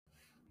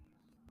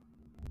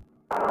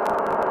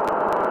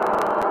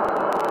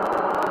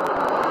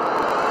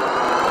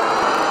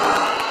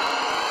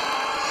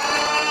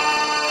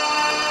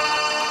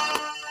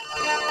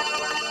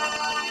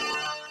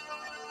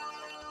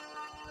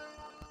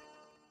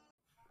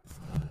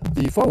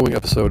The following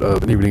episode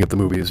of An Evening at the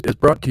Movies is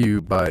brought to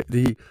you by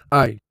the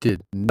I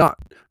Did Not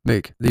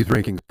Make These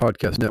Rankings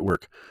podcast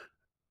network.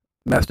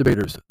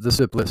 Masturbators, The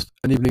Sip List,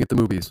 An Evening at the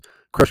Movies,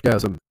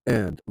 Crushgasm,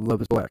 and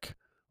Love is Black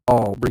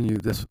all bring you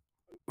this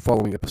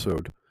following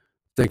episode.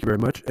 Thank you very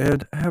much,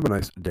 and have a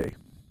nice day.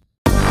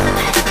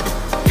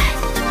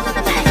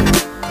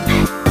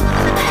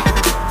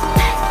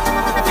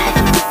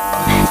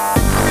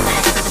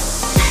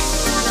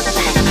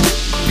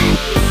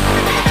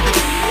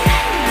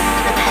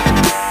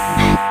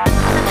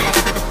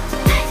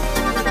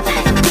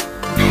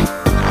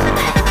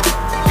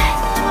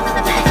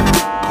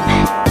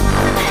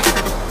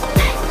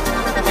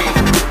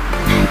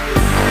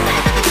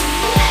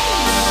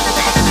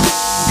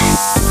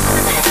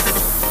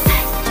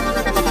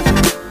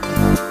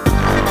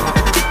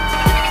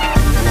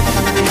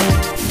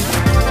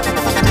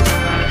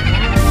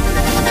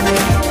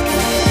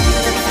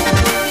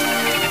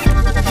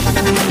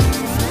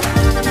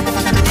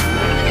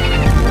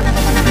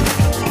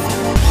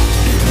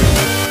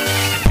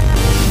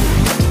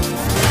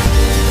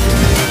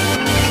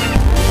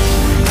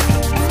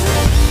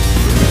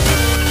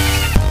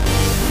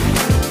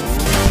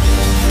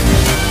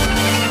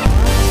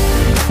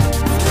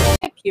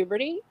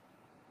 Puberty.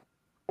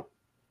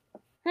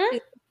 Oh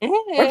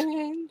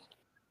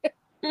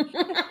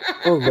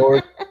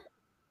Lord,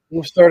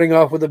 we're starting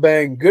off with a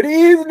bang. Good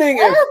evening,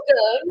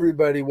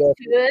 everybody.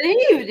 Welcome. Good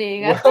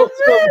evening at the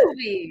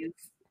movies.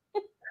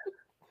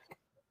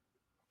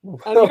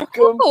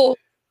 Welcome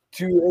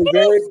to a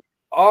very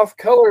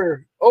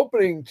off-color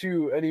opening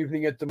to An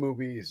Evening at the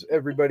Movies,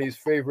 everybody's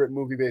favorite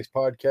movie-based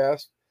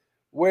podcast,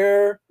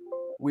 where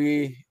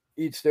we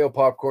eat stale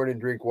popcorn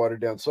and drink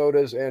watered-down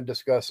sodas and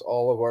discuss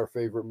all of our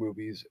favorite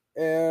movies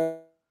and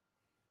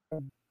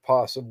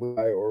possibly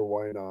why or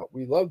why not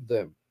we love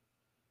them.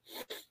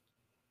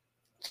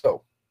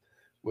 So,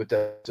 with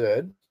that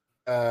said,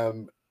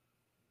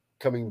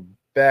 coming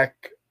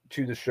back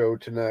to the show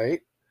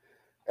tonight,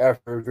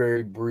 after a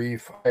very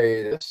brief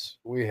hiatus,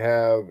 we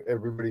have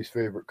everybody's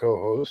favorite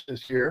co-host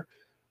is here.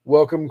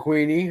 Welcome,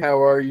 Queenie.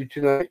 How are you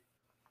tonight?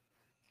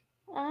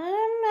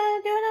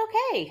 I'm doing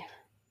okay.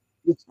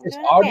 It's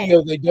audio.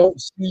 Okay. They don't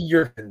see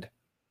your hand.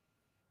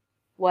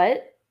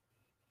 What?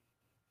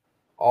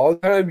 All the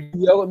time you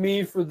yell at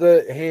me for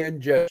the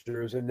hand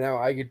gestures, and now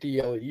I get to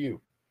yell at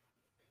you.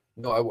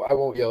 No, I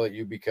won't yell at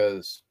you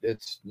because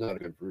it's not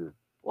good for.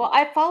 Well,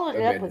 I followed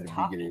it up with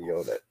talking. Getting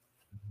yelled at.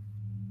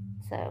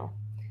 So,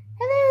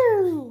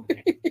 hello.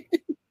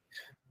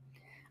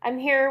 I'm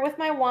here with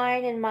my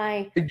wine and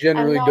my. I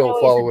generally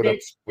don't follow it up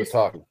with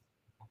talking.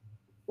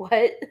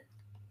 What?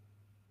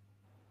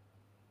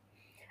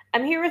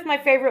 I'm here with my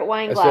favorite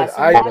wine glass.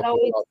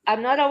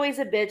 I'm not always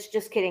a bitch.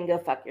 Just kidding. Go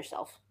fuck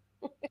yourself.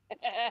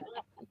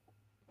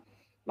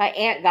 My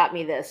aunt got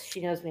me this.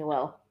 She knows me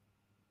well.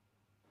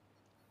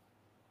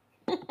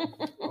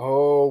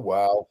 Oh,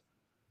 wow.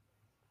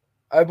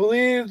 I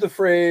believe the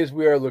phrase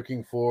we are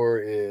looking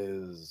for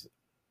is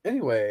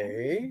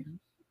anyway.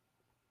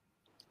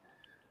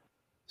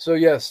 So,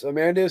 yes,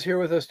 Amanda is here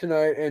with us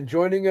tonight, and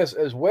joining us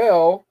as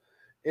well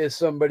is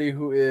somebody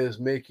who is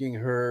making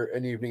her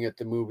An Evening at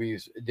the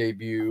Movies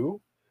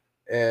debut,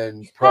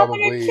 and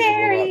probably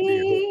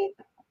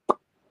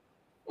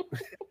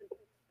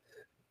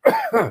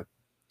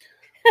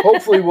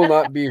hopefully will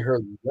not be her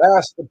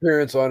last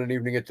appearance on An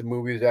Evening at the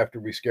Movies after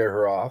we scare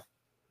her off.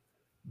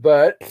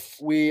 But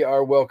we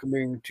are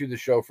welcoming to the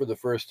show for the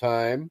first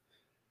time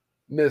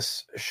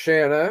Miss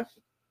Shanna.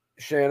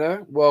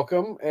 Shanna,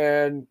 welcome,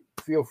 and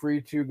feel free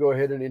to go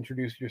ahead and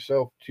introduce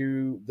yourself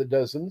to the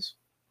dozens.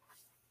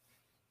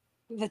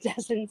 The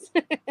dozens.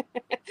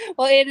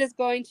 Well, it is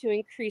going to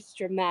increase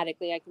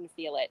dramatically. I can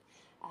feel it.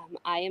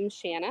 I am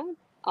Shanna,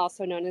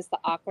 also known as the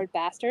Awkward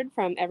Bastard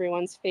from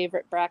everyone's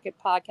favorite bracket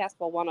podcast.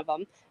 Well, one of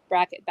them,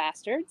 Bracket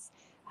Bastards.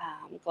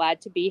 I'm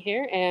glad to be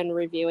here and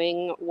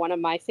reviewing one of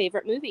my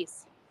favorite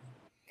movies.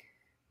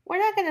 We're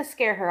not going to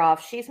scare her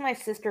off. She's my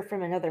sister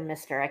from another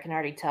mister. I can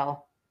already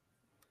tell.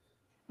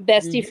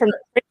 Bestie from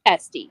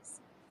Testies.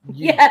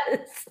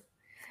 Yes.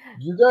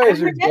 You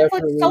guys are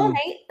definitely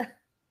soulmate.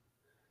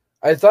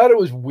 I thought it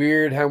was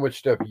weird how much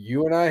stuff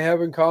you and I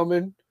have in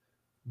common,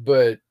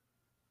 but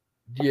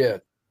yeah,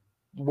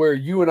 where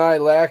you and I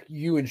lack,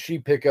 you and she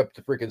pick up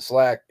the freaking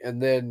slack,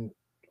 and then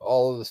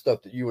all of the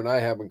stuff that you and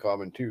I have in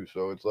common too.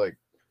 So it's like,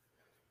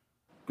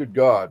 good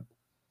God.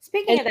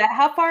 Speaking of that,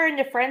 how far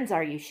into Friends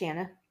are you,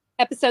 Shanna?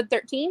 Episode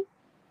 13.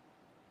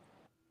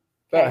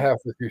 About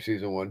halfway through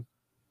season 1.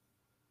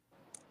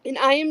 And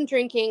I am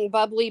drinking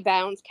Bubbly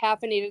Bounce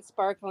caffeinated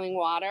sparkling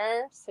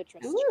water,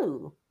 citrus.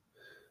 Ooh.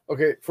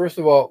 Okay, first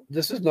of all,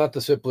 this is not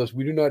the Sip List.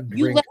 We do not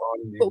drink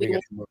on the Evening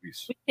at the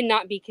Movies. We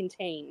cannot be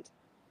contained.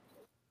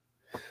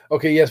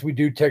 Okay, yes, we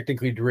do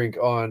technically drink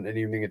on An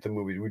Evening at the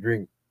Movies. We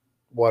drink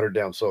watered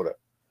down soda.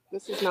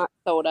 This is not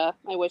soda.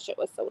 I wish it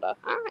was soda.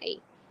 Hi,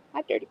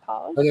 Dirty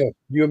Paws. I know,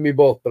 you and me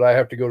both, but I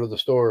have to go to the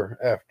store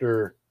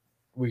after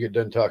we get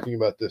done talking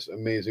about this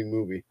amazing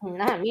movie.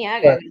 Not me.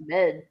 I got to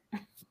bed.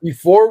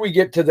 Before we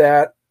get to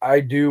that,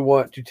 I do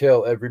want to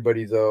tell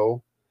everybody,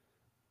 though,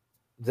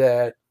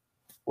 that,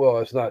 well,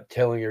 it's not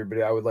telling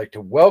everybody. I would like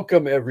to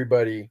welcome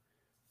everybody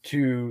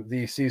to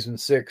the season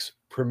 6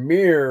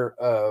 premiere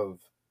of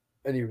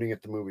An Evening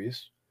at the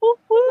Movies.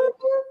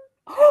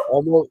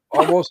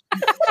 Almost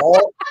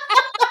all.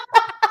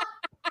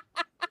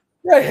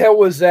 The hell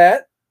was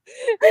that?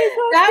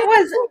 That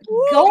was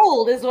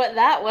gold, is what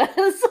that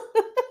was.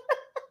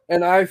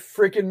 And I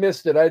freaking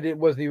missed it. I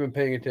wasn't even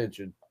paying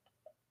attention.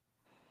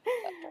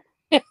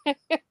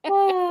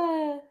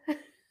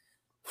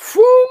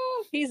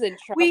 He's in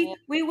trouble.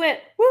 We went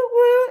woo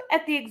woo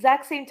at the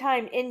exact same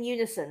time in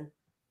unison.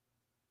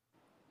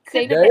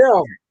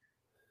 Damn.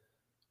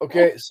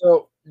 Okay,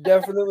 so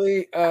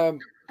definitely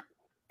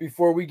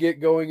before we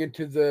get going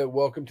into the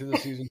welcome to the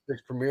season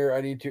 6 premiere,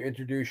 I need to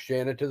introduce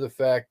Shanna to the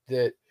fact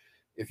that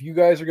if you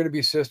guys are going to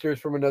be sisters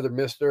from another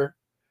mister,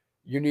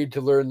 you need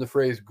to learn the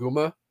phrase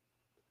Guma,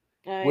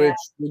 which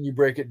when you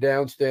break it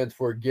down stands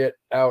for get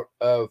out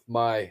of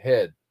my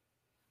head.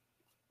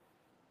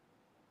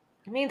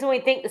 It means when we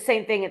think the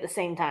same thing at the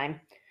same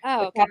time.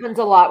 Oh, it happens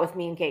a lot with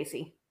me and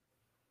Casey.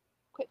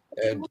 Quit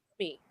and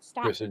me.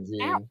 Stop. Chris and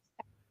Jean. Ow.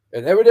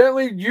 And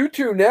evidently you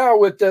two now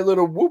with that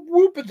little whoop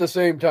whoop at the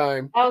same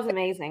time. That was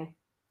amazing.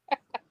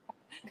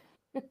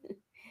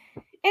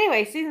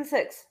 Anyway, season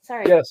 6.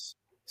 Sorry. Yes,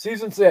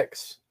 season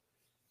 6.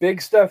 Big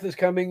stuff is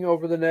coming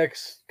over the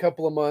next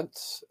couple of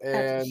months,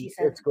 and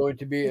it's going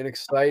to be an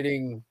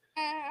exciting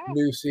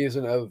new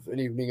season of An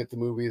Evening at the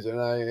Movies, and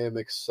I am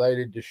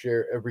excited to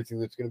share everything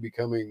that's going to be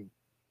coming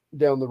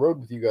down the road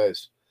with you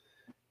guys.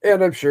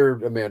 And I'm sure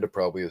Amanda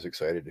probably is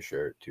excited to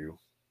share it too.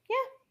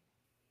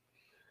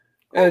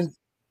 Yeah. And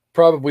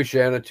probably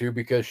Shanna too,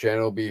 because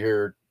Shanna will be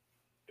here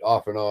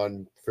off and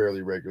on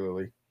fairly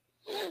regularly,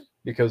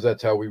 because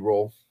that's how we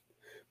roll.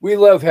 We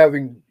love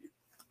having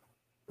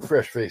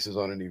fresh faces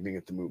on An Evening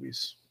at the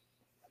Movies,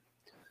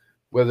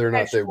 whether or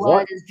not they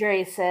want. As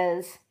Dre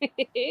says.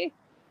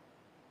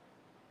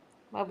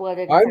 My blood.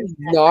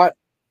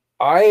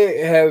 I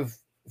have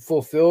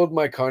fulfilled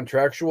my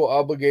contractual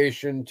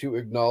obligation to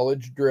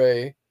acknowledge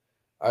Dre.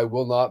 I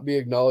will not be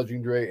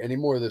acknowledging Dre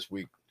anymore this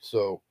week.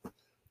 So,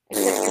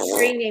 except the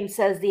screen name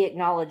says the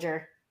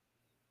acknowledger.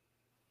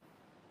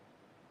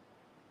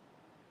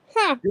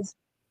 Huh.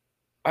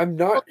 I'm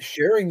not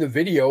sharing the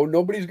video.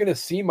 Nobody's going to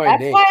see my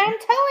name. That's why I'm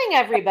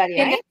telling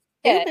everybody. I ain't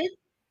stupid.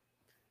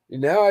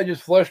 Now I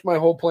just flushed my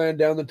whole plan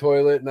down the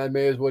toilet, and I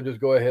may as well just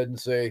go ahead and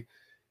say,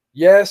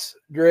 yes,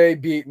 Dre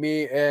beat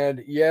me,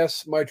 and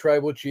yes, my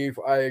tribal chief,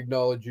 I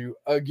acknowledge you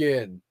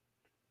again.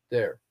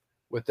 There.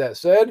 With that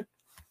said,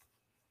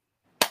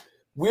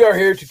 we are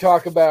here to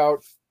talk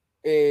about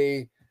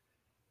a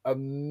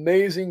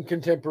amazing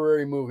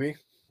contemporary movie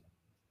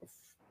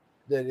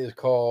that is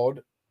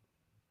called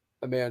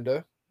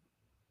Amanda.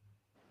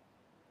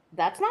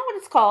 That's not what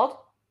it's called.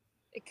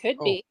 It could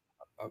be.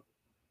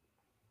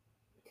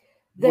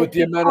 With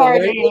the amount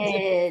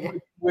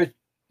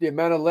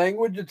of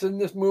language that's in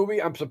this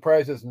movie, I'm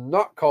surprised it's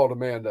not called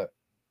Amanda.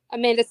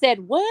 Amanda said,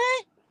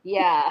 what?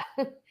 Yeah.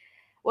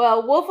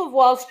 Well, Wolf of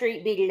Wall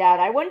Street beat it out.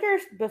 I wonder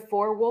if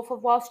before Wolf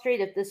of Wall Street,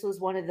 if this was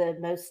one of the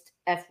most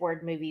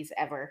F-word movies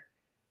ever.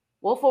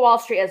 Wolf of Wall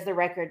Street has the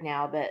record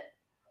now, but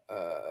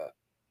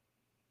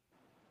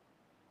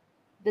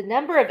the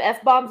number of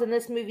F-bombs in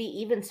this movie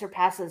even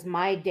surpasses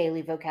my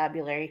daily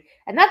vocabulary.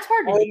 And that's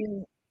hard to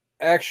do.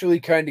 Actually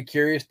kind of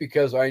curious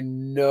because I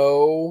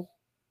know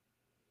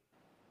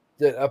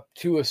that up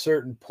to a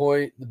certain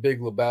point, the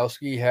Big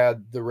Lebowski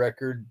had the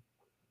record.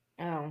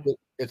 Oh.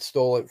 It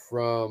stole it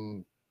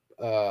from,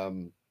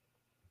 the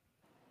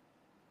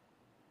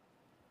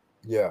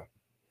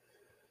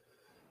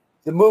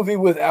movie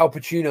with Al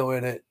Pacino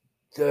in it,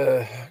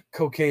 the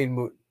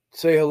cocaine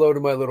Say Hello to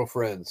My Little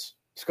Friends.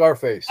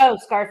 Scarface. Oh,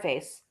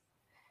 Scarface.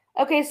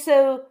 Okay,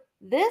 so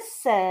this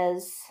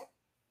says,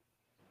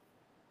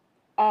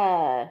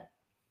 hold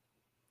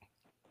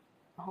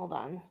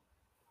on.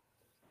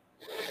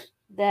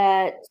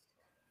 That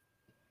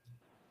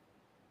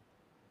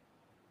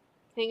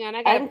hang on,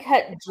 I got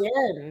Uncut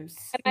Gems.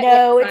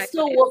 No, it's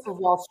still Wolf of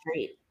Wall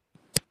Street.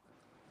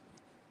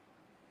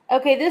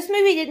 Okay, this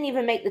movie didn't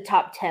even make the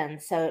top 10,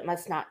 so it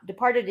must not.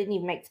 Departed didn't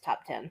even make the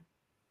top 10.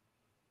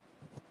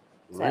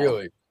 So.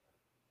 Really?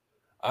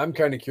 I'm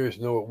kind of curious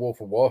to know what Wolf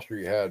of Wall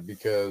Street had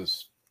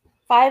because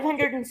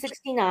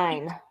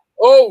 569.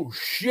 Oh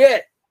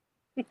shit!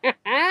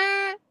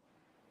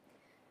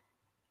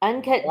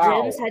 Uncut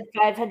Gems had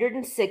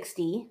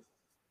 560.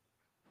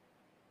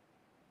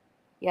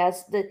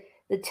 Yes, the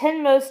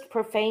 10 most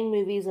profane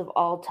movies of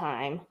all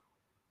time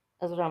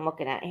is what I'm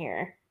looking at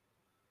here.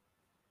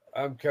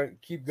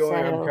 Keep going.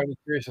 I'm kind of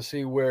curious to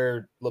see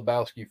where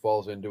Lebowski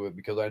falls into it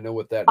because I know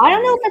what that. I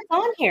don't know if it's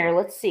on here.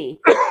 Let's see.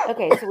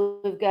 Okay,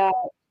 so we've got.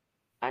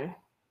 I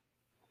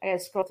gotta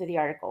scroll through the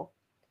article.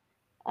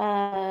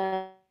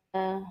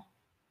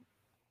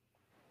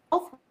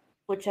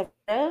 Which I've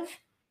heard of.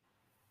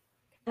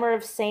 Summer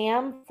of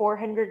Sam,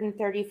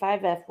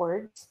 435 F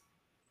words.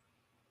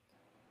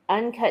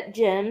 Uncut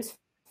Gems,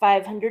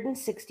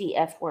 560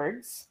 F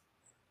words.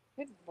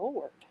 Good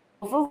Lord.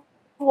 Wolf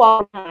of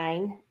Wall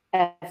 9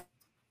 F.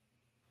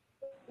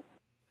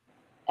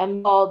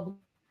 called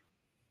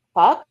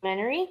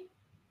Documentary.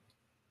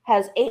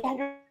 Has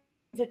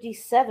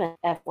 857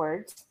 F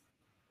words.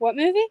 What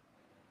movie?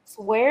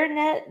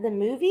 SwearNet the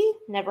movie?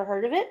 Never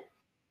heard of it.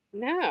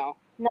 No.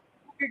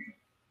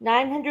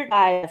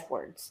 905 F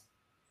words.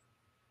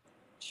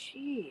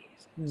 Jeez.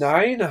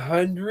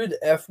 900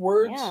 F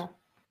words? Yeah.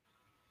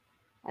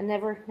 I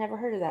never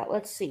heard of that.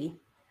 Let's see.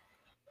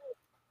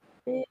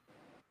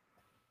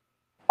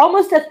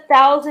 Almost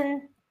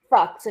 1,000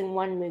 fucks in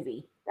one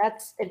movie.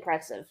 That's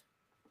impressive.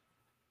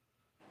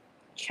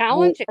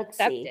 Challenge Let's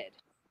see. accepted.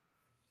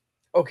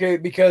 Okay,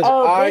 because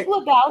Big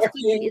Lebowski,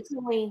 it's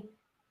only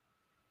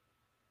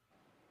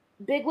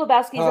Big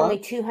Lebowski is only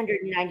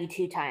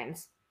 292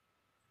 times.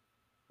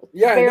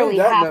 Yeah, barely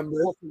I know that half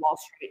number. of Wall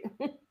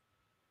Street.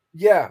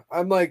 Yeah,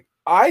 I'm like,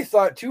 I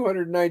thought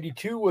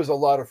 292 was a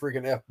lot of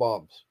freaking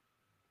F-bombs.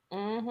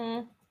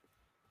 Mm-hmm.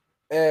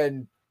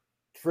 And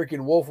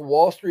freaking Wolf of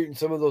Wall Street and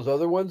some of those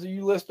other ones that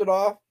you listed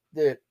off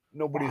that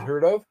nobody's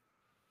heard of.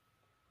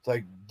 It's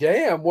like,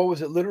 damn, what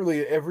was it?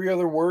 Literally every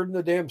other word in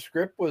the damn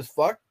script was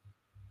fuck.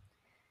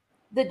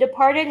 The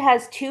Departed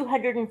has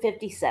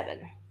 257.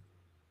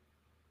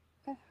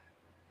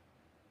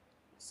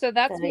 So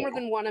that's more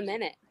than one a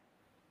minute.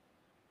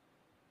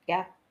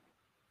 Yeah.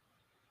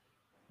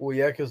 Well,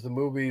 yeah, because the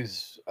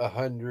movie's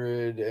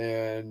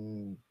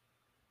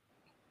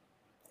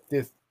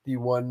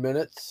 151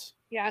 minutes.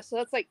 Yeah, so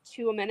that's like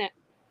 2 a minute.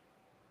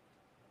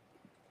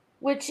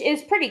 Which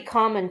is pretty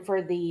common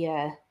for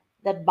the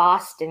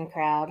Boston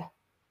crowd.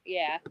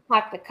 Yeah.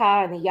 Park the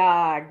car in the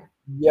yard.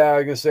 Yeah, I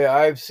was gonna say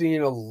I've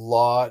seen a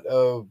lot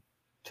of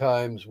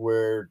times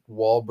where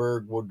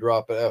Wahlberg will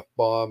drop an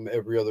F-bomb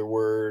every other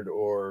word,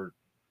 or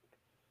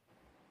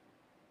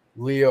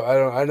Leo.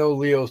 I know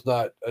Leo's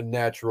not a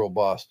natural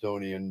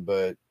Bostonian,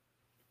 but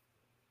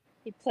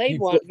he played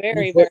one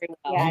very well.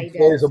 Yeah, he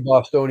plays a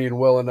Bostonian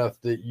well enough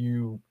that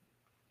you.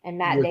 And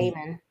Matt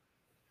Damon.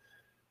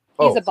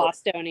 He's a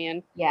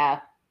Bostonian. Yeah.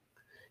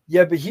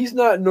 Yeah, but he's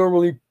not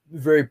normally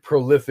very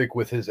prolific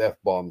with his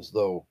F-bombs,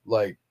 though.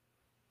 Like,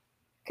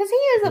 because he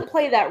doesn't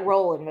play that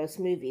role in most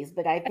movies,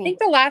 but I think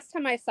the last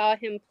time I saw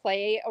him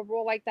play a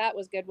role like that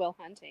was Good Will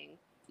Hunting.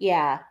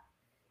 Yeah.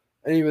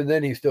 And even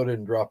then, he still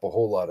didn't drop a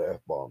whole lot of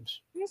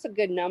F-bombs. That's a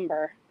good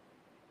number.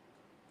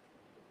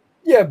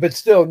 Yeah, but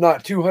still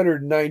not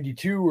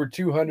 292 or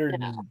 200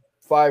 and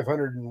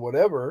 500 and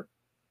whatever.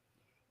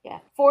 Yeah,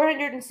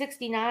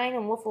 469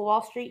 in Wolf of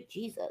Wall Street.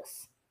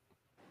 Jesus.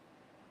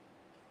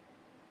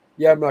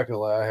 Yeah, I'm not going to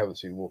lie. I haven't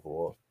seen Wolf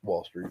of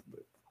Wall Street.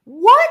 But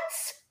what?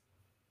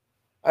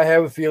 I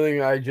have a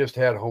feeling I just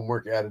had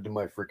homework added to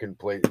my freaking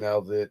plate now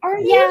that... Are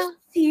you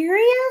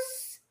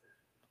serious?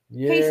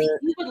 Yeah. Casey,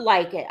 you would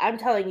like it. I'm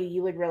telling you,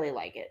 you would really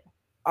like it.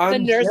 The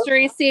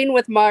nursery scene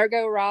with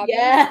Margot Robbie.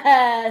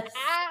 Yes.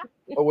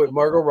 Oh, wait,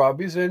 Margot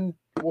Robbie's in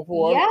Wolf of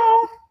Wall Street?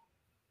 Yeah.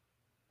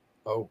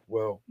 Oh,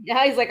 well.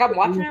 Yeah, he's like, I'm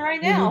watching it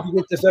right now. We need to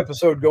get this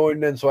episode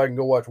going then so I can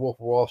go watch Wolf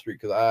of Wall Street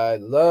because I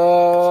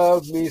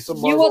love me some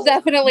Margot. You will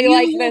definitely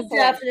like this. You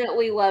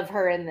definitely love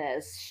her in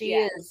this. She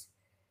is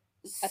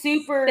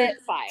super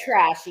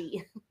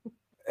trashy,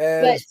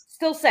 but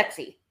still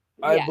sexy.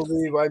 I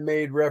believe I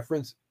made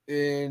reference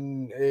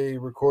in a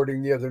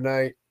recording the other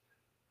night.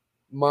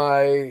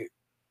 My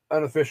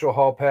unofficial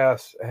hall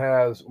pass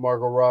has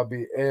Margot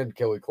Robbie and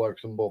Kelly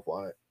Clarkson both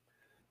on it.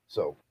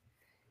 So,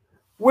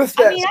 with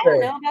that I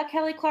don't know about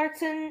Kelly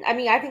Clarkson. I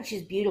mean, I think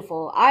she's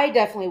beautiful. I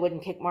definitely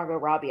wouldn't kick Margot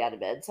Robbie out of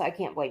bed, so I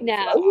can't blame you.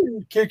 I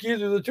wouldn't kick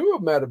either of the two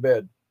of them out of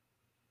bed.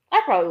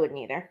 I probably wouldn't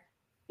either.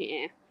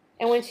 Yeah.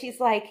 And when she's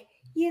like,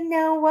 you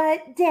know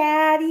what,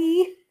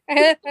 Daddy?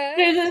 There's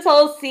this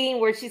whole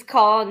scene where she's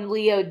calling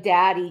Leo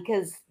Daddy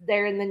because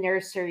they're in the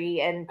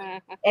nursery and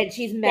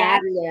she's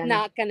mad at him.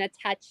 Not gonna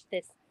touch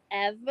this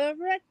ever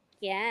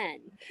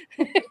again.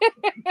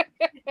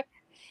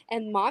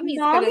 And Mommy's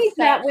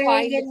not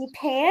wearing any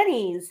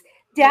panties.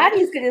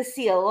 Daddy's gonna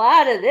see a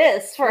lot of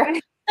this for.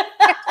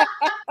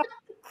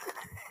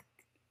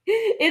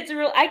 It's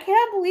real. I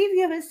can't believe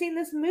you haven't seen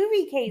this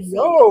movie, Casey.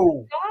 No.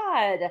 Oh,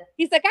 God.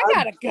 He's like, I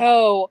gotta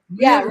go.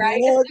 Yeah,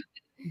 right.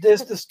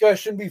 This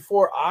discussion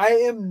before. I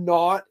am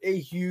not a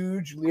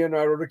huge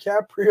Leonardo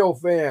DiCaprio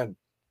fan.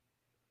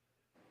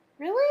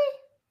 Really?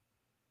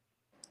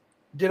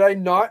 Did I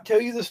not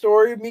tell you the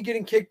story of me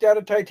getting kicked out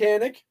of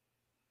Titanic?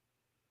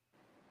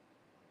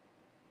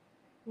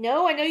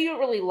 No, I know you don't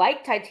really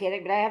like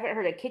Titanic, but I haven't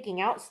heard a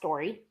kicking out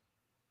story.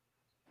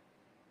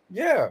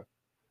 Yeah.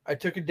 I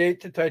took a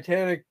date to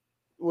Titanic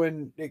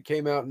when it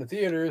came out in the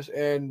theaters,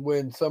 and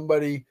when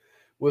somebody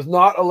was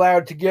not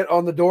allowed to get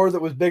on the door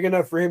that was big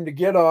enough for him to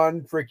get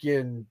on,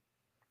 freaking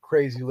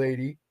crazy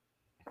lady.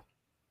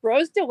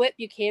 Rose DeWitt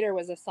Bukater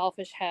was a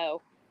selfish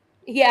hoe.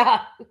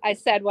 Yeah. I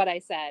said what I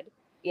said.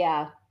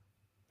 Yeah.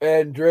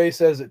 And Dre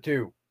says it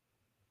too.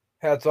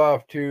 Hats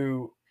off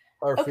to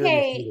our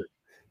fearless leader.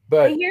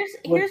 But here's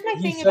my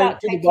thing he about sank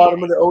to Titanic. the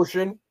bottom of the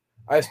ocean,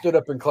 I stood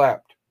up and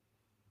clapped.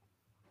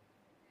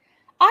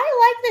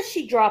 I like that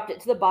she dropped it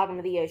to the bottom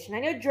of the ocean.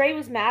 I know Dre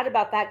was mad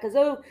about that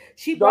because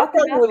she brought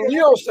them out when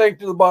Leo sank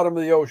to the bottom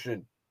of the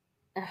ocean.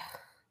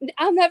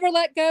 I'll never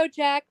let go,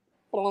 Jack.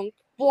 Blonk.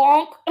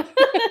 Blanc.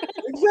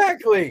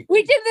 Exactly.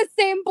 We did the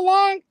same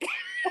blonk.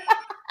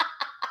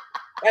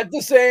 At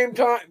the same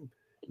time.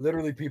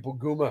 Literally, people,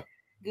 Guma.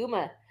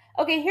 Guma.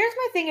 Okay, here's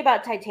my thing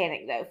about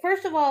Titanic though.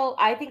 First of all,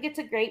 I think it's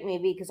a great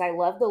movie because I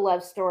love the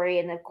love story,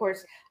 and of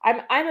course,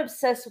 I'm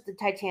obsessed with the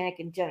Titanic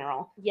in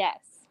general. Yes.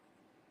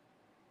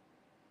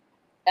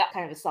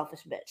 Kind of a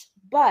selfish bitch.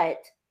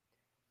 But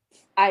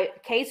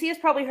Casey has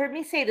probably heard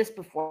me say this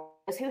before.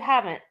 Those who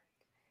haven't,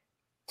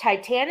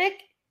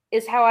 Titanic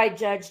is how I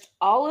judged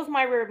all of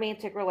my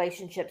romantic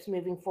relationships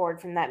moving forward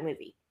from that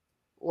movie.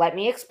 Let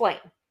me explain.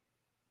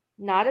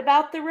 Not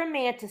about the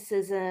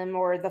romanticism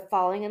or the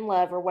falling in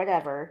love or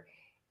whatever.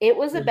 It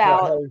was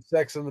about having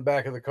sex in the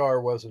back of the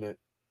car, wasn't it?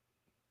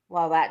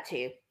 Well, that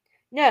too.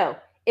 No,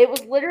 it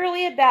was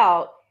literally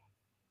about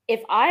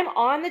if I'm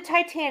on the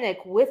Titanic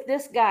with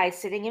this guy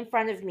sitting in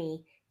front of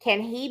me, can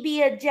he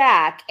be a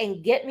jack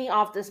and get me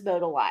off this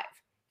boat alive?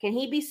 Can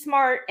he be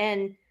smart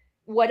and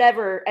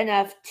whatever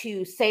enough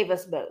to save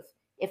us both?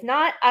 If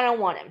not, I don't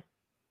want him.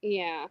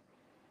 Yeah.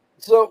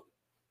 So,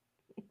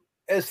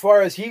 as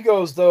far as he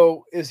goes,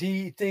 though, is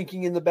he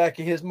thinking in the back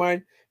of his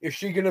mind, is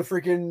she going to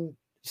freaking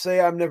say,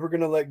 I'm never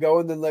going to let go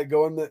and then let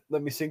go and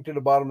let me sink to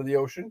the bottom of the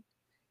ocean?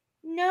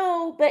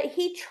 No, but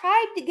he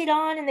tried to get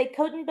on and they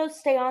couldn't both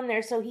stay on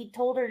there, so he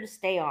told her to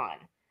stay on.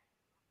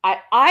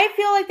 I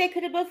feel like they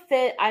could have both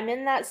fit. I'm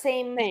in that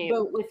same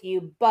boat with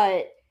you,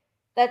 but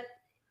that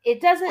it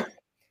doesn't.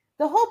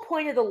 The whole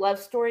point of the love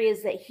story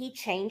is that he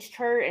changed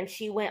her and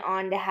she went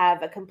on to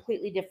have a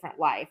completely different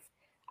life.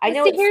 I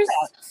know it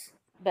sucks,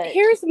 but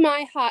here's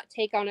my hot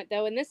take on it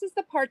though, and this is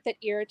the part that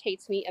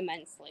irritates me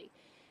immensely.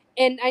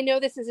 And I know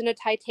this isn't a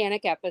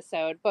Titanic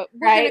episode, but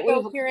we're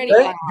gonna go here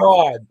anyway. Thank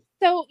God.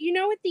 So, you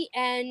know, at the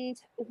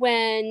end,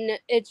 when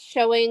it's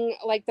showing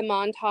like the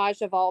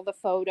montage of all the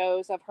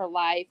photos of her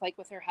life, like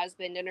with her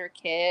husband and her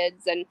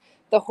kids and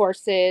the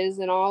horses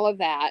and all of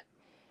that.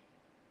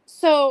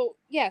 So,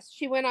 yes,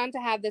 she went on to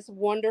have this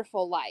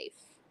wonderful life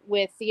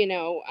with, you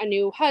know, a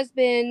new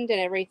husband and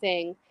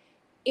everything.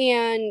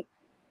 And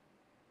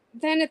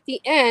then at the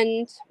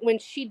end, when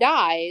she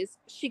dies,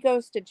 she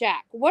goes to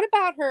Jack. What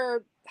about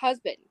her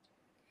husband?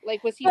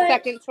 Like, was he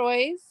second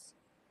choice?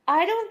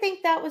 I don't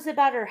think that was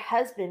about her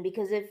husband,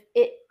 because if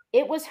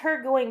it was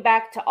her going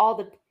back to all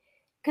the,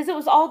 because it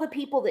was all the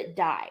people that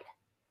died.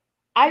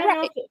 I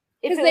don't know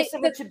if it was so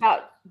much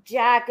about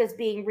Jack as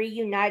being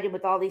reunited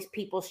with all these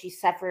people she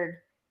suffered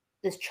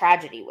this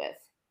tragedy with.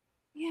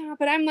 Yeah,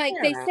 but I'm like,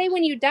 they say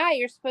when you die,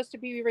 you're supposed to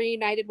be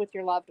reunited with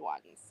your loved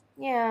ones.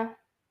 Yeah.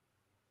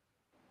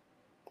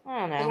 I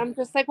don't know. And I'm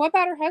just like, what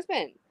about her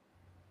husband?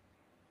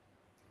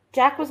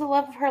 Jack was the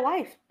love of her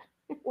life.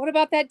 What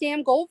about that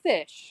damn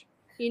goldfish?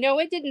 You know,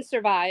 it didn't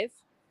survive.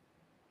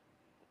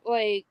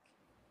 Like,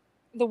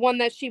 the one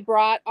that she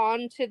brought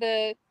onto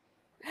the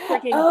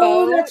freaking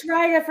boat. That's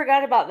right. I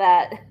forgot about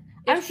that.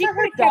 I'm sure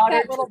her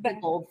daughter took the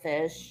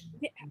goldfish.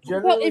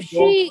 Well, if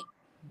she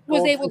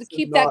was able to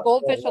keep that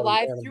goldfish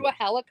alive through a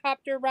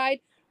helicopter ride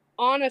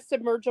on a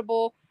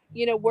submergible,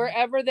 you know,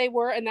 wherever they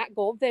were, and that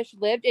goldfish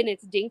lived in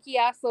its dinky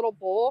ass little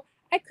bowl,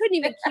 I couldn't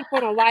even keep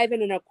one alive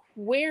in an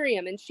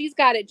aquarium, and she's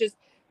got it just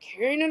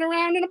carrying it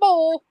around in a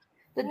bowl.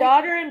 The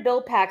daughter and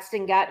Bill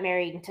Paxton got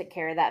married and took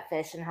care of that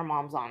fish in her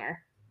mom's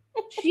honor.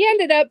 She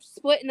ended up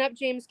splitting up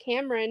James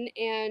Cameron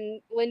and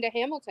Linda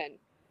Hamilton.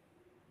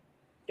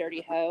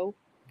 Dirty hoe.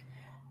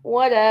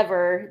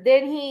 Whatever.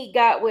 Then he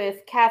got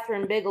with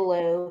Catherine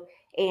Bigelow,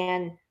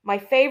 and my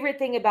favorite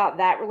thing about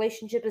that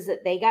relationship is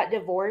that they got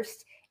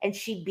divorced, and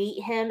she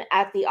beat him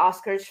at the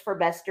Oscars for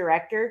Best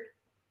Director.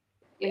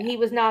 And he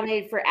was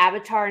nominated for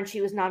Avatar, and she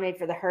was nominated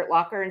for The Hurt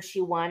Locker, and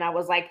she won. I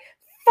was like,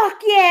 fuck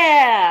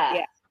yeah!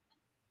 Yeah.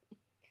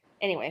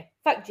 Anyway,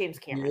 fuck James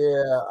Cameron.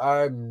 Yeah,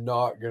 I'm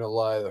not going to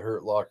lie. The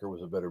Hurt Locker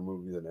was a better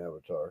movie than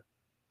Avatar.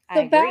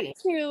 So back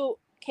to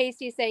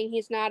Casey saying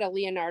he's not a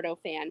Leonardo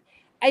fan.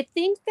 I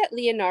think that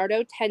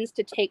Leonardo tends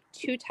to take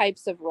two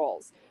types of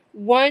roles.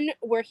 One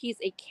where he's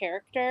a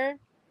character,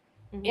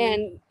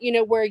 and, you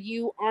know, where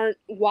you aren't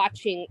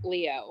watching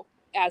Leo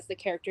as the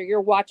character. You're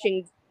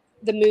watching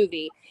the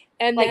movie.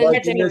 And like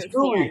then this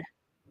movie.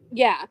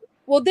 Yeah.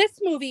 Well, this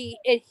movie,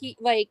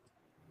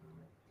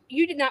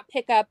 you did not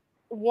pick up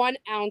 1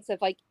 ounce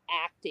of like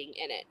acting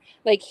in it.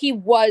 Like, he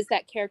was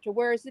that character.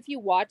 Whereas if you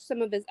watch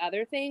some of his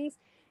other things,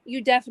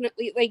 you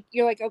definitely like,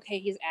 you're like, okay,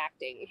 he's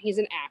acting. He's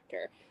an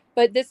actor.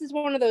 But this is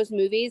one of those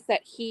movies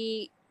that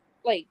he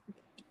like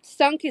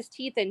sunk his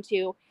teeth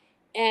into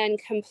and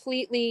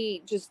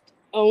completely just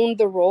owned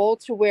the role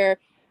to where,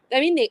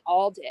 I mean, they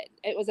all did.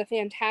 It was a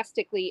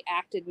fantastically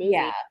acted movie.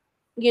 Yeah.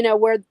 You know,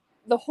 where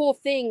the whole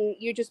thing,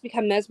 you just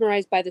become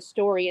mesmerized by the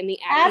story and the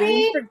acting. And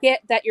you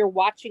forget that you're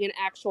watching an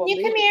actual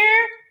movie. Come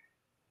here.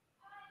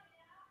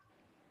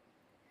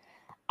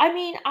 I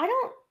mean, I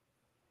don't,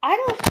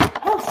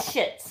 oh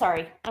shit,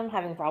 sorry. I'm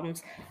having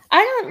problems.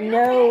 I don't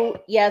know.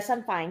 Yes,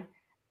 I'm fine.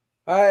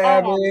 Hi,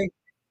 Abby.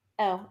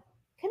 Oh,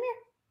 come here.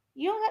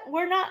 You don't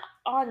we're not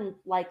on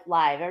like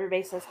live.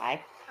 Everybody says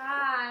hi.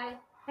 Hi.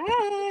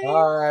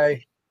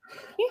 Hi.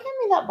 Can you hand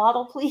me that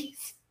bottle,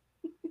 please?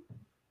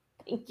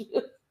 Thank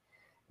you.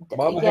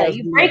 Mama yeah, has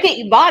you these. break it,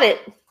 you bought it.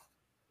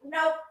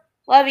 Nope.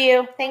 Love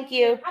you. Thank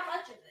you. How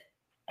much is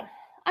it?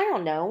 I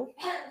don't know.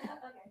 Okay.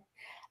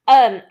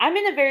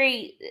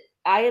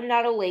 I am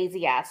not a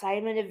lazy ass. I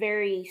am in a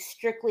very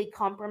strictly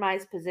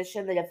compromised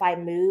position that if I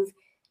move,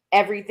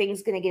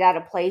 everything's going to get out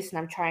of place, and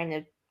I'm trying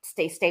to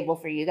stay stable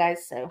for you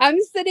guys. So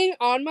I'm sitting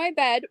on my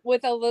bed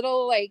with a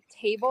little like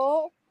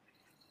table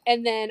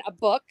and then a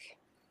book,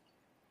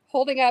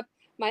 holding up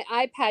my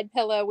iPad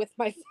pillow with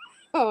my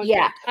phone.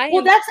 yeah. I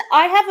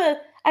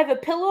have a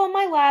pillow on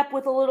my lap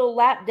with a little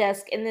lap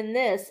desk, and then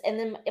this, and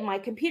then my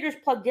computer's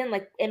plugged in,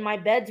 like, and my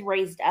bed's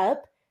raised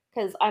up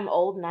because I'm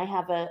old and I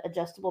have a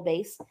adjustable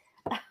base.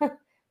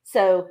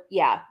 So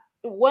yeah,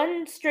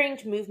 one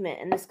strange movement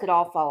and this could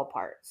all fall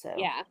apart. So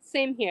yeah,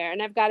 same here.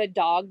 And I've got a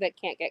dog that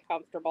can't get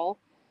comfortable.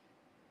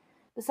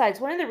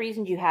 Besides, one of the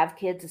reasons you have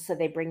kids is so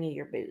they bring you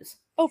your booze.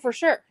 Oh, for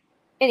sure.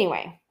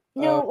 Anyway,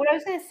 no, what I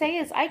was going to say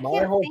is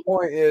My whole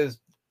point is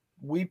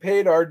we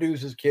paid our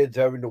dues as kids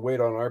having to wait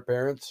on our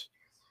parents.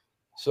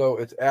 So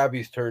it's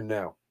Abby's turn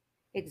now.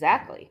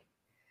 Exactly.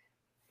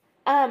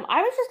 I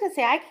was just going to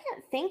say, I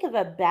can't think of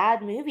a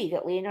bad movie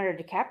that Leonardo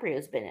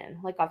DiCaprio's been in,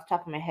 like off the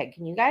top of my head.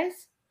 Can you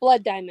guys?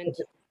 Blood Diamond.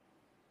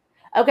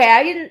 Okay,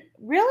 I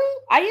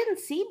didn't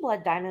see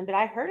Blood Diamond, but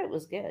I heard it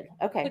was good.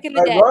 Okay. Look in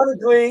the Dead.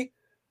 Ironically,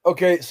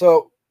 okay,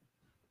 so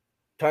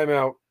time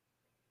out.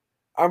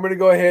 I'm going to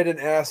go ahead and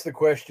ask the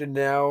question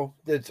now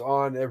that's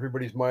on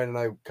everybody's mind, and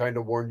I kind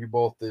of warned you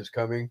both that is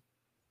coming.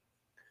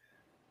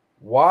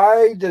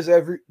 Why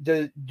do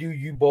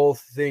you both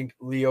think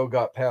Leo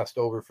got passed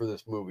over for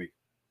this movie?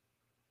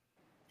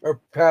 Or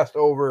passed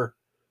over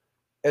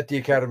at the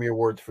Academy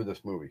Awards for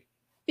this movie?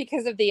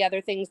 Because of the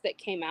other things that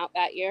came out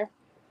that year.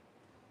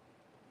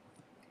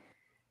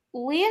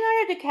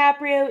 Leonardo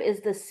DiCaprio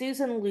is the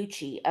Susan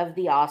Lucci of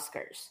the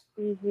Oscars.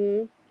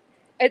 Mm-hmm.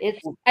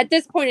 At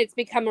this point, it's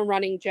become a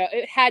running joke.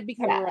 It had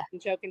become a running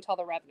joke until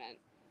The Revenant.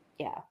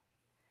 Yeah.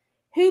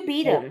 Who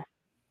beat him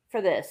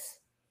for this?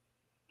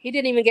 He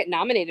didn't even get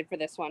nominated for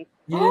this one.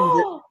 He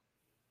didn't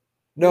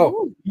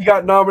No, he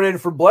got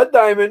nominated for Blood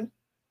Diamond,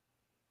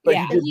 but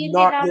he did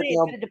not get nominated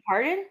for The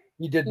Departed.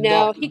 He did no,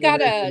 not. He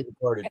got I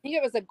think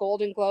it was a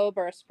Golden Globe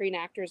or a Screen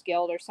Actors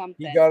Guild or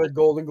something. He got a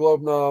Golden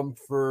Globe nom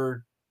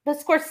for. But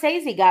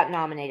Scorsese got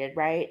nominated,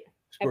 right?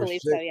 I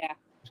believe so. Yeah.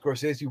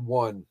 Scorsese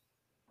won.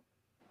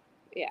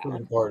 Yeah. For The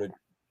Departed.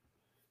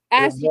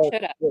 As he should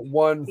have. It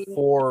won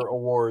 4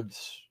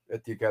 awards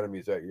at the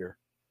Academies that year.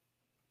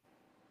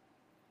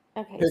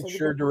 Okay.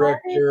 Picture,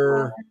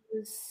 director,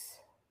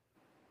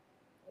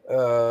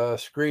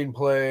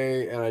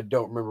 screenplay, and I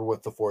don't remember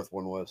what the 4th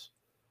one was.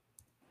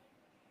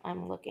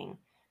 I'm looking.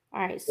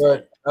 All right.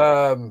 So.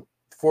 But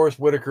Forrest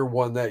Whitaker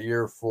won that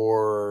year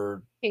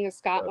for King of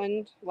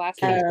Scotland,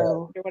 last year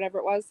or whatever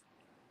it was.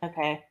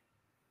 Okay.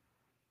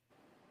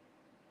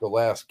 The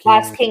Last King.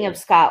 Last King of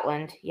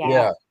Scotland.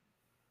 Yeah.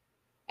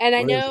 And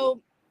I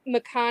know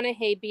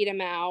McConaughey beat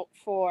him out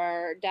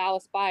for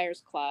Dallas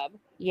Buyers Club.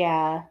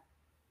 Yeah.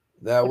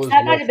 That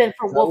might have been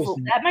for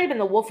that might have been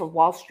the Wolf of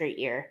Wall Street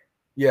year.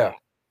 Yeah.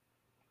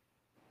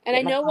 And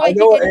I know why he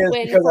didn't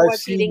win for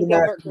What's Eating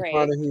Gilbert Grape.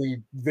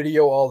 McConaughey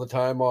video all the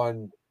time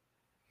on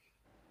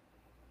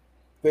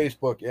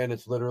Facebook, and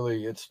it's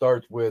literally, it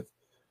starts with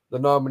the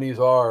nominees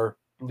are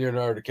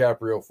Leonardo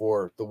DiCaprio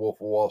for The Wolf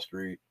of Wall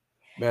Street,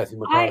 Matthew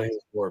McConaughey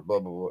for blah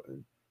blah blah.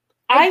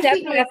 I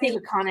think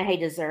McConaughey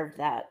deserved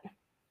that.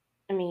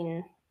 I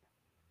mean,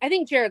 I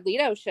think Jared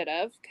Leto should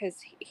have, because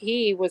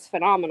he was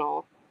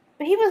phenomenal.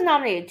 But he was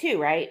nominated too,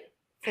 right?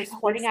 For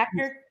supporting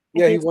actor?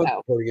 Yeah, he was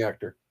supporting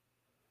actor.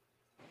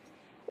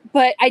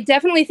 But I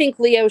definitely think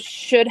Leo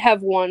should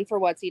have won for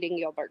What's Eating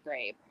Gilbert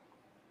Grape.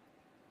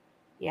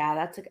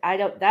 Yeah,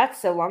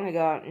 that's so long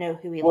ago. I don't know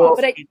who he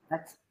lost. But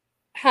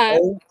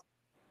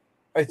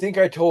I think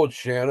I told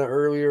Shanna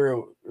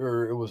earlier,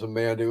 or it was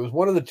Amanda. It was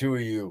one of the two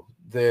of you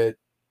that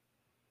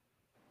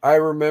I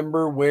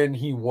remember when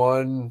he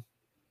won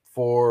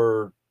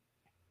for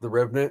The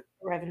Revenant.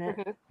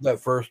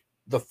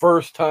 The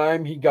first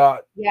time he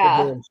got the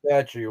damn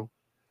statue,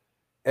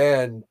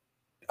 and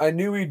I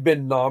knew he'd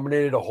been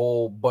nominated a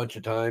whole bunch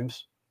of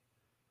times.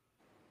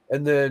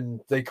 And then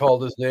they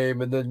called his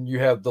name, and then you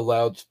have the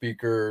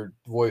loudspeaker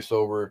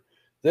voiceover.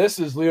 This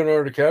is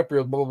Leonardo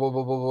DiCaprio, blah, blah,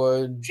 blah, blah,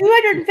 blah.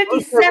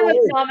 257th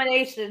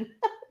nomination.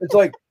 It's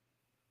like,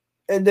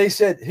 and they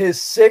said his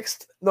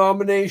 6th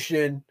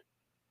nomination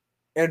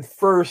and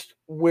first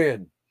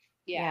win.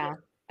 Yeah.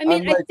 I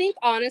mean, I think,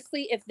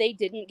 honestly, if they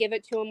didn't give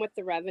it to him with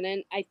The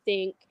Revenant, I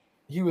think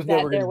he was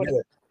never going to get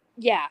it.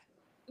 Yeah.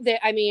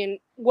 I mean,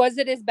 was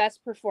it his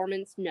best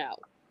performance? No.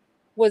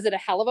 Was it a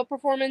hell of a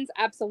performance?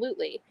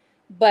 Absolutely.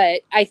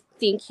 But I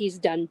think he's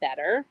done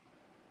better.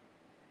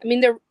 I mean,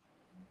 there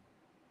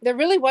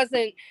really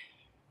wasn't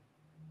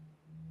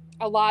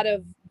a lot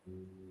of,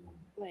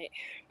 like,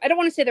 I don't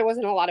want to say there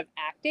wasn't a lot of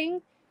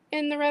acting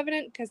in The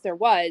Revenant, because there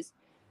was,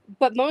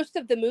 but most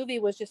of the movie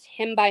was just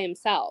him by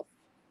himself.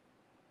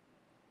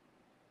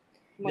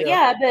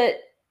 Yeah, but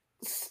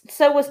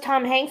so was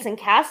Tom Hanks in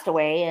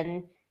Castaway,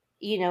 and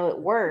you know, it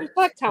worked.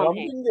 Fuck Tom Tom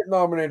Hanks. didn't get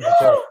nominated for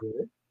Top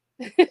Gear.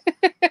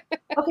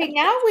 Okay,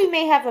 now we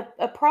may have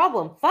a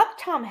problem. Fuck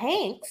Tom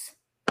Hanks.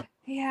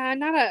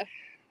 Yeah,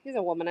 he's a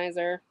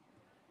womanizer.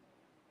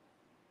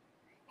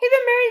 He's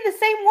been married to the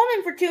same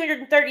woman for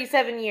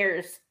 237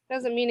 years.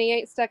 Doesn't mean he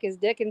ain't stuck his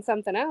dick in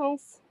something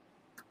else.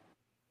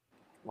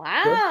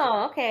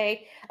 Wow.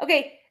 Okay.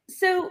 Okay.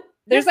 So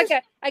there's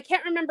I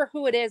can't remember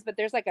who it is, but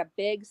there's like a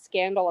big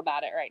scandal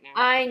about it right now.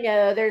 I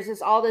know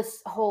there's all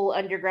this whole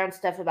underground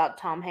stuff about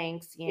Tom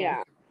Hanks, you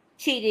know,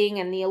 cheating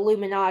and the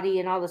Illuminati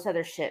and all this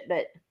other shit.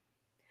 But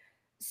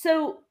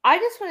so I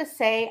just want to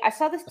say, I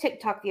saw this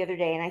TikTok the other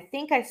day, and I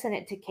think I sent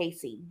it to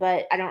Casey,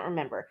 but I don't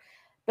remember.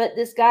 But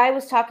this guy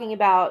was talking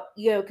about,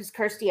 you know, because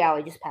Kirstie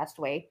Alley just passed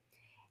away.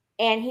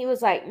 And he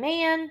was like,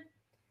 man,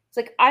 it's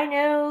like, I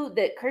know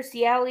that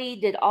Kirstie Alley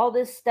did all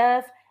this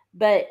stuff,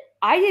 but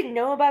I didn't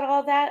know about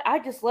all that. I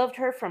just loved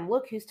her from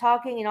Look Who's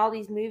Talking and all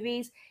these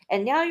movies.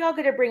 And now y'all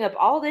going to bring up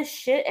all this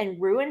shit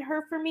and ruin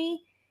her for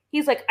me?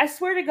 He's like, I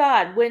swear to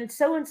God, when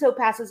so-and-so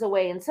passes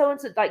away and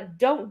so-and-so, like,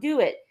 don't do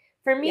it.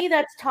 For me,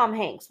 that's Tom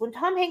Hanks. When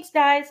Tom Hanks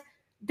dies,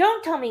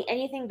 don't tell me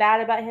anything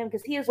bad about him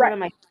because he is one of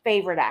my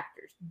favorite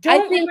actors.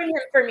 Don't ruin him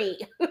for me.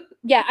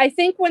 Yeah, I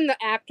think when the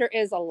actor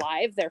is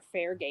alive, they're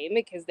fair game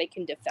because they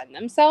can defend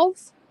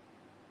themselves.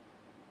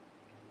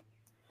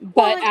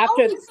 But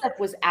after all this stuff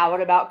was out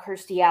about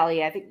Kirstie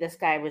Alley, I think this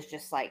guy was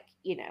just like,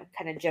 you know,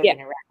 kind of joking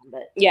around.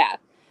 But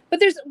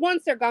but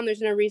once they're gone,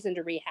 there's no reason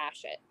to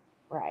rehash it.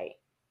 Right.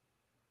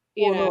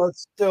 Well, no,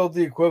 it's still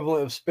the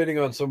equivalent of spitting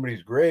on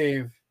somebody's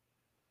grave.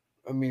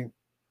 I mean,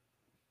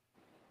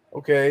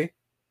 okay.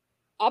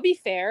 I'll be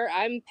fair.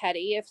 I'm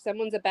petty. If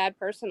someone's a bad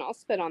person, I'll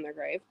spit on their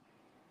grave.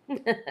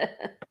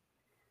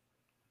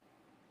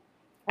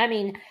 I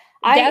mean,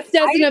 death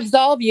doesn't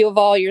absolve you of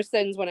all your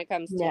sins when it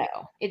comes to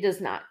No, it does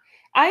not.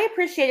 I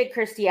appreciated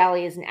Kirstie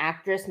Alley as an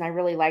actress, and I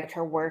really liked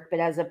her work. But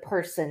as a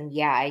person,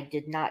 I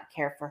did not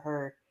care for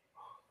her.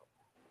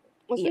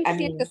 Wasn't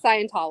she into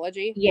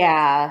Scientology?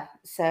 Yeah,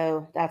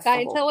 so that's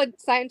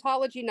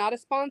Scientology, not a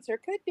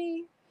sponsor. Could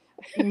be.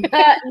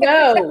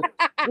 No,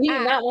 we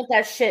do not want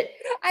that shit.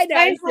 I know.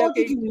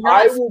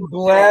 I will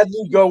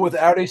gladly go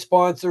without a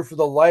sponsor for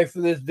the life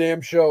of this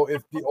damn show.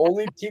 If the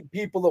only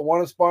people that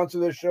want to sponsor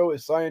this show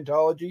is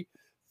Scientology,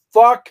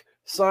 fuck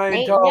Scientology.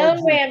 Ain't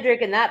no way I'm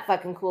drinking that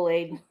fucking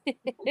Kool-Aid.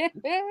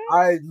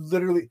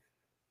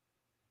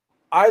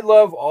 I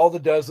love all the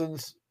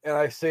dozens, and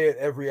I say it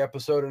every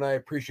episode, and I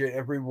appreciate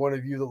every one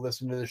of you that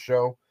listen to the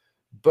show.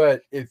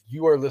 But if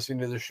you are listening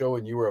to the show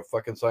and you are a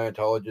fucking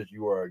Scientologist,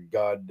 you are a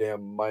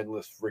goddamn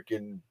mindless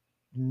freaking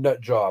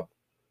nut job.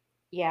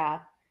 Yeah.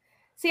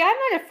 See, I'm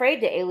not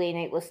afraid to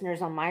alienate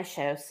listeners on my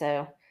show.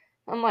 So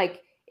I'm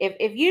like,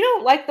 if you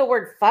don't like the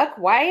word fuck,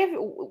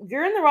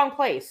 you're in the wrong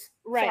place.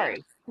 Right.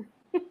 Sorry.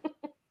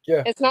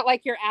 Yeah. It's not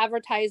like you're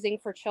advertising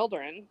for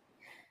children.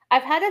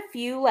 I've had a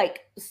few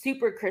like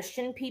super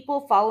Christian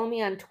people follow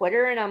me on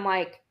Twitter, and I'm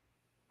like,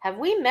 have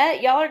we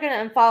met? Y'all are going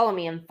to unfollow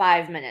me in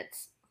 5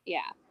 minutes.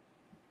 Yeah.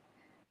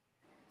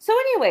 So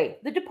anyway,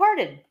 The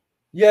Departed.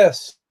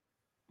 Yes.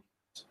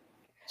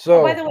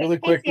 So, by the way, really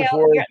quick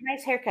before... You got a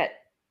nice haircut.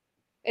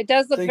 It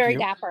does look very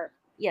dapper.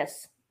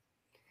 Yes.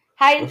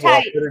 High and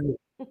tight.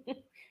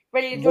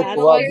 Ready to join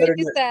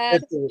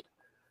the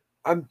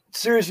I'm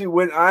seriously,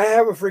 when I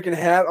have a freaking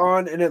hat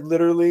on and it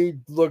literally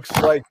looks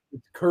like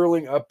it's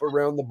curling up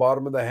around the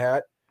bottom of the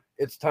hat,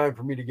 it's time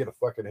for me to get a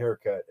fucking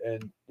haircut.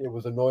 And it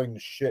was annoying the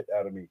shit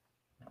out of me.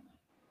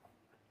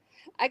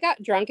 I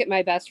got drunk at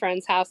my best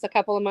friend's house a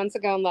couple of months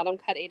ago and let him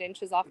cut 8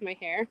 inches off my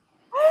hair.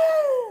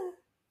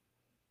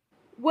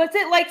 Was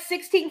it like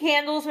 16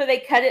 candles where they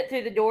cut it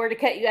through the door to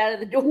cut you out of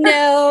the door?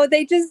 No,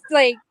 they just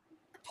like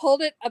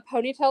pulled it a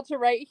ponytail to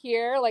right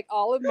here, like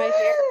all of my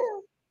hair.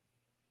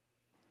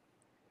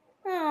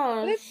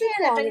 Oh,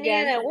 Shanna,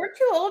 banana. We're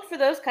too old for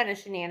those kind of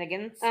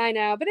shenanigans. I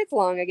know, but it's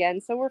long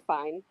again, so we're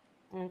fine.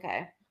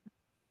 Okay.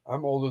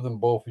 I'm older than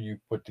both of you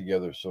put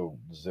together, so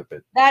zip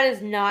it. That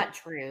is not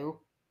true.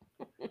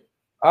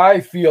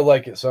 I feel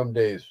like it some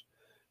days.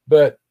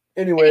 But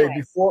anyway,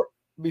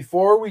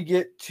 before we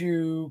get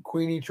to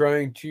Queenie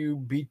trying to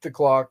beat the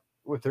clock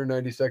with her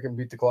 90-second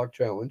beat the clock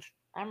challenge,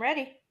 I'm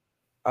ready.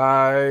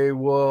 I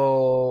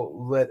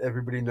will let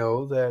everybody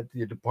know that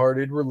The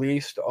Departed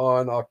released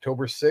on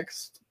October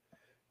 6th,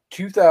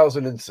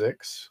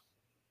 2006.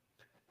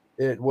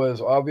 It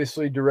was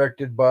obviously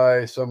directed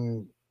by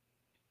some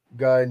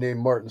guy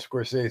named Martin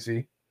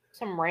Scorsese.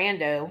 Some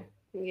rando.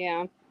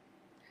 Yeah.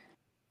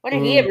 What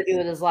did he ever do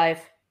with his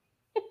life?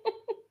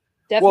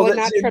 Definitely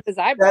not trim his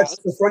eyebrows.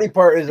 That's the funny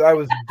part is I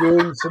was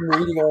doing some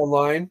reading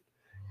online,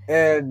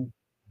 and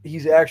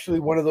he's actually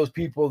one of those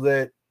people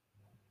that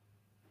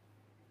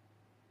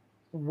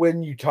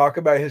when you talk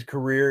about his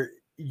career,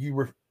 he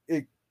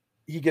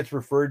gets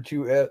referred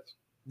to as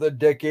the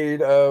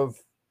decade of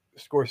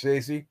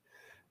Scorsese,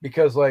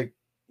 because like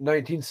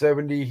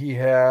 1970 he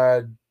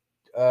had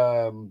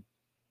what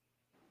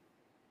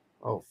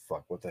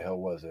the hell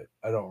was it?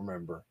 I don't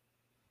remember.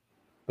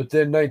 But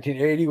then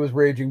 1980 was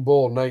Raging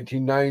Bull.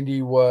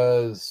 1990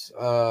 was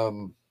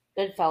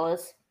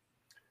Goodfellas.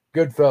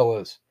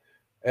 Goodfellas,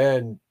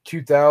 and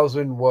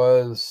 2000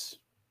 was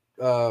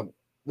the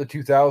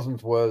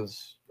 2000s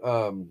was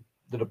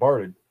The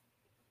Departed.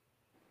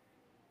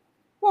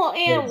 Well,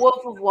 and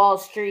Wolf of Wall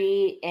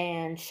Street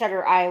and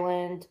Shutter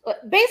Island.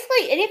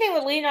 Basically, anything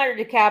with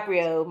Leonardo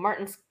DiCaprio,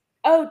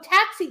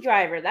 Taxi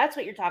Driver. That's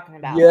what you're talking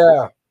about.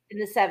 Yeah. In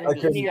the I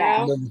 70s. couldn't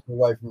Yeah. remember for the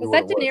life of me Was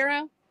what that it De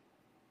Niro?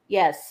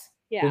 Yes.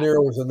 Yeah. De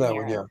Niro was in that De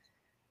one, Niro. yeah.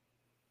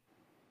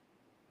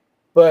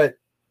 But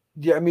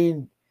yeah, I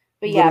mean,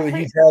 But yeah,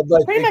 literally he's had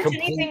like pretty a much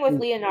anything with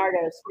Leonardo,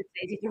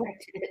 Scorsese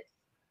directed it.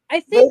 I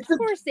think But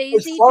Scorsese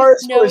as far as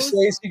just knows.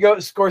 Scorsese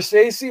goes,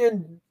 Scorsese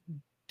and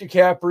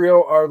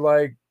DiCaprio are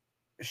like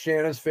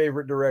Shanna's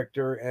favorite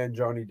director and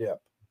Johnny Depp.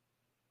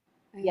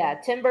 Yeah,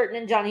 Tim Burton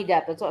and Johnny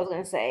Depp. That's what I was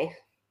going to say.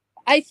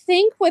 I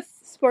think with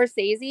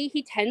Scorsese,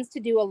 he tends to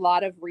do a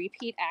lot of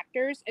repeat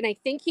actors, and I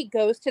think he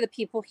goes to the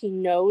people he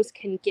knows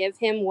can give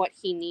him what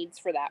he needs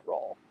for that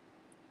role.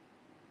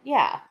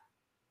 Yeah.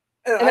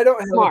 And I don't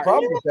have smart. a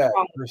problem with that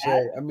wrong per with se.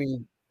 that. I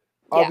mean,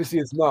 Yeah. obviously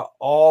it's not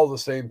all the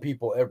same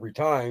people every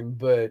time,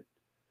 but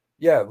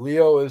yeah,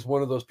 Leo is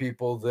one of those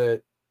people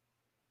that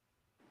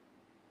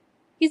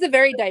He's a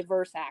very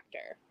diverse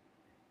actor.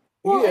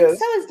 Well, he and is.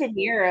 so is De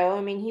Niro.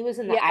 I mean, he was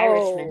in The Yeah,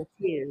 Irishman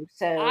too.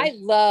 So I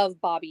love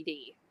Bobby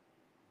D.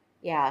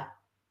 yeah.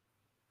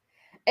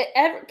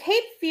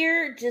 Cape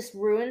Fear just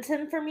ruins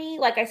him for me.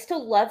 Like, I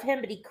still love him,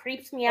 but he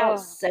creeps me out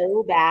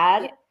so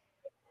bad. Yeah.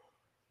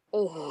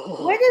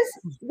 What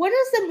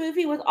is the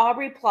movie with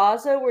Aubrey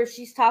Plaza where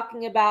she's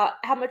talking about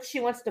how much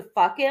she wants to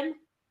fuck him?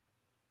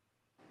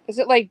 Is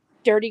it like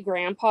Dirty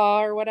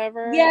Grandpa or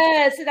whatever?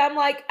 Yes, and I'm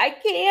like, I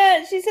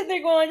can't. She's sitting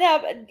there going,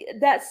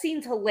 that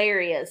scene's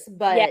hilarious,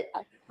 but Yeah.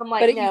 I'm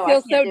like, But no, you feel I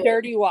can't so do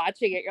dirty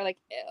watching it. You're like,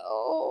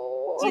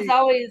 ew. He's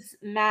always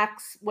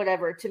Max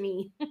whatever to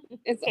me.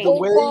 It's The old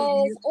way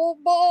balls, you-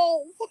 old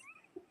balls.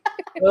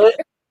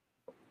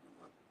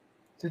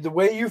 See, the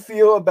way you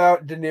feel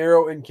about De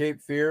Niro in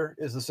Cape Fear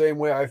is the same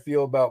way I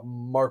feel about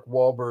Mark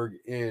Wahlberg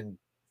in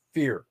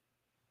Fear.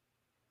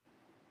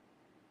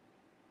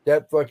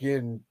 That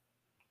fucking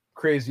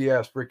crazy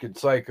ass freaking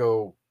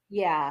psycho.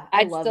 Yeah,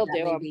 I I'd love still that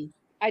do movie. him.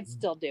 I'd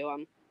still do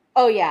him.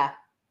 Oh yeah,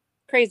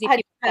 Crazy I'd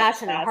people.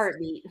 smash in a obsessed.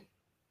 heartbeat.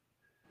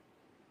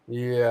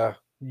 Yeah,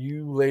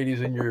 you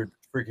ladies and your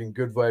freaking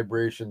good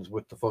vibrations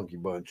with the Funky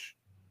Bunch.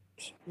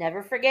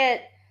 Never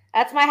forget.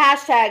 That's my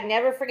hashtag.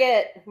 Never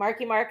forget.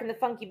 Marky Mark and the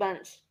Funky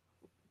Bunch.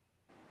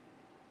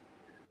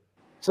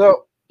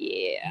 So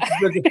Yeah.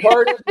 The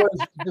Departed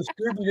was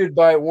distributed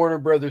by Warner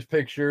Brothers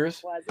Pictures.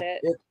 Was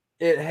it?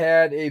 It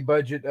had a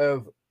budget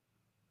of.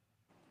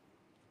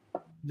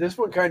 This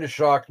one kind of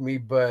shocked me,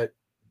 but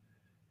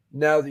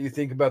now that you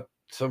think about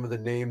some of the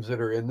names that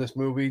are in this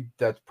movie,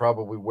 that's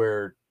probably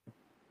where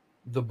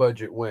the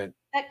budget went.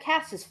 That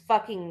cast is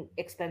fucking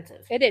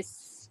expensive. It is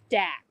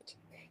stacked.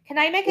 Can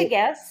I make a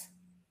guess?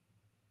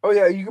 Oh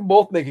yeah, you can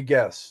both make a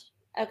guess.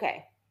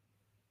 Okay.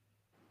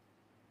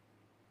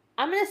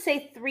 I'm going to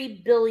say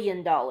 $3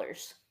 billion.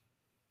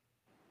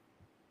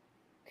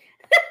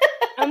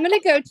 I'm going to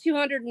go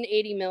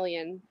 280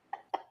 million.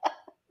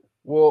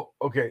 Well,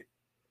 okay.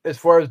 As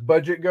far as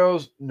budget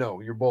goes, no,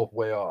 you're both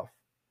way off.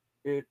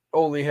 It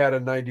only had a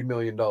 $90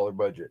 million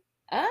budget.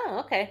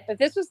 Oh, okay. If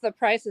this was The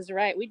Price is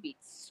Right, we'd be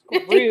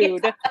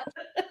screwed.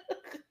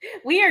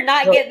 We are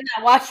not getting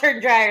that washer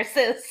and dryer,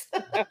 sis.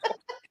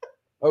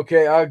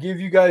 Okay, I'll give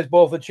you guys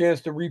both a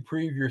chance to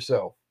reprieve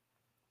yourself.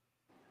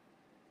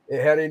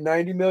 It had a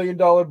 $90 million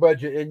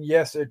budget, and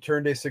yes, it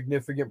turned a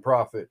significant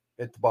profit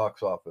at the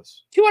box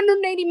office.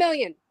 280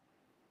 million.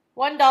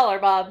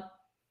 $1, Bob.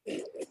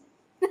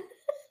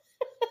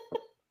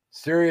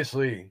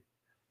 Seriously.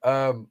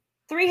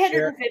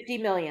 350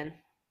 million.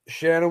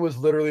 Shannon was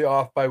literally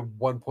off by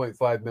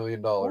 $1.5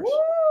 million.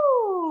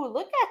 Ooh,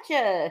 look at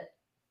you.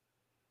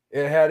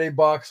 It had a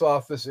box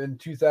office in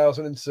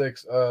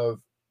 2006 of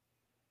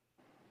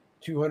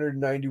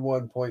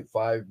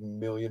 $291.5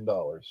 million.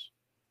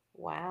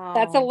 Wow.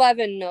 That's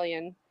 11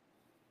 million.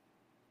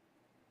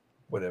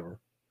 Whatever.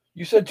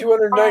 You said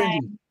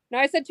 290. No,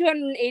 I said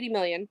 280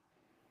 million.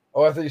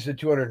 Oh, I thought you said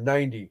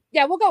 290.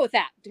 Yeah, we'll go with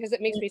that because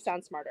it makes me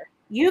sound smarter.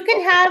 You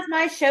can have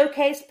my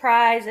showcase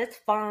prize. It's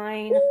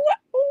fine.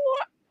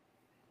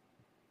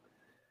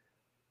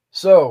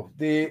 So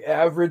the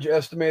average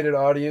estimated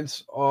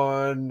audience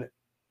on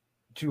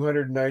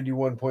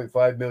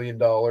 $291.5 million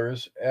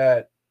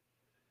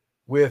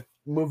with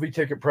movie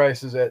ticket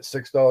prices at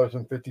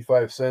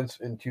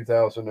 $6.55 in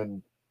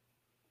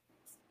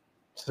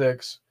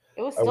 2006.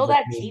 It was still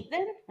that cheap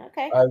then?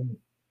 Okay.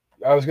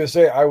 I was going to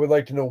say, I would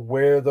like to know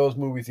where those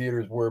movie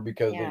theaters were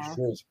because Yeah. they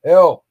sure as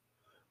hell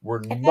were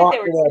I not. thought they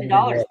were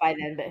 $10 by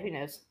then, but who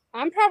knows?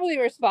 I'm probably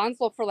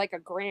responsible for like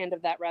 $1,000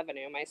 of that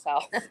revenue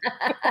myself.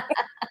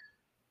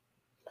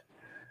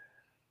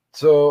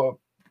 So,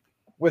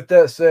 with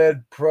that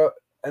said,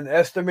 an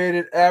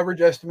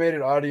average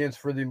estimated audience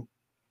for the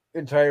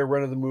entire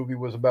run of the movie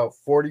was about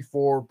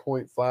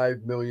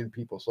 44.5 million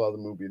people saw the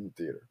movie in the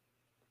theater.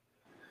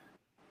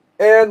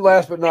 And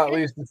last but not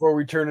least, before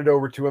we turn it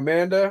over to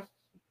Amanda,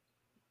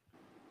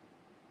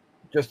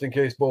 just in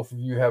case both of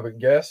you haven't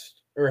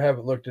guessed or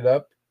haven't looked it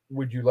up,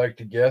 would you like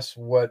to guess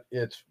what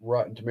its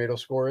Rotten Tomato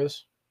score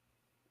is?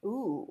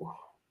 Ooh.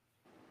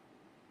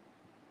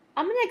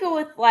 I'm going to go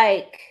with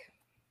like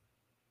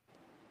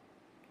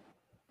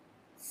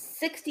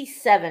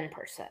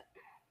 67%.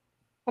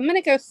 I'm going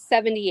to go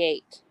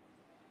 78.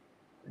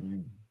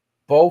 You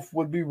both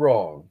would be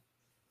wrong.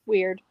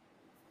 Weird.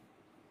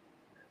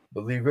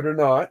 Believe it or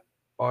not,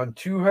 on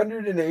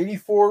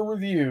 284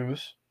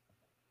 reviews,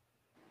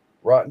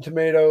 Rotten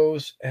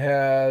Tomatoes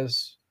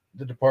has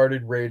The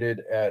Departed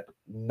rated at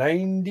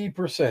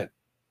 90%.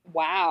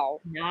 Wow.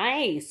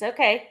 Nice.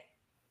 Okay.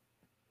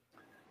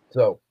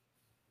 So,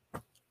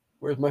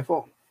 where's my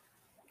phone?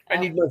 I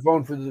need my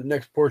phone for the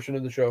next portion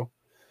of the show.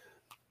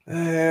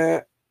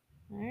 All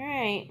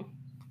right.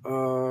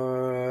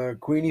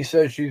 Queenie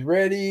says she's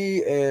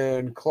ready,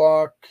 and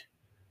clock.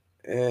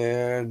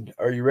 And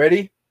are you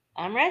ready?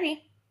 I'm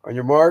ready. On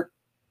your mark,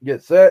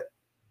 get set,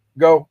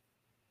 go.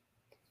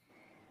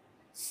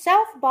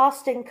 South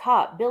Boston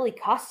cop Billy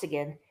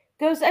Costigan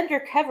goes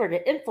undercover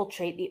to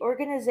infiltrate the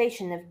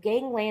organization of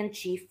gangland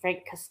chief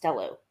Frank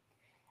Costello.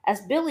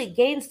 As Billy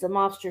gains the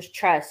mobster's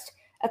trust,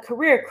 a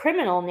career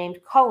criminal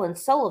named Colin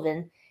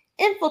Sullivan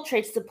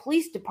infiltrates the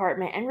police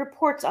department and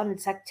reports on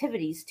its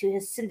activities to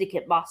his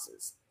syndicate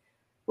bosses.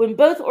 When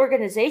both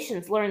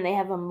organizations learn they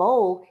have a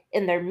mole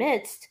in their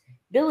midst,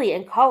 Billy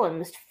and Colin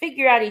must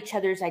figure out each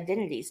other's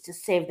identities to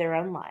save their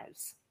own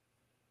lives.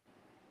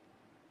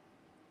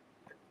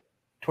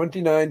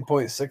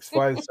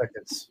 29.65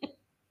 seconds.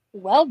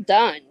 Well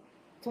done.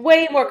 It's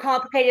way more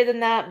complicated than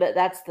that, but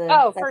that's the...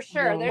 Oh, for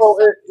sure. Well,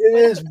 it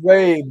is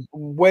way,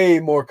 way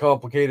more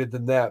complicated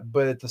than that,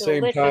 but at the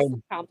same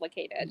time...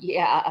 complicated.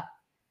 Yeah.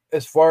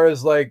 As far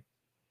as, like,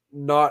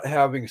 not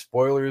having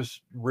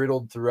spoilers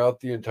riddled throughout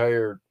the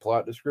entire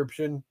plot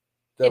description...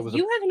 If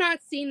you have not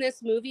seen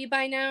this movie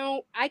by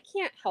now, I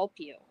can't help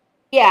you.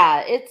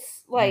 Yeah,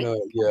 it's like...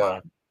 No, yeah.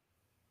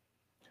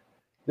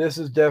 This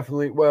is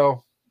definitely...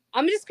 Well...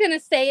 I'm just going to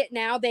say it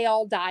now. They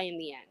all die in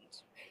the end.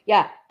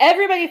 Yeah,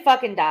 everybody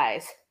fucking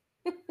dies.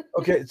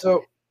 Okay,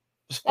 so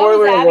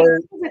spoiler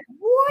alert.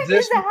 What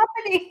is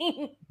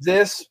happening?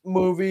 This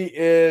movie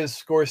is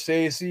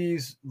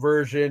Scorsese's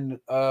version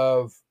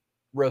of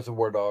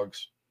Reservoir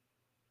Dogs.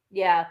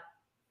 Yeah.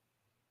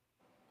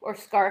 Or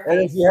Scarface.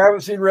 And if you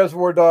haven't seen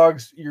Reservoir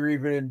Dogs, you're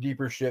even in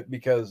deeper shit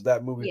because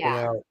that movie's been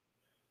out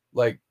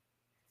like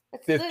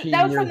 15 years.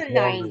 That was from the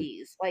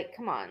 90s. Like,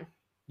 come on.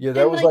 Yeah,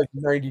 that was like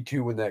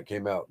 92 when that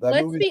came out.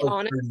 That movie's like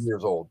honest, 30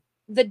 years old.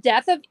 The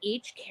death of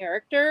each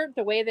character,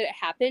 the way that it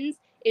happens,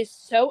 is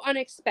so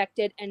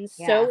unexpected and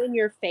so in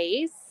your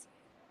face.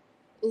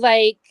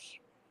 Like,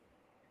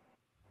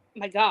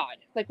 my God.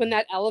 Like when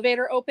that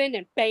elevator opened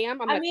and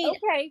bam, I'm like,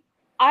 okay.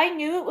 I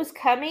knew it was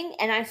coming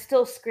and I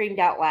still screamed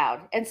out loud.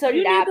 And so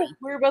did Abby.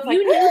 We were both like,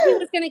 you knew he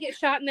was going to get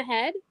shot in the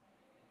head?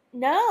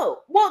 No.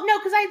 Well, no,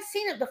 because I'd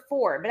seen it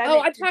before. But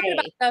I'm talking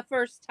about the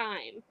first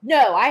time.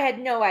 No, I had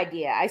no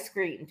idea. I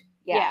screamed.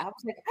 Yeah. I was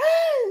like,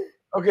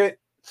 okay.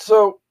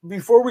 So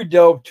before we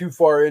delve too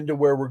far into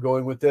where we're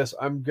going with this,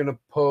 I'm going to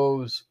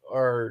pose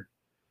our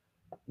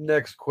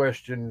next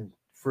question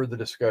for the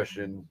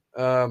discussion.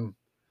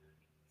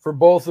 For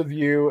both of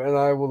you, and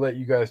I will let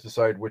you guys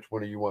decide which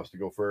one of you wants to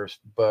go first.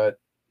 But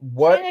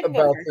what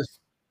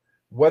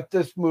about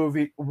this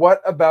movie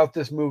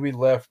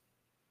left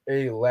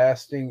a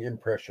lasting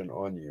impression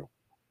on you?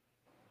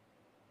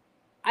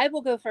 I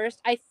will go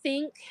first. I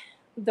think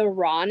the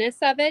rawness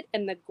of it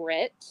and the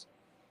grit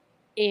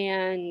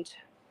and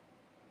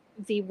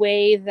the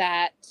way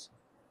that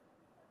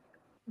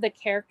the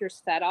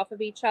characters fed off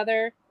of each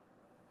other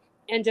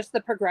and just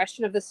the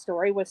progression of the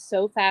story was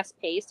so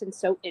fast-paced and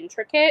so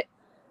intricate,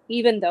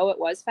 even though it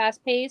was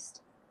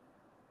fast-paced.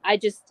 I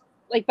just,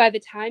 like, by the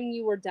time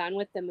you were done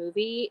with the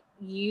movie,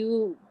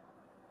 you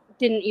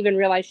didn't even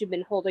realize you'd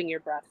been holding your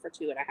breath for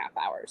 2.5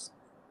 hours.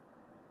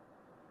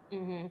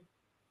 Mm-hmm.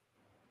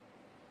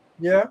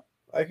 Yeah,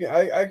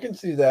 I can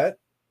see that.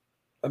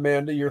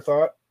 Amanda, your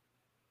thought?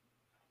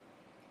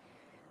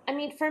 I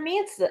mean, for me,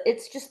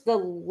 it's just the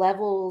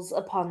levels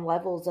upon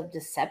levels of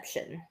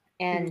deception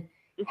and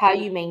how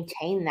you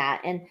maintain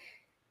that. And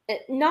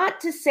not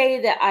to say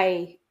that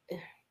I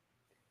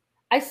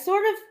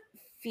sort of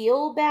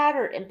feel bad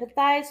or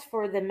empathize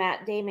for the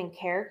Matt Damon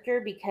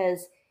character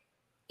because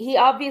he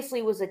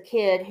obviously was a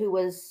kid who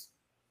was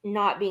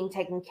not being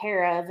taken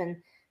care of, and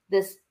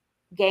this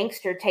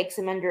gangster takes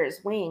him under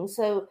his wing.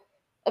 So,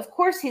 of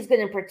course, he's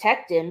going to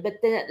protect him. But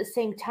then at the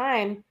same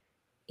time,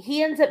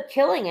 he ends up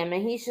killing him,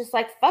 and he's just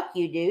like, fuck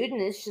you, dude.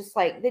 And it's just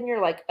like, then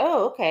you're like,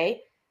 oh,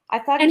 okay. I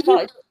thought he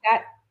felt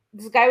like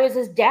this guy was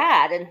his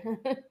dad.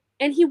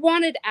 And he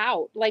wanted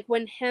out. Like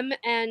when him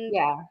and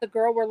the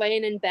girl were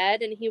laying in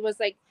bed and he was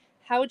like,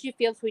 how would you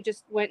feel if we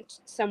just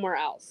went somewhere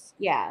else?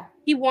 Yeah.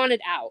 He wanted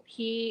out.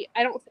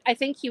 I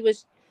think he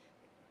was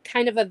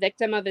kind of a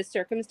victim of his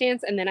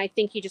circumstance. And then I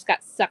think he just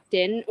got sucked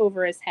in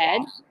over his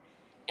head.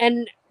 Yeah.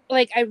 And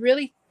like, I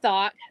really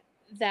thought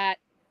that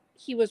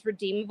he was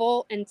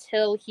redeemable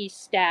until he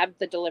stabbed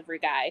the delivery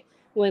guy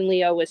when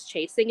Leo was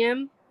chasing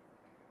him.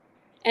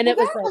 And well, it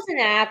was that was an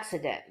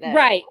accident, though.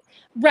 Right.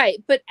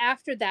 But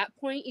after that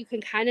point, you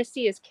can kind of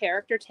see his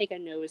character take a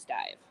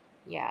nosedive.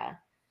 Yeah.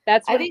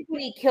 That's I think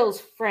when he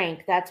kills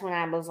Frank, that's when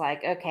I was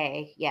like,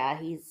 okay, yeah,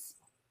 he's...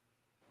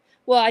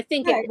 Well, I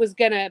think it was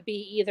going to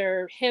be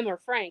either him or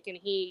Frank, and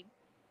he...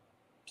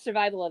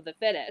 survival of the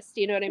fittest.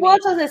 You know what I mean? Well, I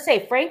was going to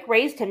say, Frank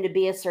raised him to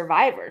be a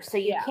survivor, so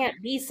you can't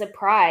be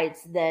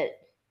surprised that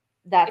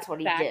that's what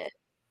he did.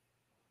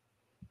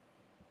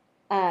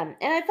 And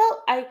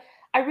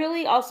I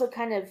really also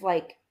kind of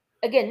like,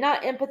 again,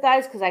 not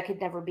empathize because I could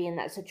never be in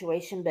that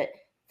situation, but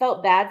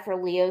felt bad for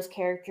Leo's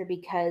character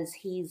because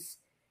he's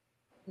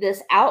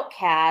this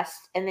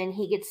outcast and then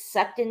he gets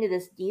sucked into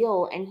this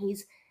deal and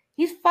he's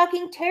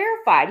fucking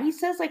terrified. He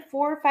says like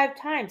 4 or 5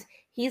 times,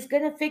 he's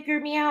going to figure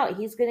me out.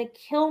 He's going to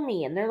kill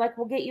me. And they're like,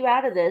 we'll get you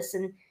out of this.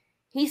 And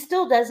he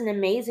still does an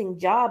amazing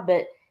job.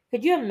 But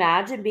could you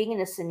imagine being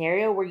in a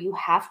scenario where he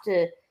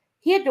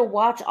had to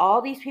watch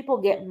all these people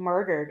get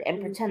murdered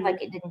and pretend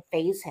like it didn't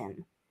faze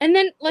him? And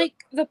then like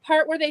the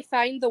part where they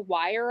find the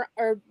wire,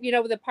 or, you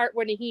know, the part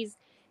when he's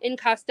in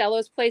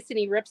Costello's place and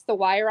he rips the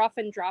wire off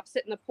and drops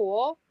it in the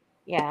pool.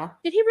 Yeah.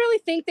 Did he really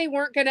think they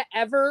weren't going to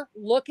ever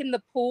look in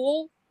the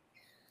pool?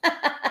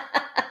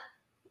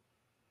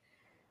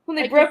 When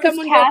they broke his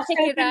cast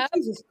open,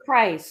 Jesus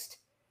Christ.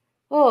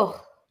 Oh,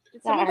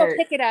 did someone go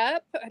pick it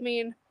up? I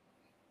mean...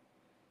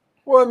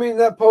 Well, I mean,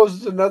 that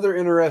poses another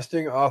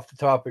interesting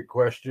off-the-topic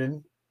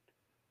question.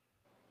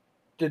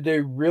 Did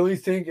they really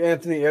think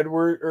Anthony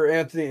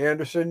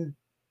Anderson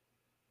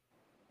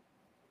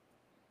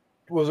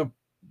was a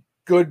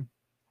good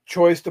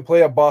choice to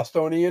play a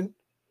Bostonian?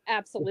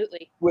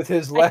 Absolutely. With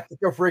his lack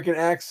of freaking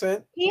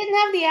accent? He didn't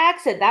have the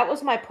accent. That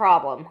was my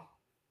problem.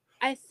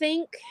 I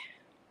think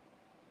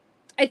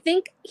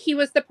he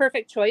was the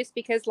perfect choice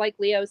because, like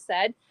Leo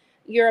said,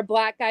 you're a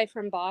black guy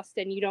from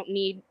Boston. You don't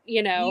need,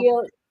 you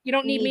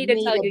don't need me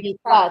to tell you you're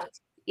fucked.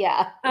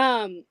 Yeah.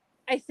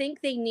 I think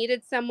they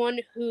needed someone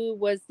who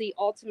was the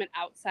ultimate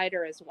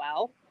outsider as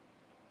well,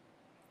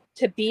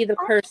 to be the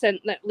person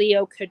that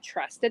Leo could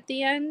trust at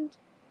the end.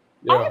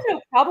 Yeah. I have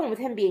no problem with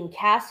him being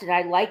casted.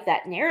 I like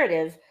that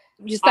narrative.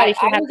 Just thought he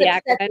should have the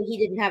accent. That he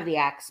didn't have the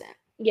accent.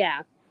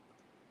 Yeah.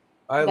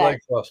 I like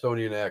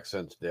Bostonian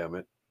accents, damn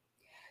it.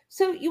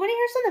 So you want to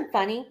hear something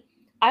funny?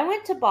 I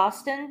went to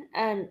Boston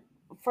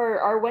for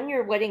our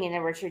 1-year wedding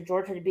anniversary.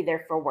 George had to be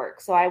there for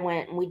work. So I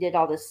went and we did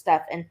all this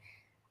stuff. And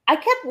I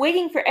kept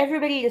waiting for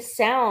everybody to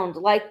sound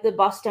like the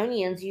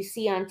Bostonians you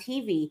see on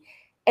TV.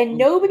 And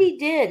nobody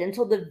did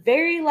until the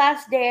very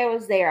last day I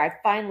was there. I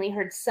finally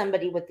heard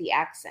somebody with the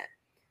accent.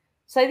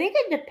 So I think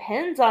it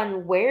depends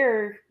on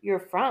where you're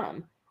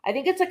from. I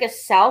think it's like a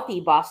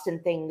Southie Boston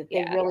thing that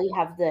they really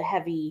have the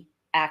heavy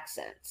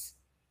accents.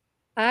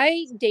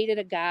 I dated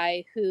a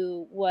guy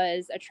who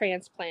was a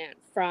transplant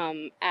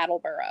from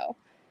Attleboro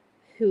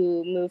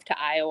who moved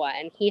to Iowa,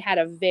 and he had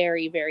a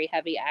very, very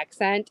heavy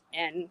accent.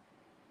 And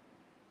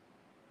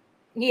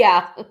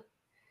yeah.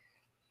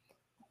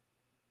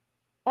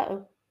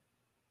 Uh-oh.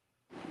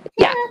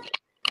 Yeah.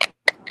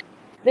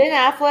 Ben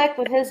Affleck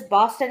with his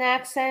Boston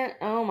accent.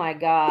 Oh my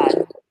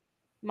God.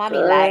 Mommy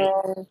light.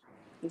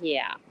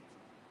 Yeah.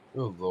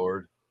 Oh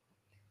Lord.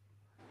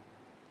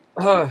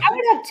 I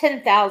would have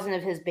 10,000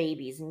 of his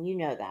babies, and you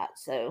know that.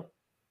 So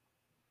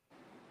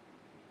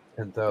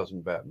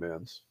 10,000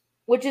 Batmans.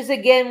 Which is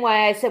again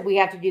why I said we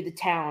have to do The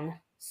Town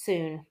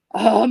soon.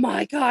 Oh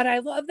my God, I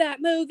love that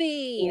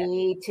movie.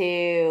 Me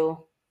too.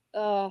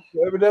 Well,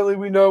 evidently,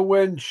 we know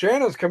when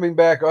Shanna's coming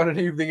back on An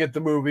Evening at the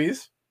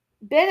Movies.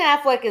 Ben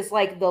Affleck is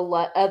like the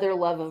other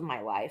love of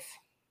my life.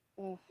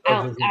 I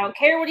don't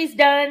care what he's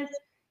done.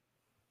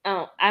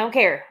 I don't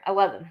care. I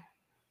love him.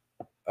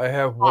 I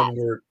have one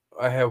word.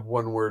 I have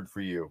one word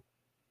for you.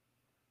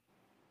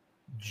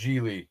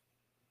 Geely.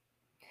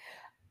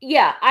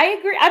 Yeah, I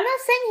agree. I'm not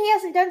saying he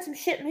hasn't done some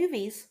shit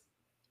movies,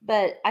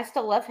 but I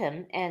still love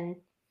him, and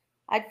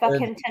I'd fuck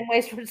him 10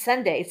 ways from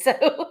Sunday.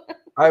 So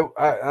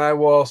I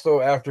will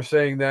also, after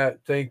saying that,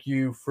 thank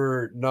you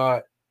for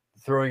not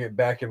throwing it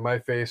back in my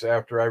face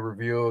after I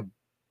revealed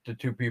the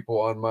 2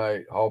 people on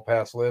my hall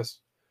pass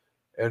list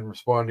and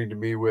responding to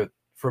me with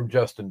from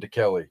Justin to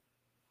Kelly.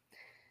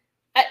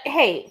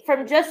 Hey,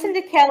 From Justin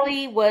to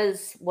Kelly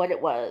was what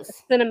it was.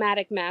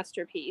 Cinematic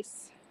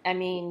masterpiece. I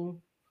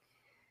mean,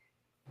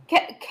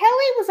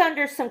 Kelly was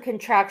under some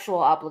contractual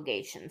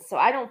obligations, so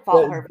I don't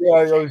fault her.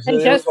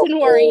 And Justin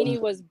Guarini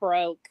was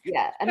broke.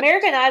 Yeah,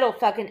 American Idol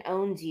fucking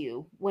owns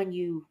you when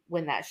you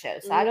win that show.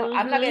 So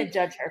I'm not going to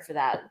judge her for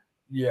that.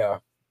 Yeah,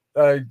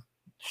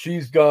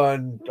 she's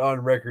gone on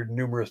record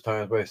numerous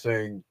times by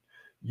saying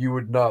you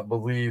would not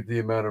believe the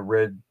amount of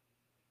red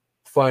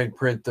fine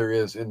print there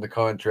is in the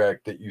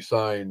contract that you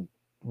sign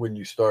when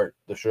you start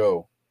the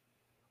show.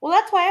 Well,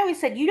 that's why I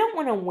always said you don't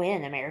want to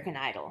win American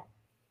Idol.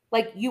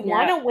 Like, you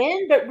want to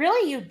win, but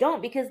really you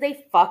don't, because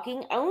they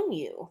fucking own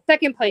you.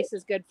 Second place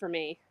is good for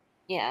me.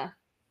 Yeah.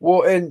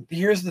 Well, and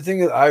here's the thing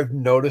that I've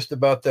noticed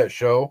about that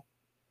show.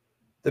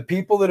 The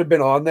people that have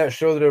been on that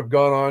show that have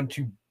gone on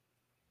to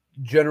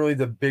generally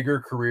the bigger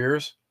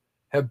careers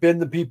have been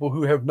the people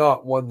who have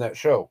not won that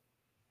show.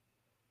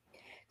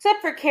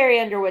 Except for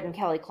Carrie Underwood and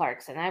Kelly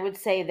Clarkson. I would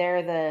say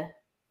they're the...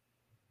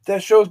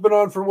 That show's been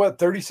on for, what,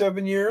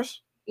 37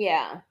 years?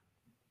 Yeah.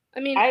 I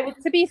mean,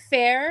 to be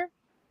fair,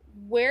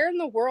 where in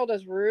the world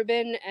is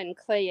Ruben and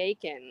Clay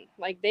Aiken?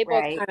 Like, they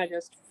both kind of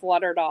just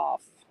fluttered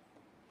off.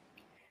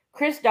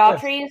 Chris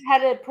Daughtry has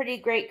had a pretty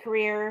great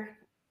career.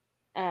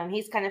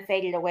 He's kind of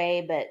faded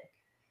away, but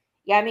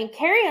yeah, I mean,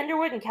 Carrie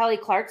Underwood and Kelly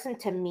Clarkson,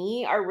 to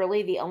me, are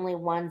really the only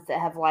ones that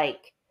have,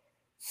 like,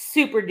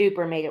 super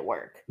duper made it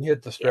work.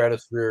 Hit the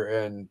stratosphere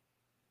and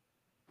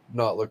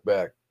not look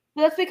back.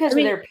 Well, that's because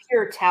of their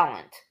pure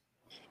talent.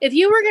 If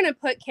you were going to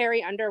put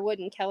Carrie Underwood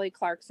and Kelly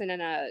Clarkson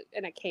in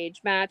a cage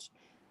match,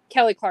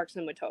 Kelly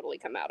Clarkson would totally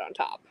come out on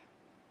top.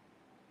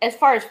 As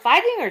far as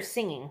fighting or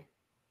singing?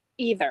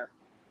 Either.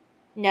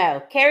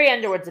 No, Carrie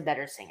Underwood's a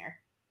better singer.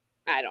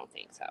 I don't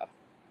think so.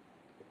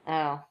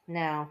 Oh,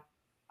 no.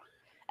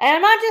 And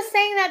I'm not just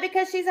saying that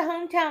because she's a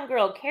hometown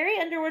girl. Carrie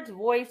Underwood's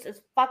voice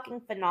is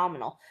fucking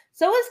phenomenal.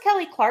 So is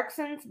Kelly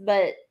Clarkson's,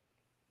 but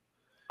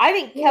I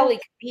think Kelly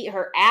could beat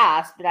her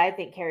ass, but I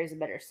think Carrie's a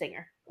better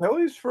singer.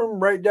 Kelly's from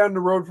right down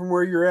the road from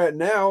where you're at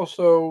now,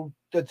 so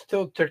that's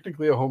still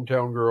technically a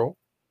hometown girl.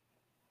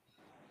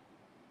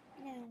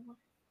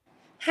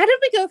 How did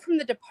we go from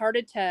The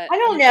Departed to... I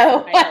don't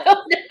know.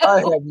 I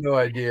have no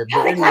idea.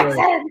 But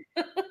anyway,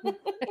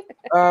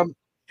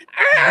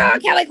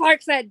 Kelly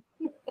Clarkson!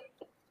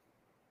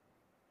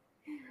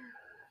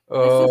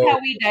 This is how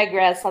we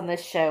digress on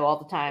this show all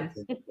the time.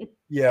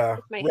 Yeah,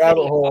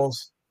 rabbit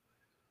holes.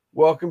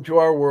 Welcome to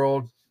our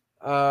world.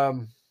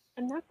 I'm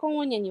not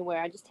going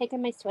anywhere. I'm just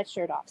taking my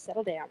sweatshirt off.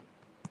 Settle down.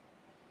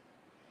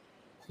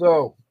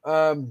 So,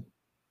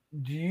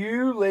 do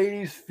you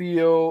ladies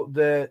feel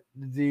that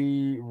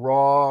the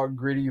raw,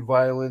 gritty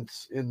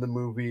violence in the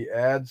movie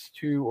adds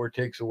to or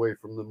takes away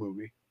from the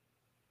movie?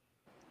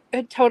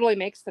 It totally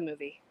makes the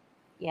movie.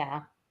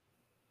 Yeah.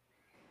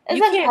 As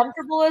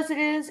uncomfortable as it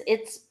is,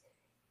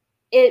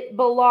 it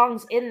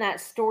belongs in that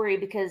story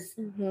because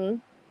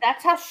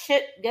that's how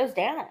shit goes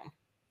down.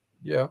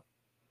 Yeah.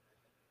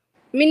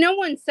 I mean, no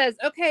one says,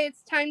 okay,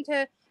 it's time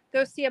to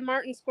go see a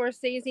Martin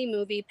Scorsese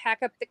movie, pack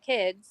up the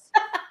kids.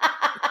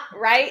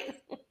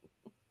 Right?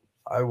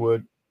 I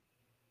would.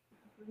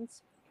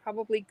 It's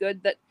probably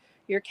good that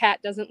your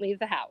cat doesn't leave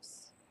the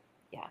house.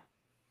 Yeah.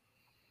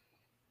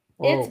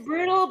 It's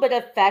brutal but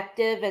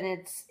effective,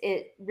 and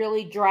it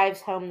really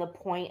drives home the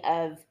point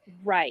of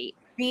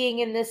being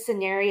in this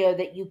scenario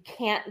that you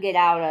can't get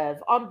out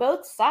of on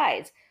both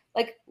sides.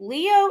 Like,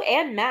 Leo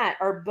and Matt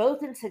are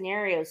both in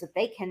scenarios that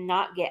they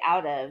cannot get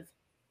out of,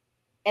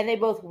 and they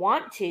both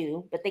want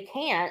to, but they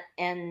can't.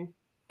 And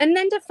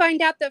then to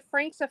find out that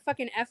Frank's a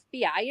fucking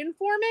FBI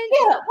informant?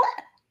 Yeah,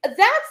 what?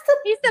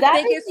 He's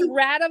the biggest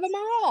rat of them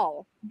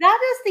all. That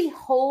is the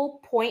whole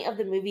point of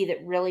the movie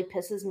that really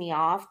pisses me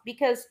off,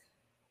 because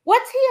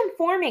what's he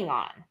informing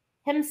on?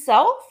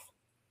 Himself?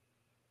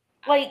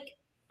 Like,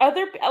 that's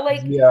the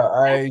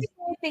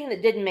only thing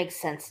that didn't make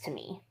sense to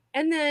me.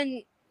 And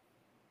then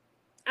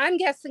I'm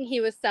guessing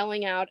he was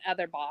selling out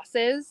other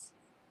bosses.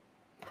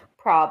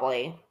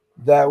 Probably.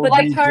 That would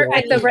be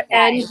at the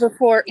end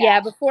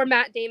before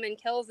Matt Damon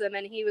kills him,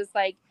 and he was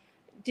like,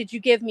 did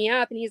you give me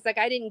up? And he's like,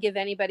 I didn't give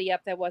anybody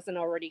up that wasn't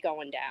already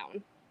going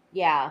down.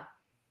 Yeah.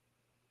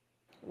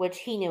 Which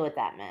he knew what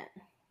that meant.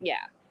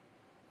 Yeah.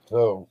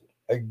 So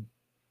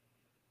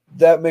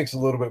that makes a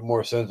little bit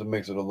more sense. It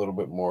makes it a little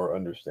bit more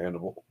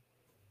understandable.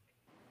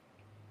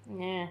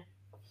 Yeah.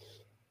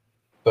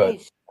 But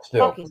it's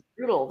still fucking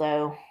brutal,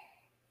 though.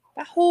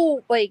 The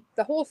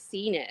whole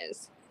scene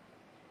is.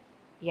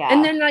 Yeah.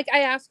 And then, like, I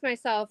ask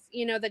myself,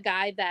 the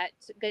guy that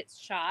gets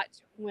shot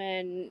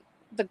when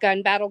the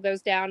gun battle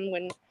goes down,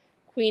 when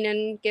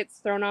Queenan gets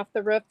thrown off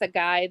the roof, the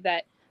guy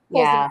that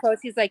pulls him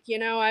close, he's like,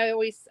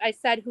 I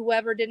said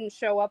whoever didn't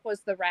show up was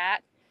the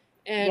rat.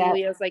 And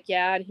Leo's like,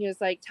 yeah. And he was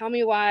like, tell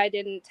me why I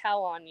didn't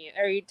tell on you,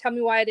 or you tell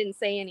me why I didn't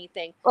say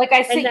anything. Like,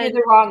 I sent you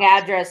the wrong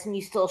address and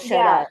you still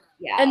showed up.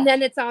 Yeah. And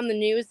then it's on the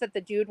news that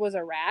the dude was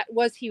a rat.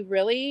 Was he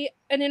really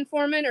an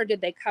informant, or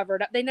did they cover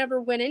it up? They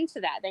never went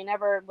into that. They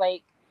never,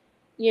 like,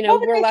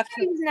 we're left.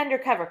 He was an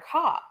undercover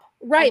cop.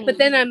 Right. But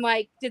then I'm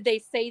like, did they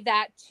say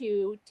that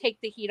to take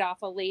the heat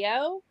off of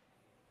Leo?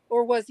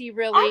 Or was he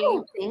really? I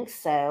don't think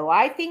so.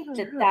 I think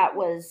that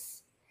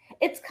was,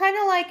 it's kind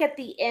of like at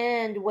the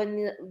end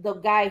when the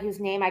guy whose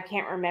name I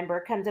can't remember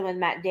comes in with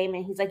Matt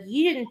Damon. He's like,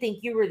 you didn't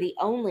think you were the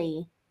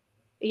only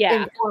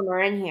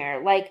informer in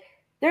here. Like,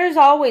 there's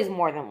always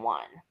more than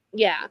one.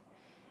 Yeah.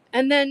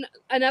 And then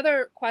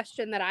another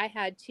question that I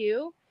had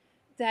too,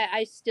 that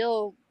I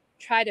still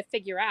try to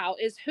figure out,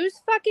 is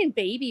whose fucking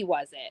baby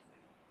was it?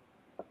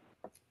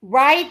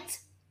 Right?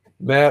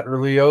 Matt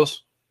or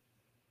Leo's?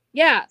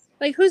 Yeah.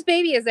 Like, whose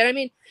baby is it? I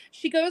mean,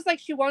 she goes like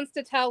she wants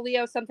to tell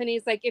Leo something.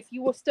 He's like, if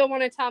you will still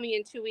want to tell me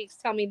in 2 weeks,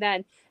 tell me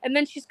then. And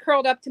then she's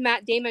curled up to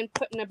Matt Damon,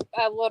 putting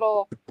a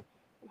little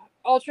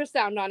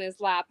ultrasound on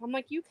his lap. I'm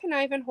like, you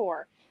conniving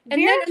whore. And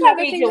Vera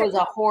Farmiga was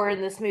a whore in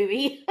this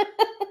movie.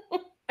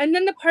 And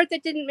then the part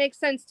that didn't make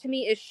sense to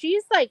me is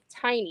she's like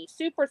tiny,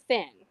 super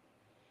thin.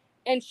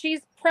 And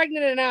she's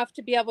pregnant enough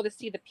to be able to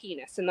see the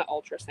penis in the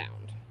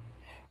ultrasound.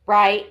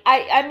 Right.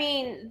 I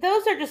mean,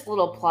 those are just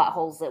little plot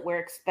holes that we're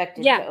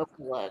expected to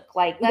overlook.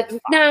 Like, that's fine.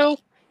 Now,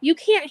 you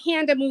can't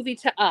hand a movie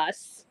to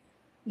us,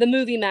 the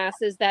movie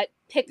masses that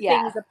pick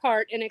things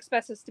apart and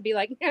expect us to be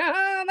like,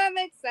 no, that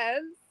makes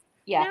sense.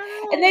 Yeah.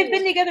 No. And they've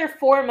been together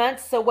 4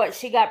 months. So what?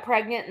 She got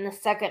pregnant in the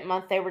second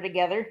month they were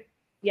together?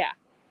 Yeah.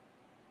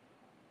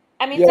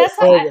 I mean, that's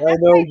I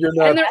know you're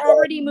not. And they're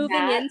already moving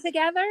in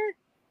together?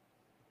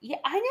 Yeah,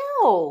 I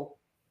know.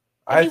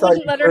 I thought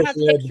wouldn't let her have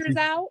pictures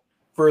out?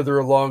 Further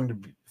along to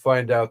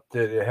find out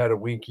that it had a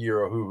winky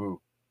or a hoo-hoo.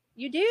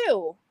 You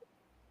do.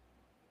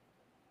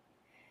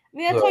 I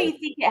mean, that's why you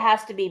think it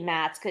has to be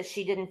Matt's, because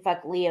she didn't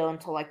fuck Leo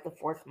until like the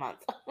 4th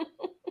month.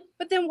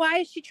 But then why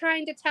is she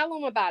trying to tell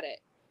him about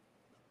it?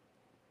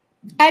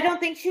 I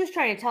don't think she was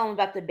trying to tell him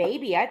about the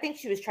baby. I think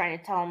she was trying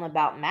to tell him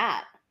about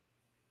Matt.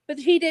 But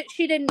she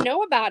didn't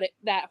know about it,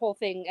 that whole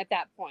thing at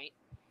that point.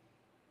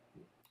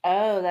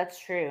 Oh, that's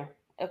true.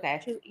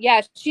 Okay.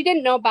 She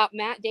didn't know about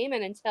Matt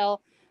Damon until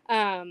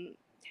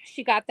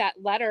she got that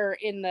letter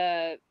in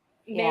the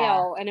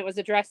mail, and it was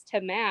addressed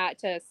to Matt,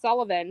 to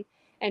Sullivan,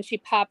 and she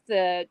popped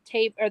the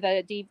tape or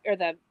the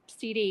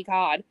CD,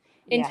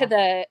 into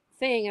the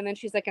thing, and then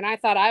she's like, and I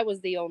thought I was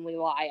the only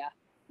liar.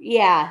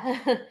 Yeah.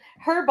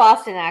 Her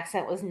Boston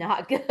accent was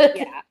not good.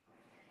 Yeah.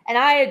 And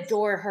I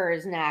adore her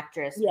as an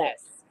actress.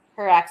 Yes.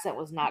 But her accent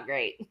was not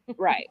great.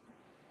 Right.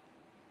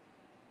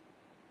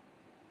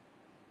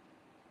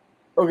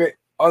 Okay.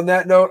 On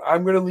that note,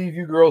 I'm going to leave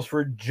you girls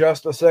for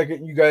just a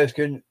second. You guys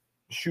can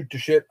shoot to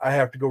shit. I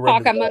have to go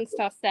talk amongst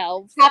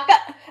ourselves. Oh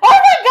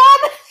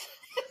my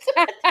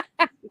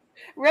God!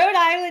 Rhode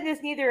Island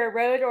is neither a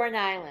road or an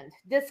island.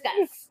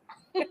 Discuss.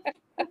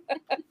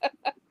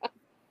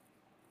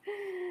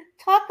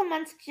 Talk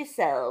amongst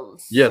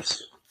yourselves.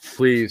 Yes,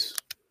 please.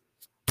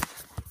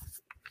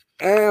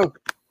 Oh.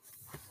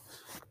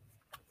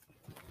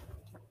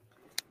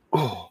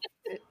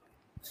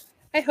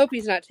 I hope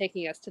he's not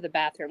taking us to the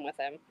bathroom with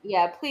him.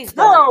 Yeah, please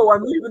don't. No,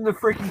 I'm leaving the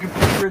freaking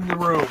computer in the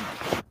room.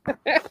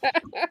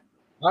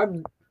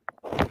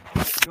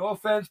 No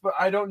offense, but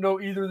I don't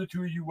know either of the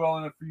two of you well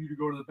enough for you to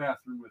go to the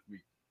bathroom with me.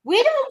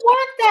 We don't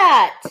want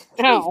that.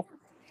 No.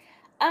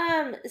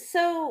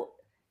 So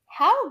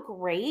how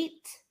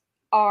great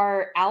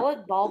are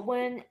Alec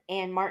Baldwin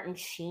and Martin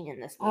Sheen in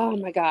this movie?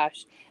 Oh my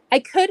gosh. I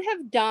could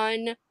have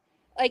done,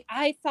 like,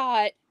 I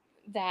thought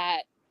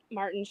that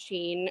Martin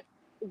Sheen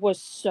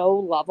was so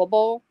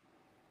lovable.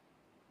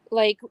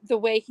 Like, the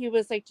way he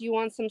was like, do you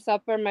want some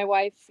supper? My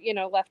wife,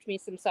 left me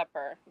some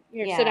supper.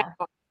 Here, sit down.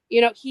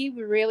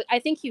 I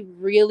think he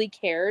really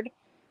cared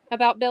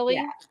about Billy.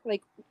 Yeah.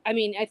 Like, I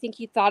mean, I think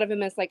he thought of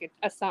him as like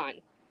a son.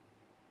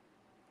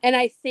 And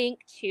I think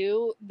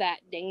too that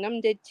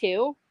Dingnam did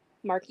too,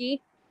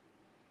 Marky.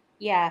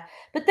 Yeah,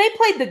 but they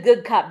played the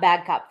good cop,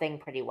 bad cop thing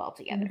pretty well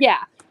together.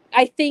 Yeah,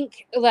 I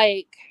think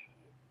like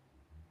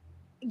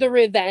the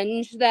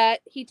revenge that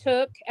he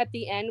took at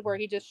the end, where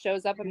he just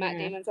shows up at Matt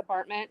Damon's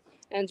apartment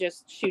and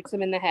just shoots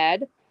him in the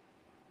head.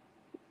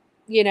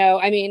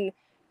 I mean,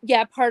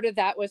 yeah, part of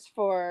that was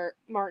for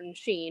Martin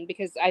Sheen,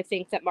 because I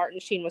think that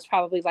Martin Sheen was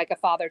probably like a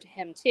father to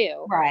him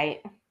too.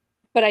 Right.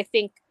 But I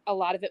think a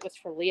lot of it was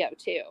for Leo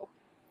too.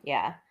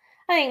 Yeah.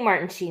 I think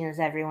Martin Sheen is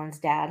everyone's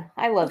dad.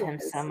 I love him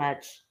so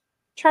much.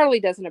 Charlie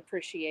doesn't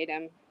appreciate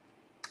him.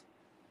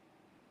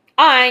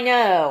 I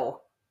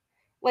know.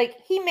 Like,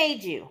 he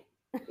made you.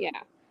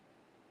 Yeah.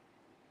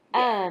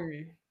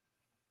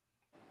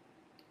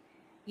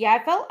 Yeah,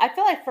 I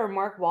feel like for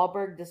Mark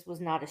Wahlberg, this was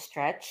not a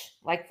stretch.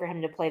 Like, for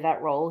him to play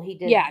that role, he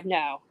did. Yeah,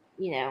 no.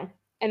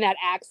 And that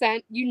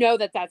accent,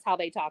 that's how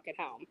they talk at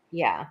home.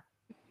 Yeah.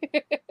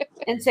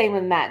 And same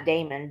with Matt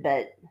Damon,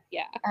 but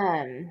yeah.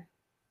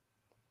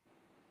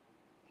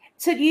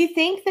 So do you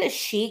think that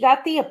she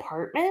got the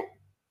apartment?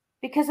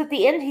 Because at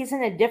the end, he's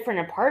in a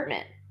different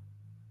apartment.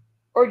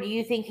 Or do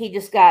you think he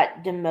just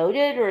got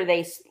demoted, or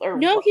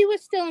No, he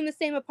was still in the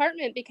same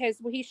apartment,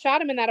 because he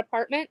shot him in that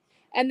apartment,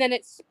 and then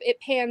it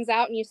pans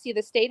out and you see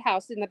the State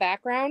House in the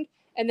background,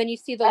 and then you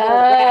see the little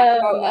rat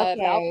on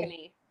the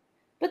balcony.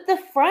 But the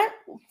front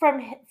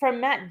from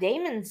Matt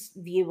Damon's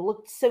view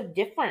looked so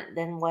different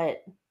than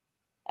what.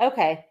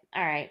 Okay,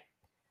 all right.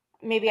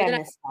 Maybe I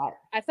missed that.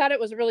 I thought it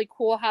was really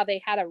cool how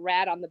they had a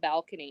rat on the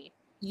balcony.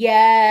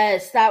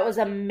 Yes, that was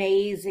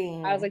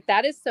amazing. I was like,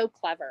 that is so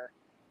clever.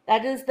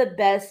 That is the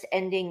best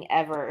ending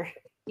ever.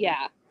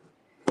 Yeah.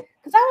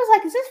 Because I was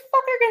like, is this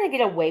fucker going to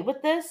get away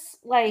with this?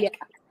 Like, yeah.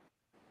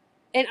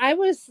 And I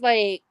was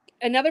like,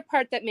 another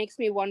part that makes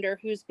me wonder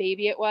whose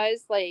baby it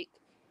was, like,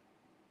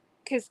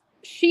 because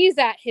she's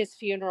at his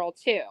funeral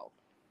too.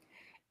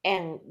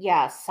 And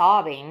yeah,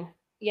 sobbing.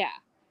 Yeah.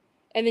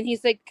 And then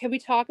he's like, can we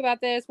talk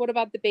about this? What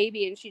about the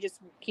baby? And she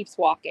just keeps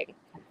walking.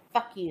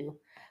 Fuck you.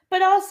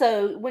 But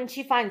also, when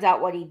she finds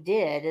out what he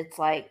did, it's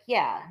like,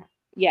 yeah.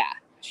 Yeah.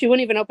 She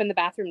wouldn't even open the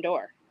bathroom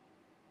door.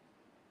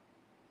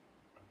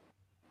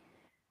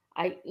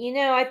 I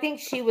think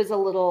she was a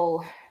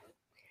little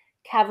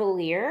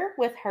cavalier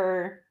with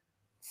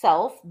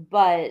herself,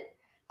 but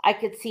I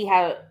could see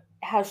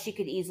how she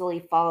could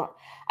easily fall.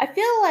 I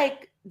feel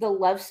like the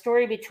love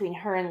story between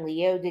her and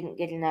Leo didn't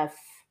get enough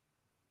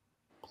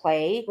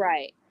play.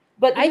 Right.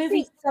 But the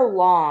movie's so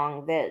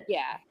long that...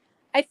 Yeah.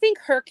 I think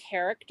her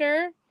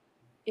character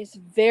is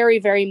very,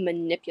 very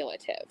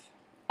manipulative.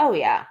 Oh,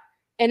 yeah.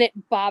 And it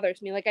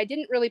bothers me. Like, I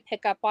didn't really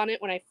pick up on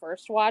it when I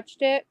first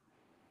watched it.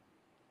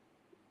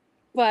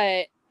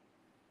 But,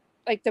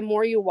 like, the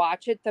more you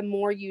watch it, the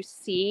more you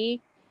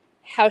see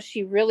how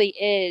she really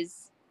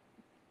is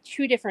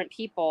two different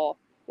people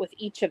with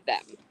each of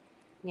them.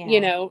 Yeah.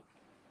 You know?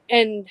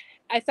 And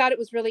I thought it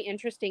was really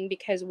interesting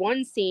because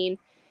one scene,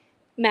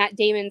 Matt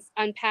Damon's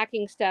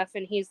unpacking stuff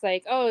and he's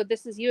like, oh,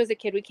 this is you as a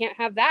kid. We can't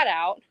have that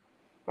out.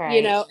 Right.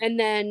 You know? And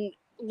then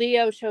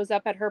Leo shows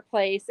up at her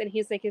place and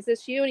he's like, is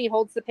this you? And he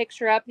holds the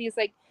picture up and he's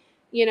like,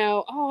 you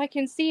know, oh, I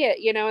can see it,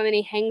 you know, and then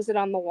he hangs it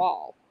on the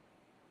wall.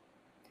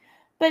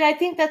 But I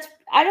think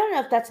I don't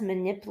know if that's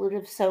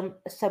manipulative so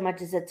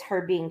much as it's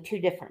her being two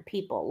different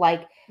people.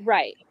 Like,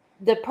 right.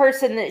 The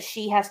person that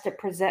she has to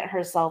present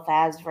herself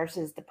as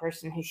versus the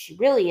person who she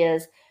really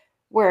is,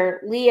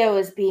 where Leo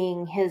is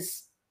being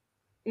his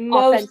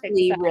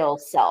mostly real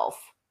self.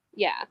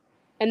 Yeah.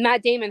 And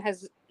Matt Damon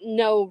has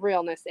no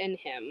realness in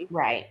him.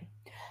 Right.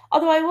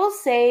 Although I will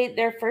say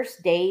their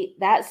first date,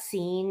 that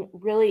scene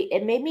really,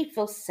 it made me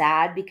feel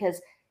sad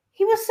because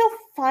he was so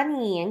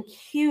funny and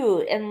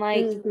cute and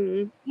like,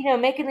 you know,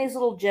 making these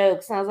little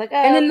jokes. And I was like, oh,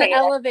 and then the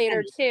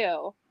elevator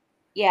too.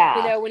 Yeah.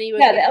 You know, when he was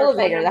the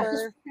elevator, that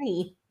was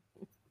funny.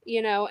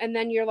 You know, and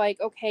then you're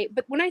like, okay,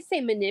 but when I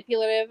say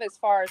manipulative as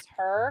far as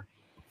her,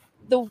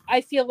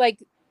 I feel like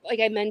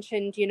I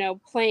mentioned, you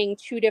know, playing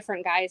two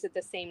different guys at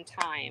the same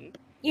time.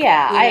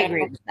 Yeah, I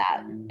agree with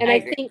that. And I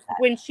think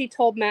when she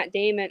told Matt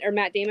Damon, or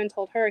Matt Damon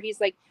told her,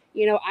 he's like,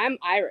 you know, I'm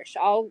Irish.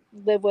 I'll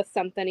live with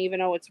something even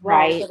though it's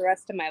wrong for the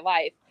rest of my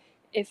life.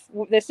 If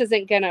this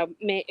isn't gonna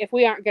if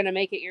we aren't gonna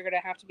make it, you're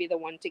gonna have to be the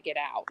one to get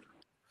out.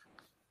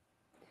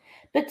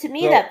 But to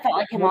me, that felt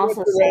like him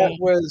also saying that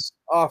was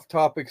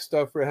off-topic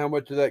stuff. For how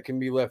much of that can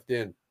be left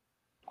in?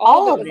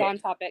 All of it was on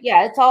topic.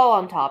 Yeah, it's all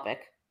on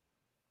topic.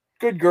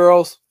 Good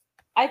girls.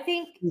 I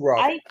think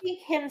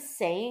him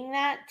saying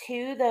that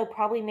too, though,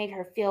 probably made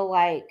her feel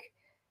like,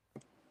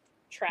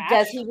 trash.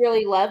 Does he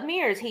really love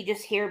me, or is he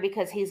just here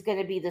because he's going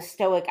to be the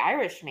stoic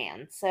Irish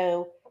man?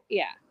 So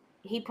yeah,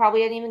 he probably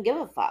didn't even give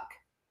a fuck.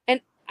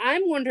 And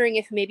I'm wondering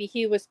if maybe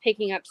he was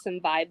picking up some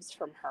vibes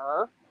from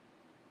her.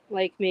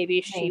 Like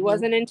maybe she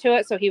wasn't into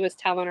it, so he was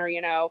telling her, you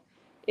know,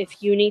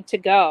 if you need to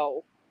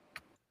go.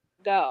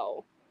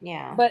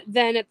 Yeah. But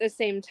then at the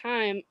same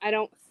time,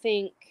 I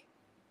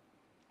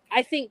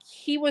think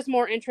he was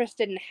more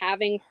interested in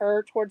having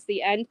her towards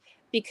the end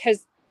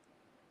because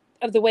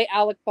of the way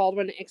Alec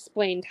Baldwin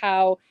explained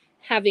how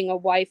having a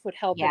wife would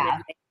help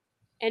him.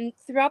 And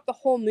throughout the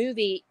whole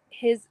movie,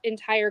 his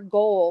entire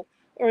goal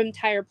or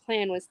entire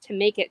plan was to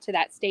make it to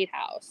that state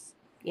house.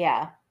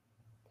 Yeah.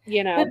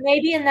 You know, but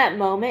maybe in that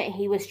moment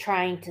he was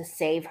trying to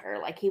save her,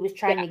 like he was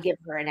trying to give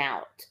her an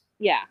out.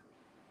 Yeah,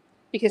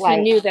 because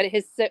he knew that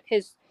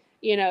his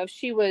you know, if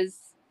she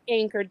was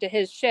anchored to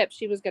his ship,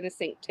 she was going to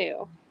sink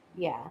too.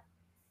 Yeah,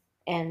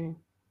 and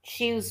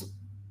she was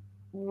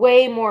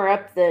way more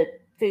up the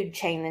food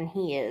chain than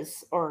he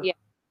is, or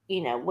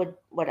you know,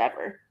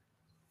 whatever.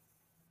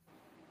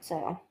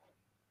 So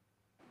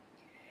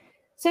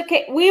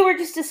okay, we were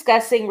just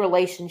discussing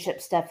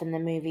relationship stuff in the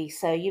movie,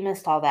 so you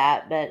missed all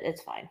that, but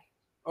it's fine.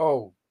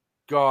 Oh,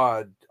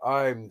 God.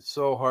 I'm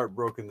so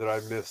heartbroken that I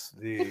missed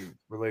the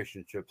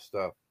relationship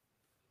stuff.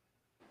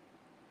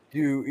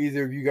 Do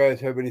either of you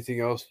guys have anything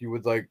else you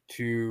would like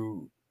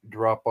to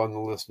drop on the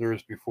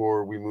listeners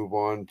before we move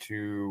on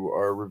to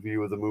our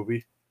review of the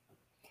movie?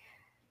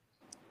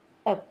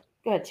 Oh,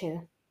 go ahead,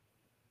 Sheila.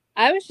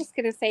 I was just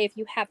going to say, if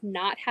you have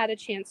not had a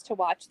chance to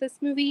watch this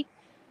movie,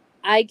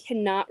 I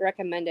cannot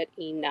recommend it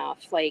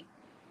enough. Like,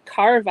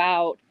 carve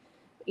out,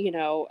 you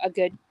know, a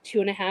good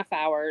 2.5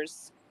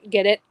 hours.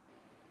 Get it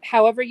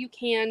however you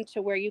can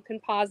to where you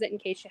can pause it in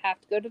case you have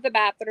to go to the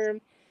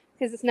bathroom,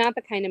 because it's not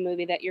the kind of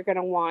movie that you're going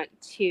to want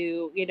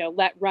to, you know,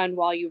 let run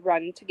while you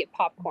run to get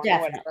popcorn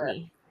or whatever.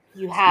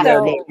 You have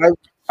to.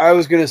 I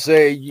was going to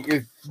say,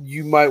 if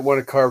you might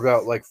want to carve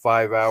out like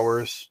 5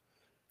 hours,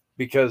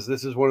 because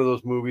this is one of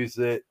those movies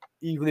that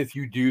even if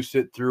you do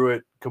sit through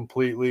it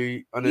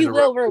completely uninterrupted, you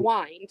will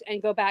rewind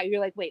and go back. You're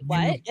like, wait,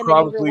 what? You and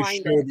probably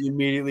should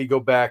immediately go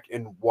back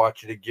and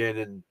watch it again,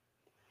 and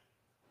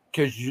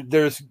because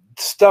there's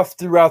stuff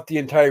throughout the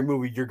entire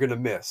movie you're going to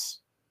miss.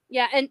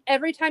 Yeah, and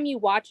every time you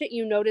watch it,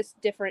 you notice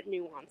different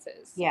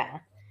nuances. Yeah.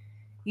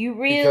 You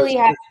really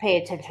have to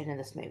pay attention to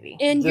this movie.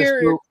 And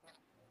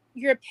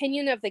your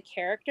opinion of the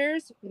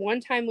characters, one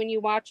time when you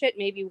watch it,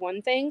 maybe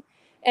one thing,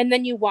 and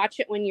then you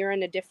watch it when you're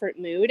in a different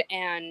mood,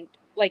 and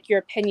like your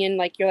opinion,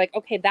 like you're like,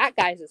 okay, that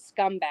guy's a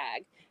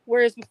scumbag.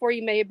 Whereas before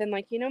you may have been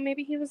like, you know,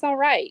 maybe he was all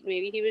right.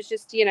 Maybe he was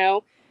just, you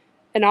know,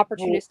 an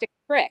opportunistic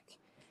prick.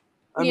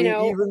 I mean,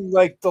 even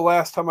like the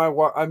last time I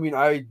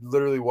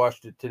literally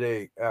watched it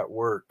today at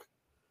work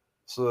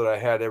so that I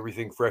had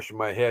everything fresh in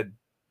my head,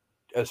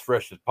 as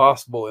fresh as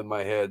possible in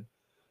my head,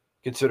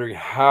 considering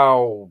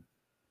how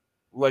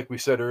like we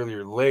said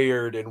earlier,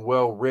 layered and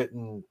well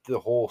written the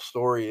whole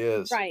story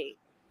is. Right.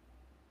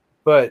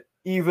 But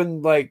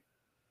even like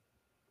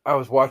I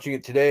was watching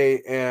it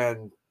today,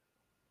 and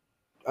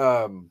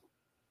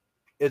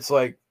it's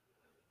like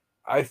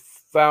I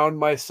found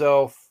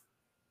myself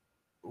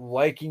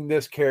liking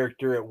this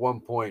character at one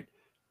point,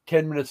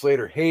 10 minutes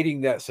later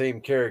hating that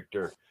same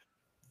character,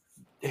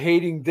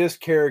 hating this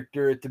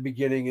character at the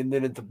beginning, and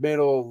then at the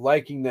middle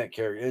liking that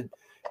character. And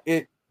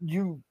it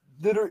you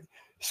literally,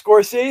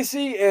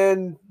 Scorsese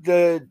and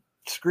the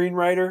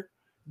screenwriter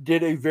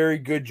did a very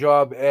good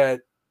job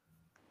at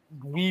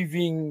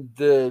weaving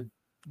the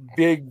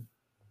big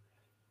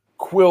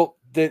quilt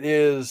that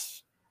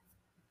is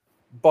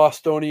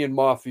Bostonian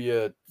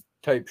mafia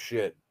type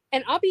shit.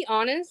 And I'll be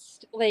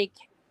honest, like,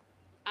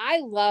 I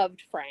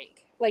loved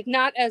Frank, like,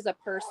 not as a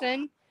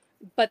person,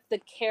 but the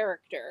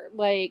character,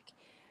 like,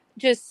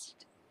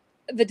 just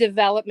the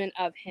development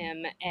of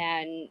him.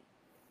 And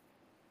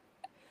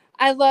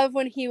I love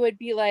when he would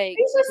be like,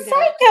 he's a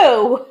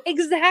psycho.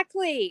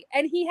 Exactly.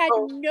 And he had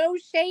no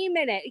shame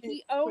in it.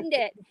 He owned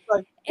it.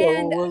 Psycho,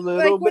 And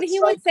like when he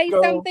would say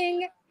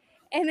something,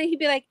 and then he'd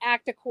be like,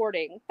 act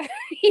according.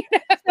 You know?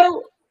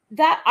 So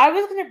that I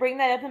was going to bring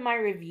that up in my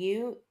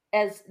review,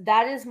 as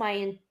that is my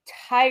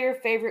entire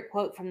favorite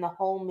quote from the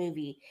whole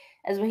movie,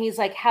 as when he's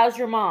like, how's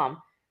your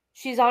mom?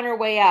 She's on her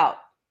way out.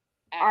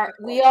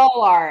 We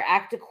all are.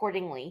 Act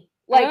accordingly.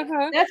 Like,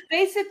 that's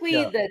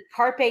basically the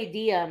carpe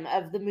diem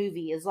of the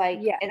movie, is like,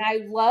 and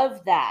I love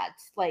that.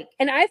 Like,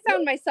 and I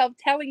found myself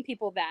telling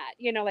people that,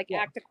 you know, like,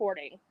 act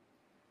according.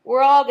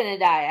 We're all going to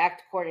die.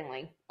 Act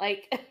accordingly.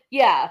 Like,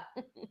 yeah.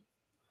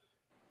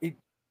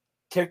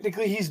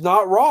 Technically, he's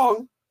not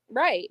wrong.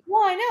 Right.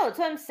 Well, I know. That's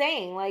what I'm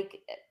saying. Like,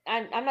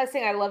 I'm not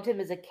saying I loved him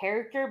as a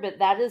character, but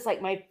that is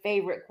like my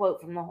favorite quote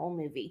from the whole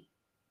movie.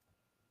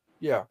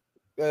 Yeah.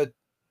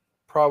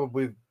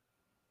 Probably.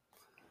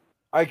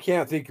 I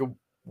can't think of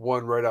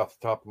one right off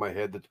the top of my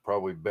head that's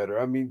probably better.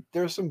 I mean,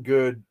 there's some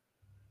good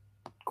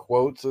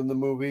quotes in the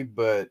movie,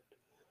 but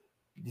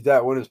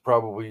that one is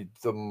probably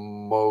the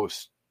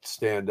most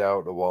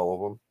standout of all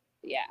of them.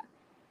 Yeah.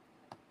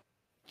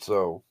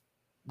 So,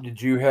 did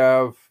you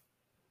have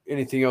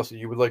anything else that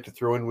you would like to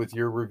throw in with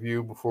your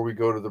review before we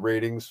go to the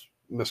ratings,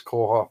 Miss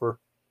Kohlhofer?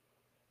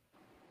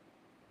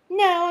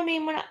 No, I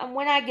mean,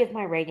 when I give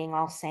my rating,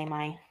 I'll say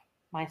my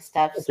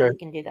stuff, so we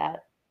can do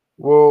that.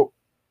 Well,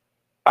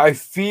 I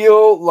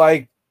feel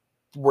like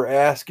we're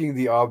asking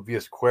the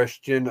obvious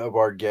question of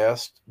our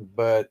guest,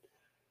 but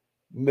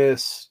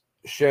Miss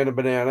Shanna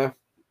Banana,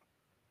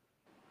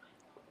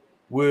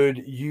 would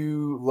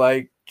you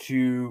like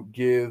to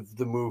give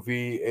the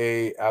movie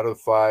a out of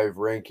 5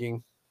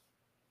 ranking?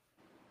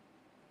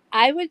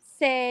 I would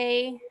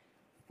say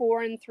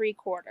 4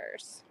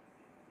 3/4.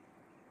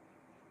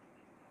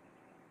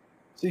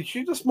 See,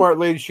 she's a smart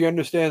lady. She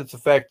understands the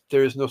fact that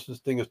there is no such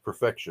thing as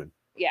perfection.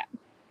 Yeah.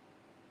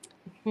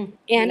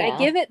 And I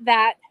give it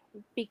that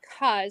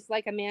because,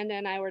 like Amanda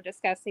and I were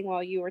discussing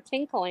while you were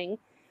tinkling,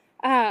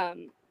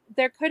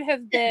 there could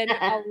have been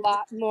a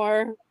lot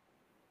more,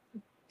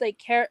 like,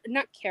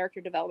 not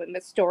character development,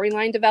 but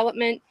storyline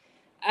development,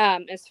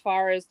 as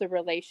far as the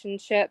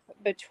relationship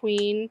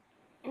between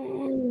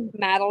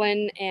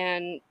Madeline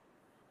and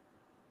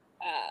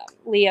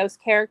Leo's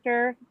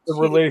character. The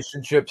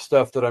relationship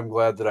stuff that I'm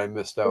glad that I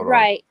missed out on.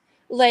 Right.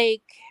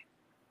 Like,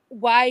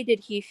 why did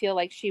he feel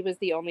like she was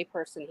the only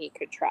person he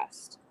could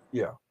trust?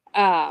 Yeah.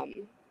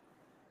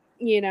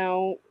 You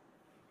know,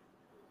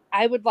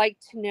 I would like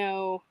to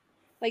know,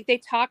 like, they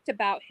talked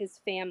about his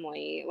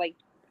family, like,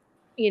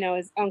 you know,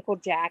 his Uncle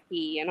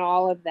Jackie and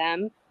all of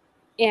them.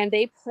 And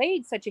they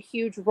played such a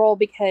huge role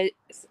because,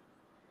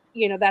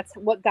 you know, that's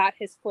what got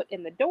his foot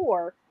in the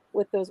door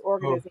with those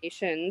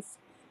organizations.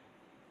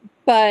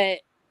 But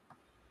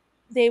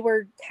they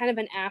were kind of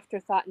an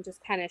afterthought and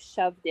just kind of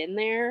shoved in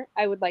there.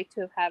 I would like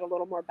to have had a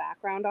little more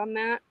background on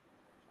that.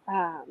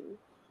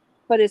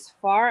 But as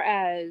far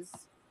as,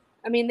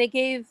 I mean, they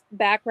gave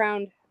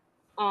background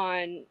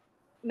on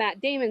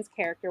Matt Damon's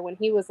character when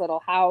he was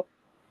little, how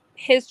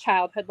his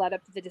childhood led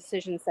up to the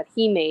decisions that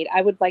he made.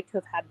 I would like to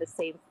have had the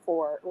same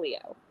for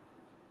Leo.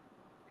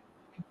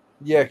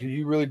 Yeah, because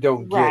you really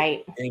don't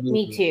get anything.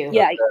 Me too.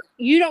 Yeah,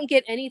 you don't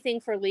get anything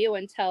for Leo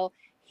until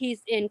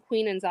he's in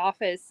Queenan's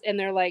office and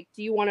they're like,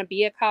 do you want to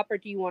be a cop or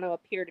do you want to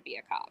appear to be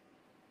a cop?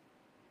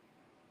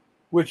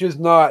 Which is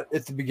not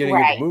at the beginning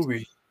of the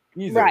movie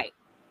either. Right.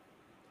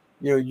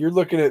 You know, you're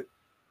looking at,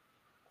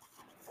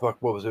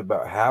 what was it,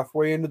 about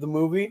halfway into the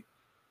movie?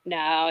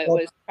 No, it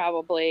was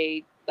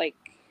probably like,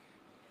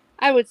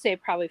 I would say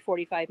probably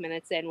 45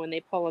 minutes in when they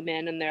pull him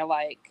in and they're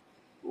like,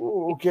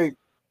 okay,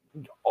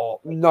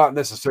 not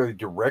necessarily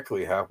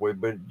directly halfway,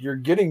 but you're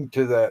getting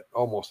to that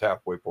almost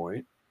halfway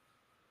point.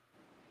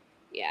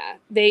 Yeah,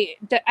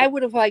 I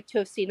would have liked to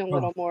have seen a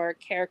little more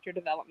character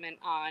development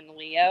on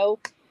Leo,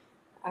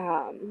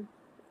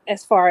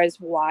 as far as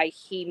why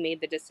he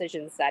made the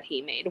decisions that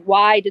he made.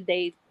 Why did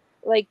they,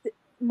 like,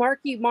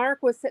 Mark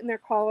was sitting there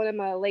calling him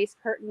a lace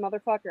curtain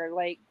motherfucker.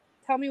 Like,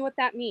 tell me what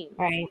that means.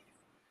 Right.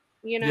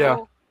 You know? Yeah.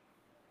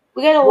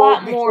 We got a Well,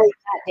 lot more of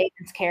Matt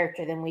Damon's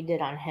character than we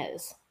did on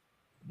his.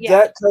 Yeah.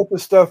 That type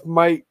of stuff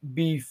might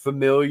be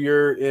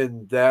familiar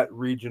in that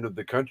region of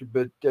the country,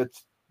 but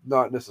that's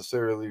not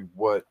necessarily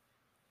what.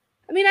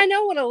 I mean, I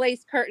know what a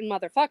lace curtain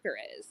motherfucker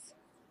is.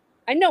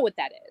 I know what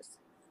that is.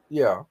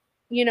 Yeah.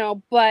 You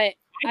know, but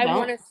I don't.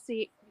 want to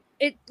see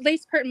it.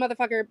 Lace curtain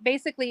motherfucker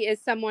basically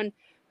is someone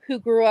who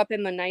grew up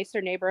in the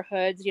nicer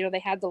neighborhoods. You know, they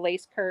had the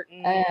lace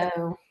curtain,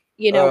 Oh.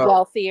 you know,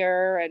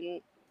 wealthier.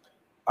 And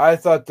I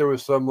thought there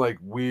was some like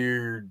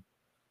weird.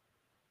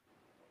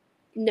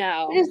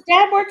 no. But his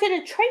dad worked at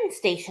a train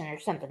station or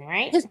something,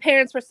 right? His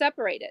parents were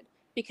separated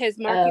because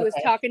Marky was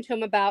Okay. talking to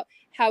him about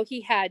how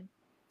he had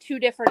two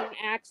different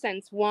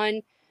accents.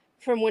 One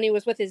from when he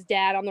was with his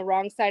dad on the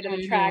wrong side of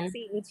the tracks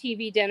eating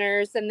TV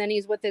dinners, and then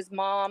he's with his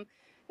mom.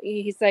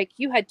 He's like,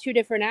 you had two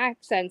different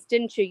accents,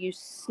 didn't you, you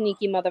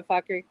sneaky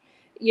motherfucker?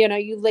 You know,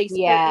 you lace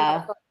curtain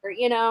motherfucker,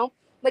 you know?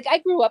 Like, I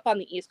grew up on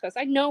the East Coast.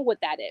 I know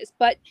what that is,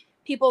 but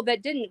people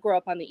that didn't grow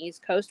up on the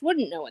East Coast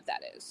wouldn't know what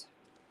that is.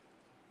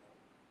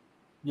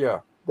 Yeah.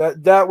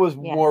 That was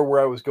more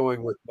where I was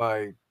going with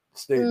my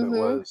statement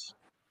was,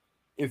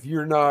 if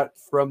you're not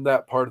from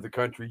that part of the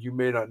country, you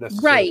may not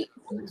necessarily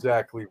know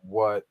exactly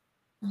what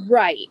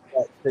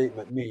that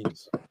statement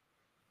means.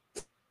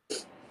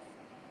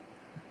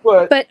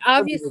 But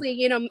obviously,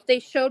 you know, they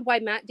showed why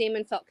Matt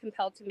Damon felt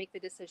compelled to make the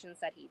decisions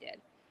that he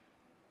did.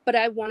 But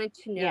I wanted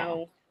to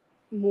know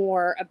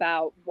more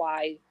about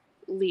why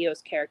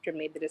Leo's character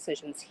made the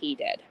decisions he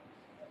did.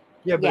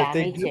 Yeah, but if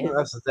they'd given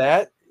us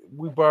that,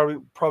 we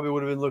probably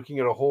would have been looking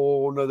at a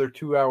whole another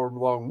 2-hour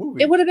long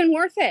movie. It would have been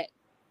worth it.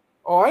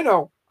 Oh, I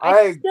know.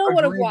 I still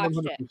would have watched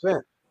 100%.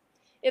 it.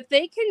 If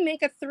they can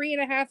make a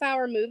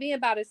 3.5-hour movie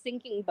about a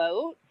sinking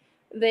boat,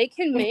 they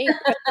can make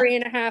a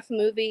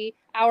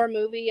 3.5-hour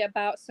movie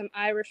about some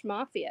Irish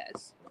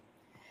mafias.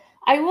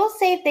 I will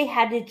say, if they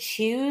had to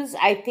choose,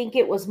 I think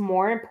it was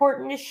more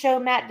important to show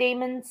Matt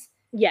Damon's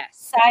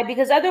side,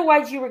 because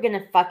otherwise you were going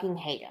to fucking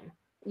hate him.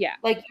 Yeah.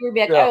 Like, you would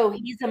be like, oh,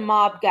 he's a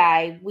mob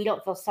guy. We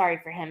don't feel sorry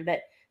for him.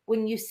 But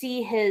when you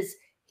see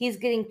he's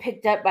getting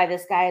picked up by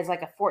this guy as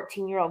like a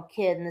 14-year-old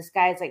kid, and this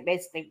guy's like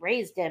basically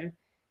raised him,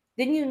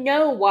 then you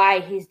know why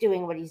he's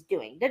doing what he's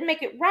doing. Doesn't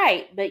make it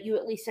right, but you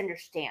at least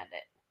understand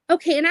it.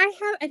 Okay, and I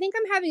think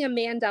I'm having a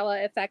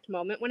Mandela effect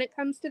moment when it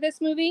comes to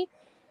this movie,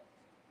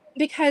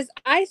 because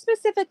I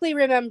specifically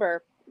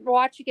remember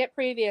watching it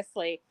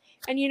previously,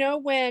 and you know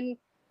when,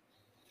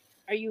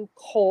 are you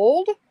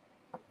cold?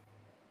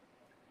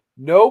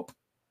 Nope.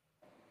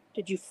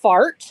 Did you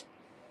fart?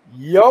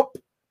 Yup.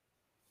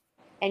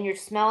 And you're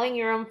smelling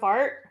your own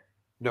fart?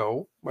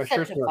 No, my Such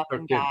shirt's a not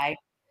fucking tucked in. guy.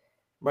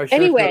 My shirt's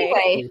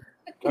Anyway,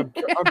 I'm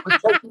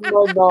protecting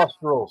my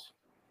nostrils.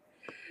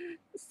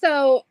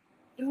 So,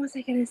 what was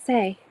I going to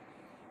say?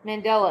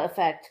 Mandela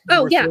effect.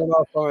 Oh, yeah.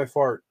 Off by my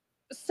fart.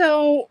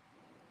 So,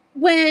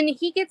 when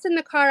he gets in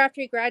the car after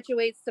he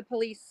graduates the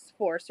police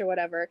force or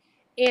whatever,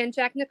 and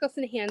Jack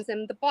Nicholson hands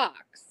him the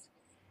box,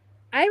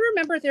 I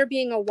remember there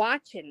being a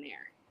watch in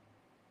there.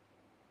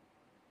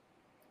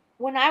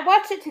 When I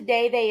watched it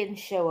today, they didn't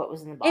show what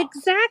was in the box.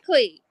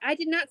 Exactly. I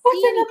did not see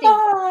What's anything. in the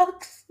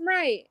box?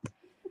 Right.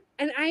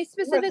 And I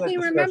specifically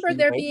remember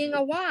there being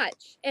a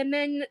watch. And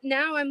then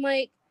now I'm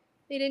like,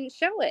 they didn't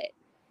show it.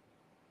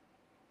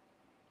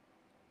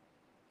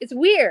 It's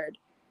weird.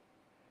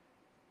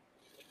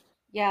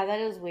 Yeah, that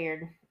is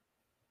weird.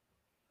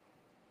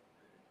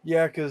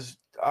 Yeah, because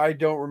I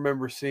don't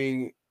remember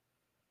seeing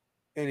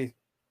anything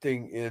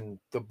in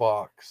the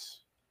box.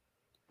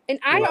 And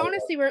I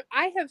honestly,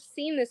 I have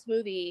seen this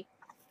movie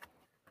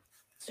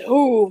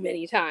so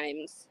many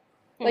times.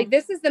 Like,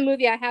 this is the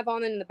movie I have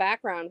on in the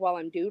background while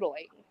I'm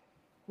doodling.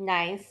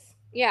 Nice.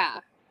 Yeah.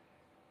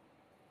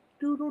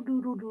 Doodle,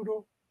 doodle,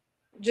 doodle.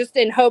 Just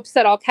in hopes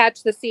that I'll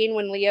catch the scene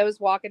when Leo's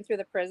walking through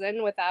the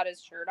prison without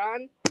his shirt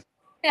on.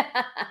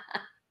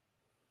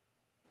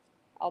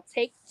 I'll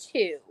take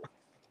 2.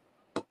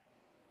 Well,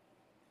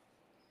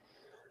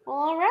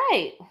 all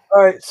right.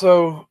 All right,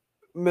 so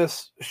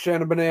Miss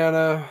Shanna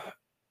Banana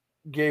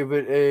gave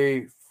it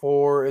a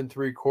 4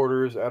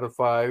 3/4 out of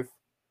 5.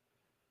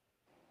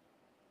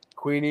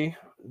 Queenie,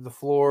 the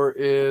floor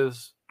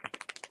is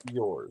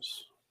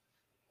yours.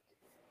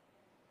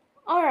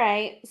 All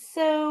right.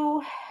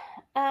 So,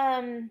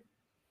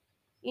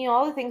 you know,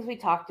 all the things we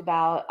talked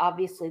about,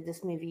 obviously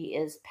this movie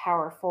is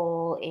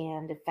powerful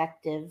and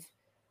effective.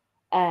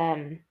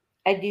 I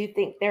do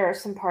think there are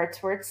some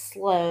parts where it's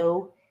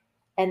slow,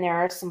 and there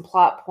are some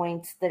plot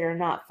points that are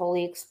not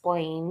fully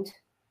explained.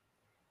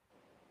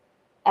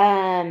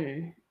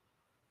 I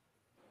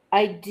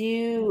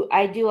do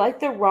like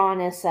the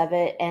rawness of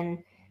it.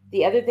 And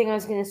the other thing I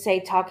was going to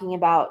say, talking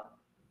about,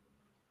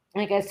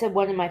 like I said,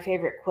 one of my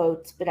favorite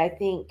quotes, but I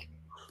think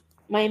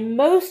my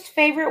most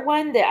favorite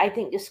one that I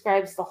think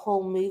describes the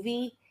whole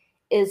movie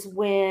is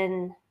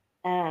when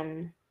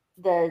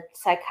the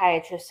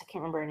psychiatrist, I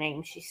can't remember her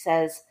name, she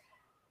says,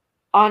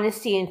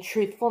 honesty and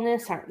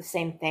truthfulness aren't the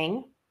same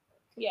thing.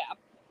 Yeah.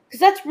 Because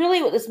that's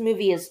really what this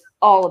movie is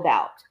all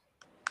about.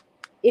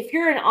 If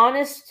you're an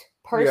honest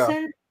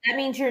person, that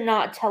means you're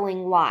not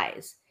telling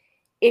lies.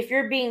 if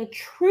you're being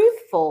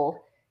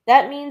truthful,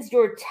 that means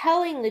you're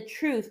telling the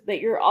truth, but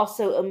you're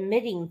also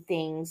omitting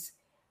things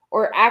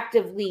or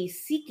actively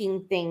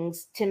seeking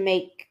things to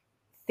make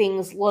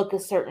things look a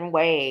certain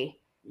way.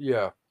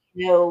 Yeah.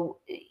 You know,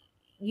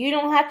 you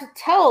don't have to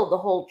tell the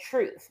whole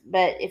truth,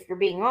 but if you're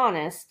being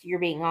honest, you're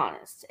being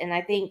honest. And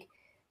I think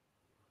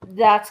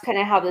that's kind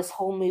of how this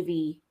whole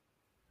movie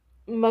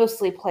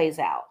mostly plays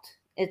out.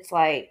 It's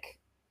like,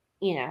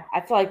 you know,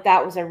 I feel like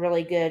that was a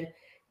really good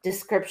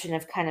description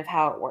of kind of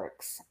how it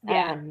works.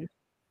 Yeah.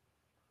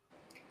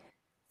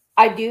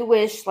 I do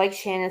wish, like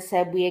Shanna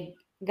said, we had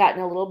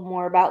gotten a little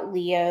more about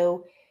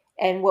Leo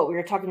and what we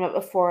were talking about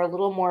before, a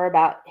little more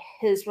about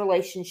his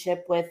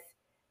relationship with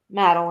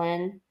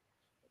Madeline.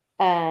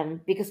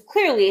 Because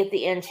clearly at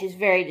the end she's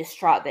very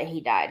distraught that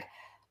he died.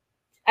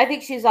 I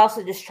think she's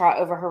also distraught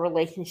over her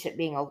relationship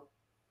being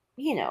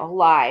a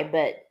lie,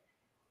 but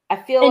I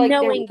feel and like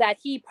knowing that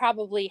he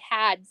probably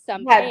had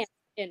some hand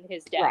in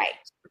his death.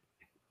 Right.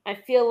 I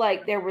feel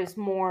like there was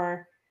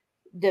more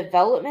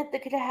development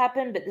that could have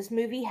happened, but this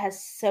movie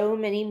has so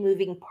many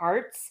moving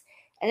parts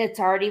and it's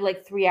already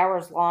like 3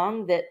 hours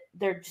long that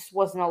there just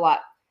wasn't a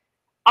lot.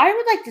 I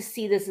would like to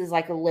see this as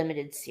like a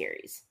limited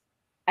series.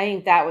 I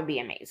think that would be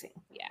amazing.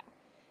 Yeah.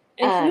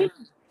 And can we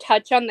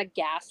touch on the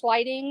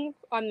gaslighting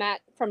on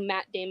from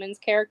Matt Damon's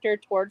character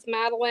towards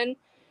Madeline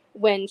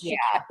when she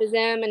catches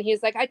him and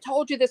he's like, I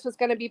told you this was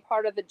going to be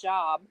part of the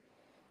job,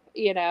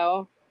 you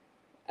know,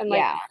 and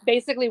like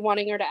basically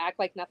wanting her to act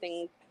like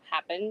nothing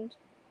happened.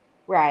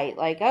 Right.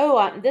 Like,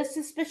 this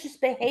suspicious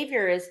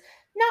behavior is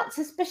not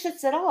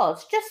suspicious at all.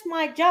 It's just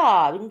my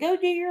job, and go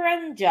do your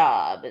own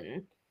job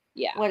and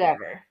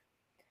whatever.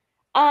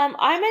 I'm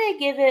going to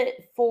give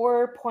it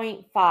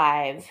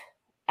 4.5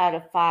 out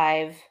of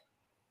 5.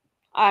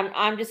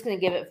 I'm just going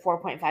to give it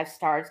 4.5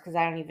 stars because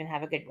I don't even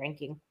have a good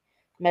ranking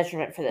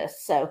measurement for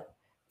this. So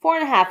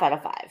 4.5 out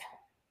of 5.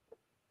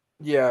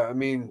 Yeah, I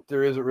mean,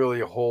 there isn't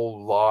really a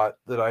whole lot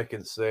that I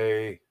can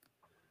say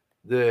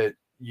that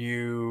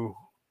you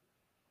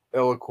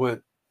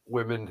eloquent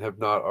women have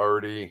not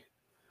already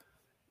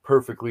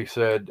perfectly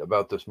said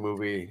about this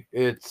movie.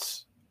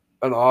 It's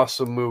an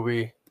awesome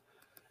movie.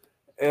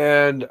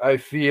 And I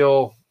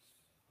feel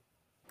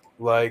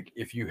like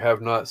if you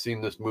have not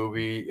seen this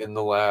movie in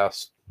the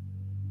last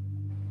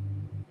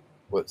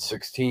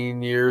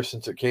 16 years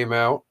since it came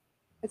out,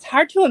 it's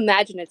hard to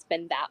imagine it's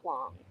been that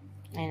long.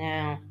 I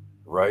know,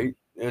 right?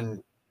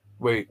 And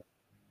wait,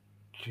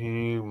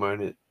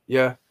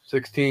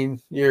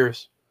 16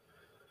 years.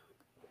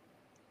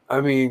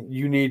 I mean,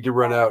 you need to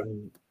run out,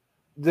 and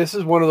this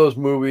is one of those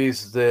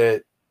movies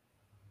that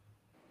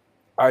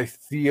I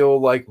feel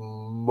like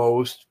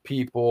most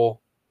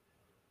people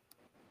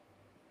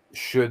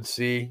should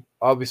see.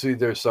 Obviously,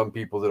 there's some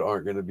people that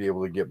aren't going to be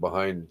able to get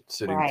behind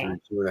sitting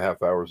through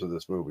 2.5 hours of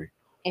this movie.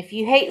 If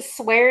you hate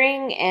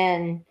swearing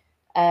and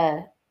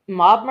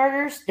mob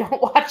murders,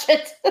 don't watch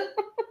it.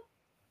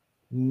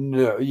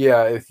 No,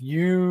 yeah, if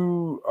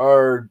you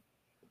are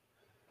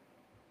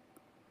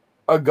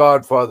a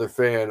Godfather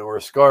fan or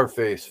a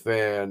Scarface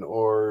fan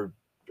or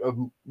a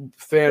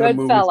fan of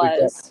movies like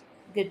that,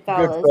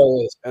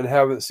 Goodfellas, and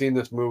haven't seen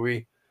this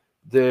movie,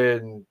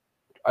 then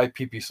I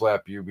pee-pee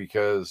slap you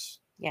because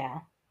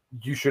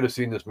you should have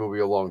seen this movie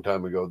a long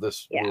time ago.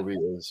 This movie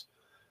is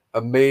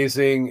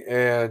amazing,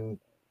 and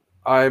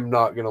I'm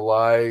not going to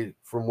lie,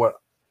 from what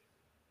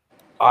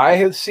I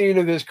have seen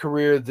of his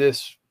career,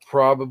 this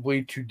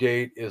probably to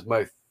date is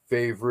my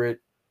favorite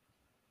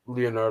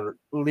Leonardo.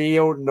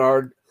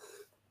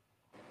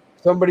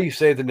 Somebody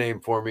say the name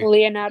for me.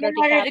 Leonardo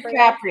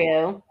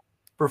DiCaprio.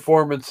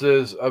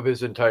 Performances of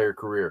his entire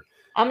career.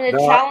 I'm going to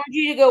challenge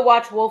you to go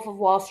watch Wolf of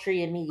Wall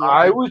Street immediately.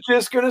 I was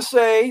just going to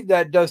say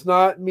that does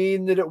not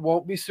mean that it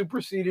won't be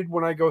superseded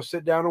when I go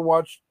sit down and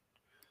watch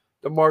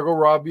the Margot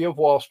Robbie of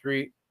Wall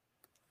Street.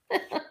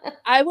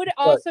 I would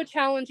also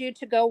challenge you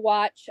to go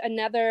watch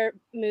another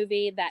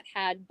movie that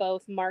had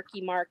both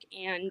Marky Mark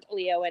and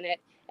Leo in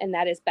it, and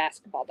that is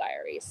Basketball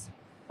Diaries.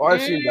 Oh,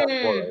 I've seen that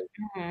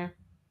before.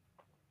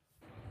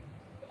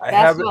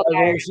 I've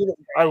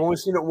only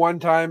seen it one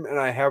time, and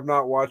I have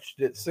not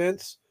watched it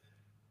since.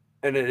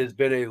 And it has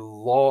been a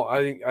long.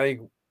 I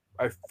think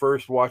I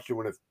first watched it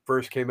when it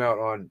first came out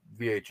on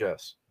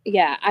VHS.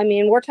 Yeah, I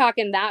mean, we're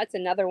talking that's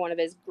another one of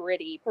his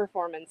gritty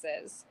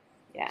performances.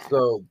 Yeah.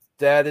 So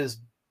that is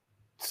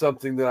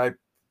something that I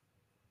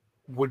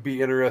would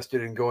be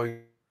interested in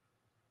going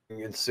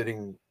and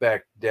sitting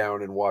back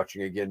down and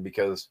watching again,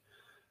 because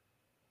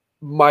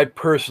my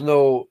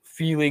personal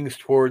feelings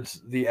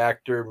towards the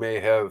actor may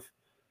have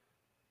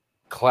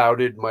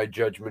clouded my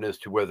judgment as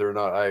to whether or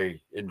not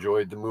I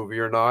enjoyed the movie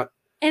or not.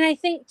 And I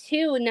think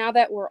too, now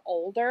that we're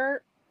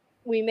older,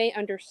 we may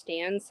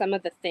understand some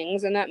of the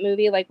things in that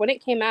movie. Like when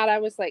it came out, I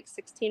was like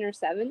 16 or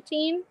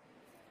 17.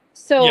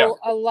 So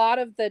a lot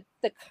of the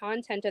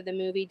content of the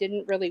movie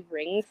didn't really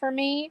ring for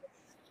me.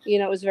 You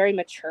know, it was very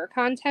mature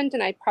content,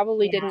 and I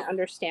probably didn't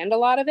understand a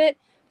lot of it.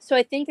 So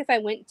I think if I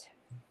went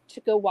to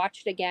go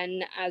watch it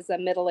again as a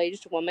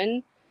middle-aged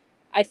woman,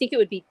 I think it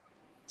would be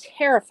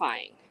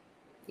terrifying.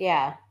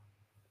 Yeah.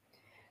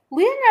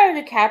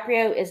 Leonardo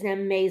DiCaprio is an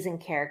amazing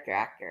character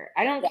actor.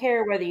 I don't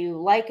care whether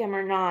you like him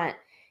or not.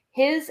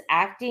 His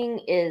acting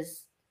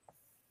is,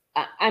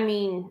 I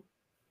mean,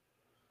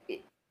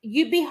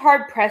 you'd be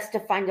hard pressed to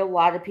find a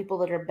lot of people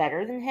that are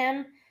better than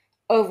him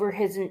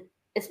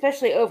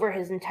especially over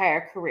his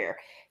entire career.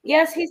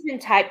 Yes, he's been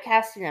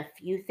typecast in a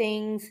few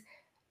things,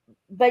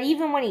 but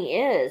even when he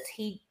is,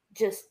 he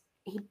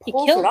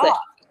pulls it off.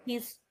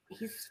 He's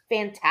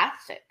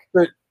fantastic.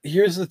 But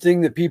here's the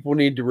thing that people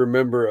need to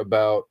remember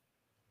about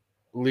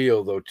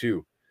Leo, though,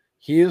 too.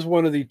 He is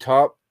one of the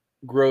top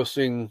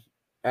grossing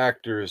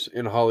actors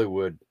in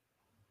Hollywood,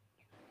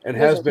 and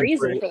There's has been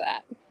reason for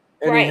that.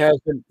 And he has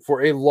been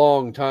for a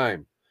long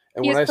time.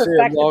 And when I say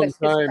a long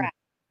time,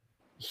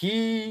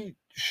 he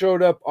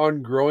showed up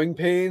on Growing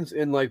Pains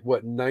in like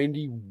what,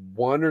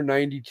 91 or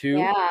 92?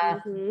 Yeah.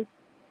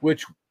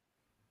 Which,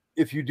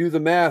 if you do the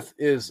math,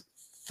 is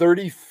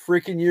 30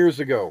 freaking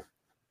years ago.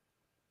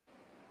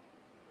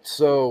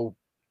 So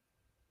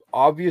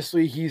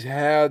obviously he's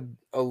had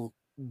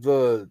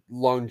the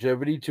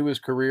longevity to his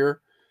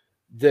career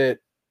that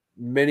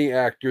many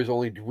actors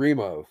only dream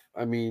of.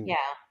 I mean, yeah.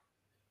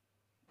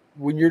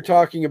 When you're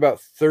talking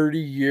about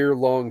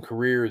 30-year-long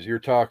careers, you're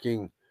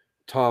talking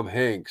Tom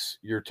Hanks,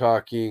 you're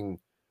talking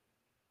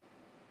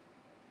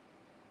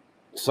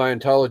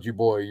Scientology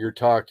boy, you're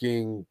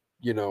talking,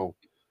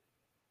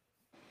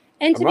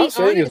 And to be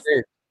honest,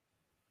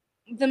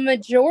 the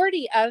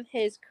majority of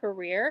his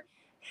career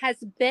has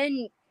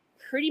been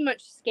pretty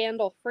much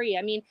scandal free.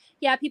 I mean,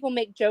 yeah, people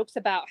make jokes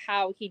about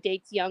how he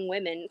dates young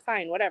women.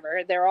 Fine,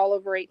 whatever. They're all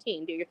over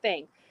 18. Do your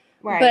thing.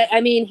 Right. But I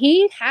mean,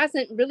 he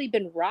hasn't really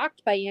been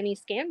rocked by any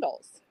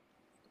scandals.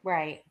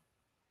 Right.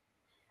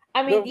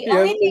 I mean, he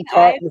hasn't been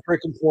caught in a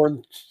freaking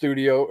porn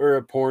studio or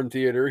a porn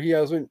theater. He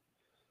doesn't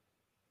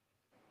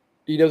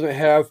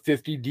have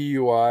 50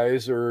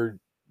 DUIs or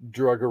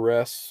drug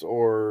arrests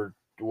or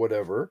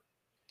whatever.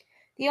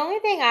 The only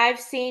thing I've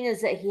seen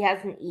is that he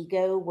has an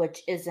ego,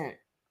 which isn't,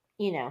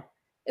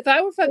 if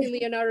I were fucking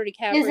Leonardo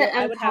DiCaprio,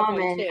 I would have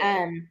one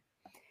too.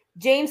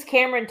 James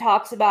Cameron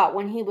talks about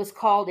when he was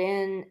called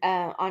in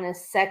on a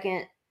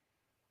second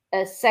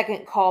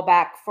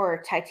callback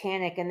for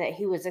Titanic, and that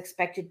he was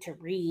expected to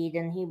read,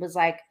 and he was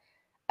like,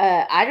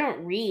 I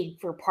don't read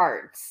for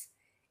parts.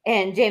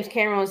 And James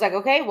Cameron was like,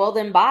 okay, well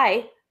then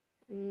bye.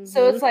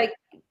 So it's like,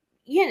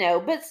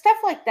 but stuff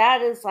like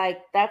that is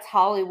like, that's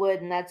Hollywood,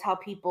 and that's how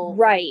people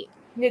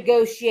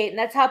negotiate, and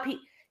that's how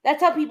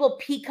people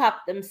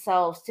peacock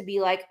themselves to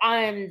be like,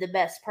 I'm the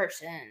best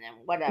person and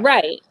whatever.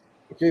 Right.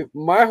 Okay,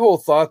 my whole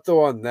thought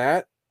though on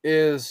that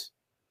is,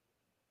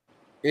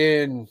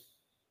 in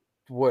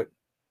what,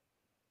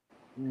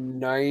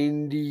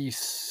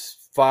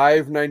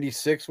 95,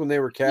 96, when they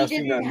were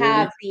casting that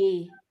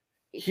movie,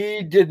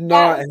 he did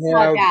not have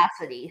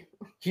audacity.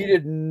 He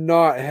did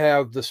not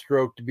have the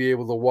stroke to be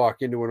able to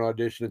walk into an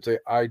audition and say,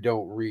 I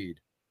don't read.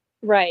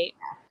 Right.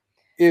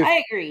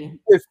 I agree.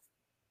 If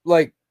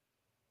like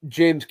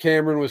James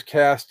Cameron was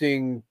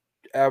casting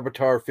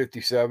Avatar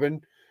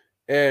 57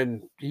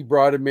 and he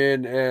brought him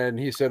in and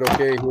he said,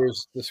 okay,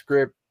 here's the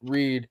script,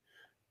 read.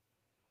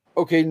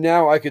 Okay,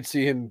 now I could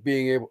see him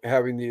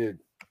having the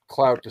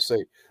clout to say,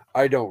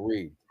 I don't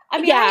read. I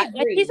mean, yeah,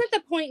 he's at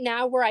the point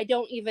now where I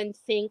don't even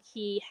think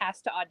he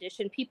has to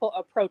audition. People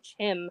approach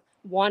him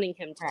wanting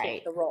him to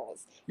take the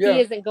roles. Yeah.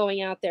 He isn't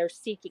going out there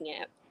seeking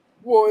it.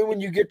 Well, and when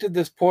you get to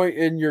this point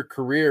in your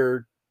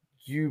career,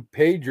 you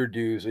paid your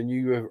dues and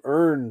you have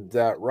earned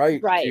that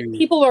right. Right.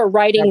 People are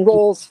writing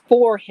roles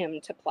for him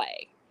to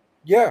play.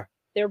 Yeah.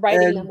 They're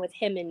writing them with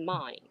him in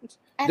mind.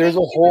 There's a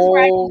whole... He was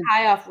riding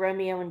high off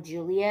Romeo and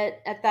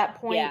Juliet at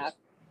that point. Yeah.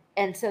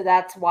 And so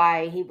that's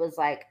why he was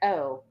like,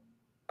 oh,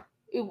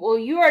 well,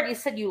 you already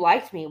said you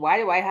liked me. Why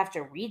do I have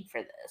to read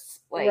for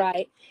this?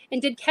 Right.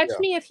 And did Catch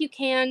Me If You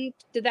Can,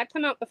 did that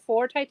come out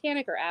before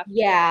Titanic or after?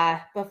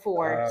 Yeah,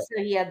 before.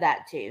 So he had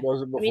that too.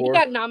 Was it before? I mean, he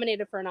got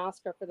nominated for an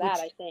Oscar for that,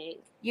 I think.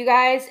 You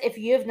guys, if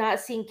you have not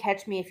seen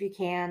Catch Me If You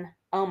Can,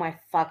 oh my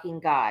fucking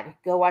God.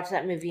 Go watch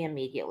that movie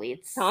immediately.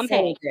 It's so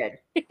good.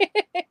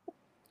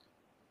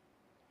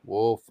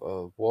 Wolf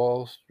of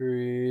Wall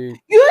Street.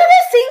 You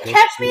haven't seen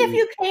Catch Me If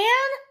You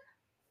Can?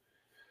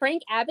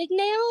 Frank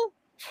Abagnale?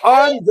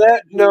 On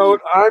that note,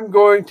 I'm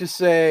going to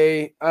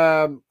say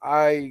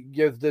I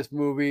give this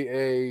movie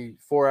a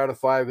 4 out of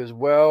 5 as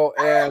well.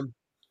 And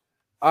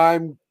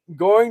I'm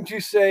going to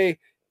say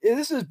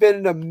this has been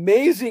an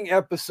amazing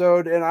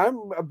episode, and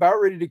I'm about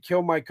ready to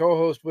kill my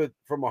co-host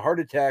from a heart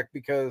attack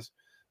because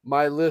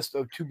my list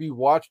of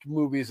to-be-watched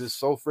movies is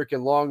so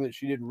freaking long that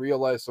she didn't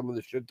realize some of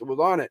the shit that was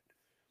on it.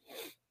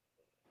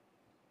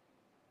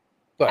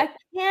 But I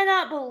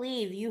cannot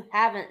believe you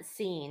haven't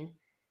seen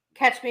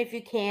Catch Me If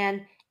You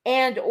Can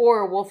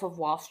or Wolf of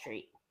Wall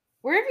Street.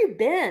 Where have you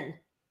been?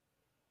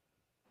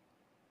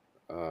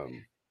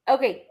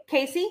 Okay,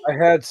 Casey? I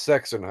had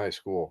sex in high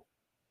school.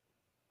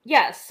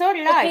 Yeah, so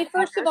did I. Okay,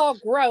 first of all,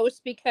 gross,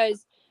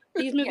 because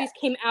these movies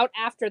came out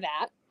after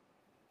that.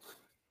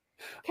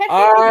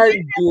 I'm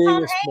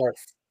being smart.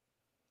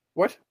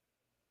 What?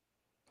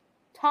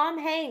 Tom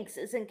Hanks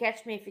is in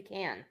Catch Me If You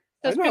Can.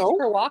 So I know.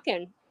 Christopher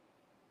Walken.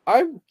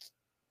 I've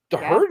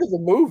Yeah. heard of the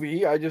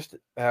movie. I just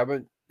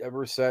haven't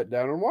ever sat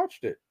down and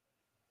watched it.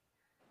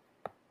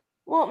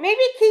 Well, maybe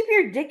keep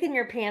your dick in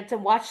your pants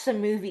and watch some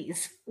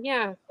movies.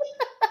 Yeah.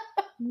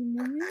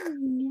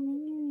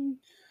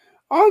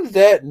 On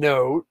that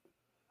note,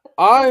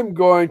 I'm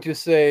going to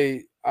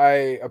say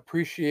I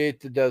appreciate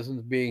the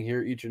Dozens being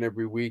here each and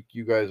every week.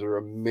 You guys are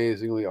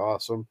amazingly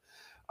awesome.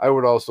 I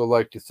would also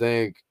like to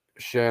thank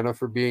Shanna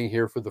for being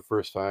here for the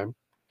first time.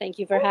 Thank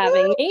you for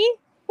having me.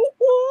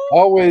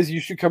 Always, you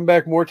should come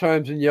back more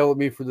times and yell at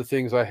me for the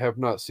things I have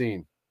not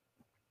seen.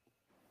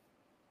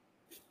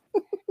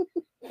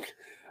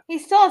 He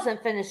still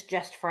hasn't finished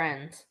Just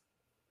Friends.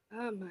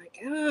 Oh my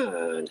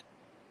god.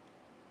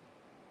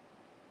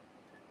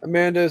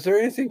 Amanda, is there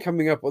anything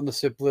coming up on the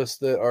SIP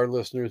list that our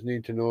listeners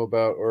need to know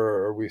about, or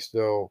are we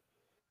still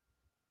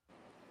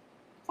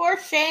For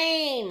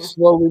shame.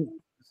 slowly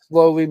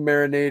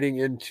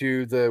marinating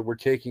into we're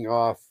taking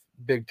off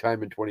big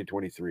time in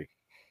 2023?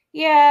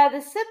 Yeah,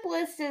 the SIP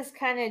list is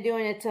kind of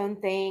doing its own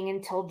thing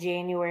until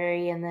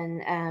January, and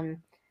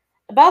then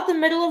about the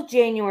middle of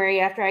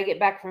January, after I get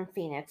back from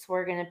Phoenix,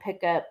 we're going to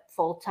pick up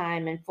full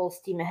time and full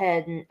steam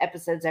ahead and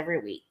episodes every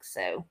week.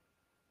 So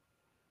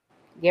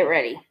get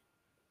ready.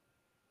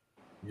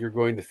 You're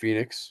going to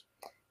Phoenix?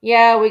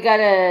 Yeah, we got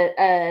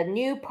a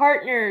new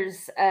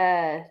partners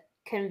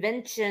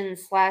convention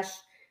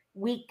 /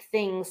 week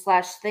thing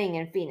 / thing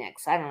in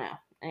Phoenix. I don't know.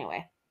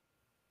 Anyway.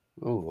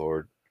 Oh,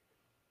 Lord.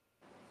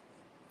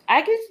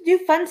 I get to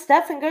do fun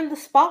stuff and go to the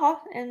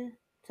spa, and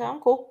so I'm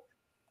cool.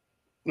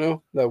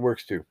 No, that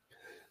works too.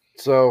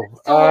 So,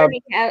 still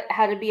learning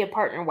how to be a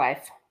partner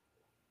wife.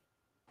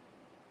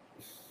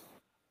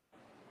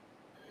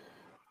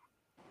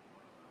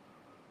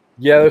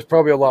 Yeah, there's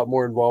probably a lot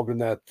more involved in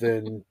that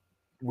than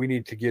we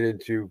need to get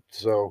into.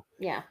 So,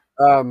 yeah.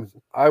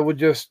 I would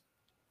just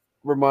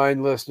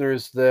remind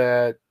listeners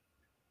that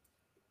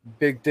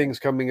big things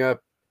coming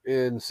up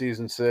in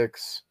season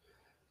 6.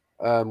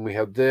 We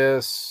have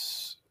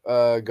this,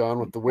 Gone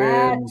with the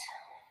Wind,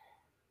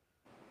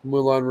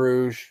 Moulin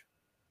Rouge,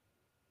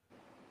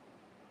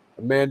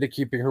 Amanda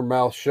keeping her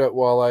mouth shut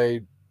while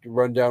I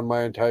run down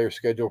my entire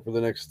schedule for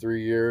the next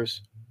 3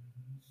 years.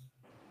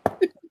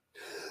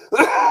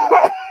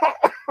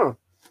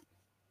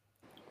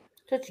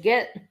 That's what you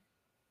get.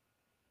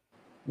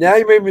 Now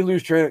you made me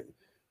lose train.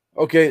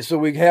 Okay, so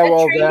we have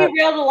all that.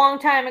 Derailed a long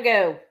time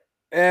ago.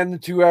 And the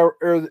 2 hour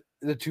or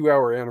the 2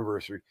 hour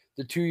anniversary,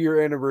 the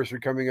 2-year anniversary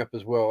coming up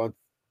as well on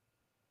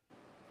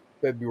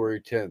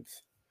February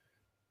 10th.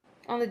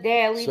 On the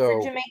day I leave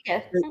for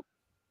Jamaica.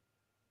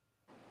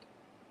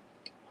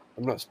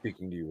 I'm not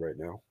speaking to you right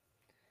now.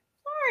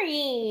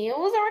 Sorry, it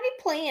was already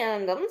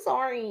planned. I'm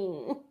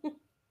sorry.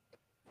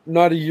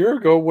 Not a year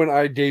ago when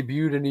I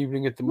debuted An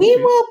Evening at the Movies.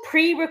 We will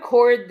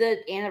pre-record the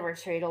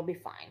anniversary. It'll be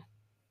fine.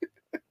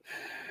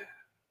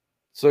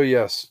 So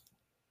yes,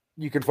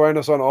 you can find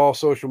us on all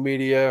social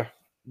media.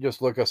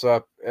 Just look us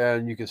up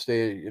and you can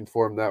stay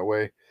informed that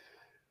way.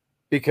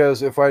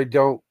 Because if I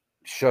don't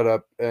shut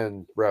up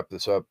and wrap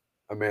this up,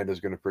 Amanda's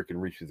going to freaking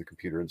reach through the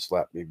computer and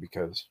slap me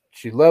because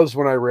she loves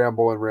when I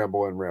ramble and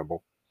ramble and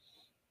ramble.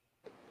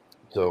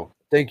 So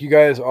thank you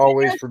guys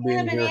always for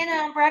being here.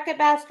 Banana on Bracket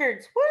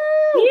Bastards.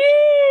 Woo!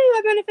 Yay!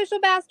 I'm an official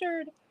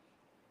bastard.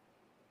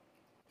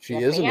 She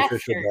is an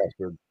official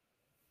bastard.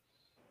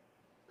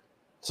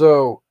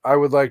 So I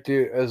would like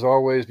to, as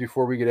always,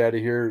 before we get out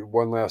of here,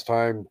 one last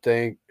time,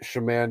 thank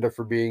Shamanda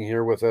for being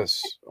here with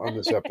us on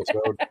this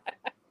episode.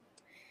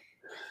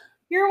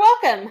 You're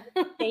welcome.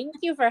 Thank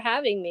you for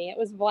having me. It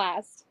was a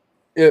blast.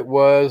 It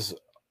was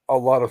a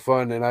lot of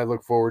fun, and I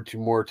look forward to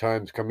more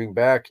times coming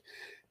back.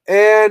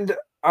 And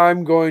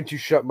I'm going to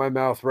shut my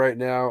mouth right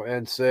now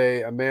and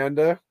say,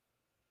 Amanda,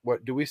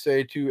 what do we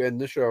say to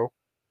end the show?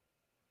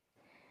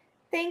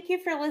 Thank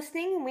you for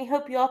listening, and we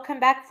hope you all come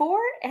back for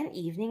An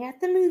Evening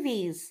at the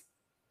Movies.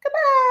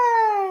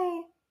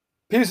 Goodbye.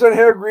 Peace and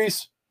hair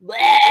grease.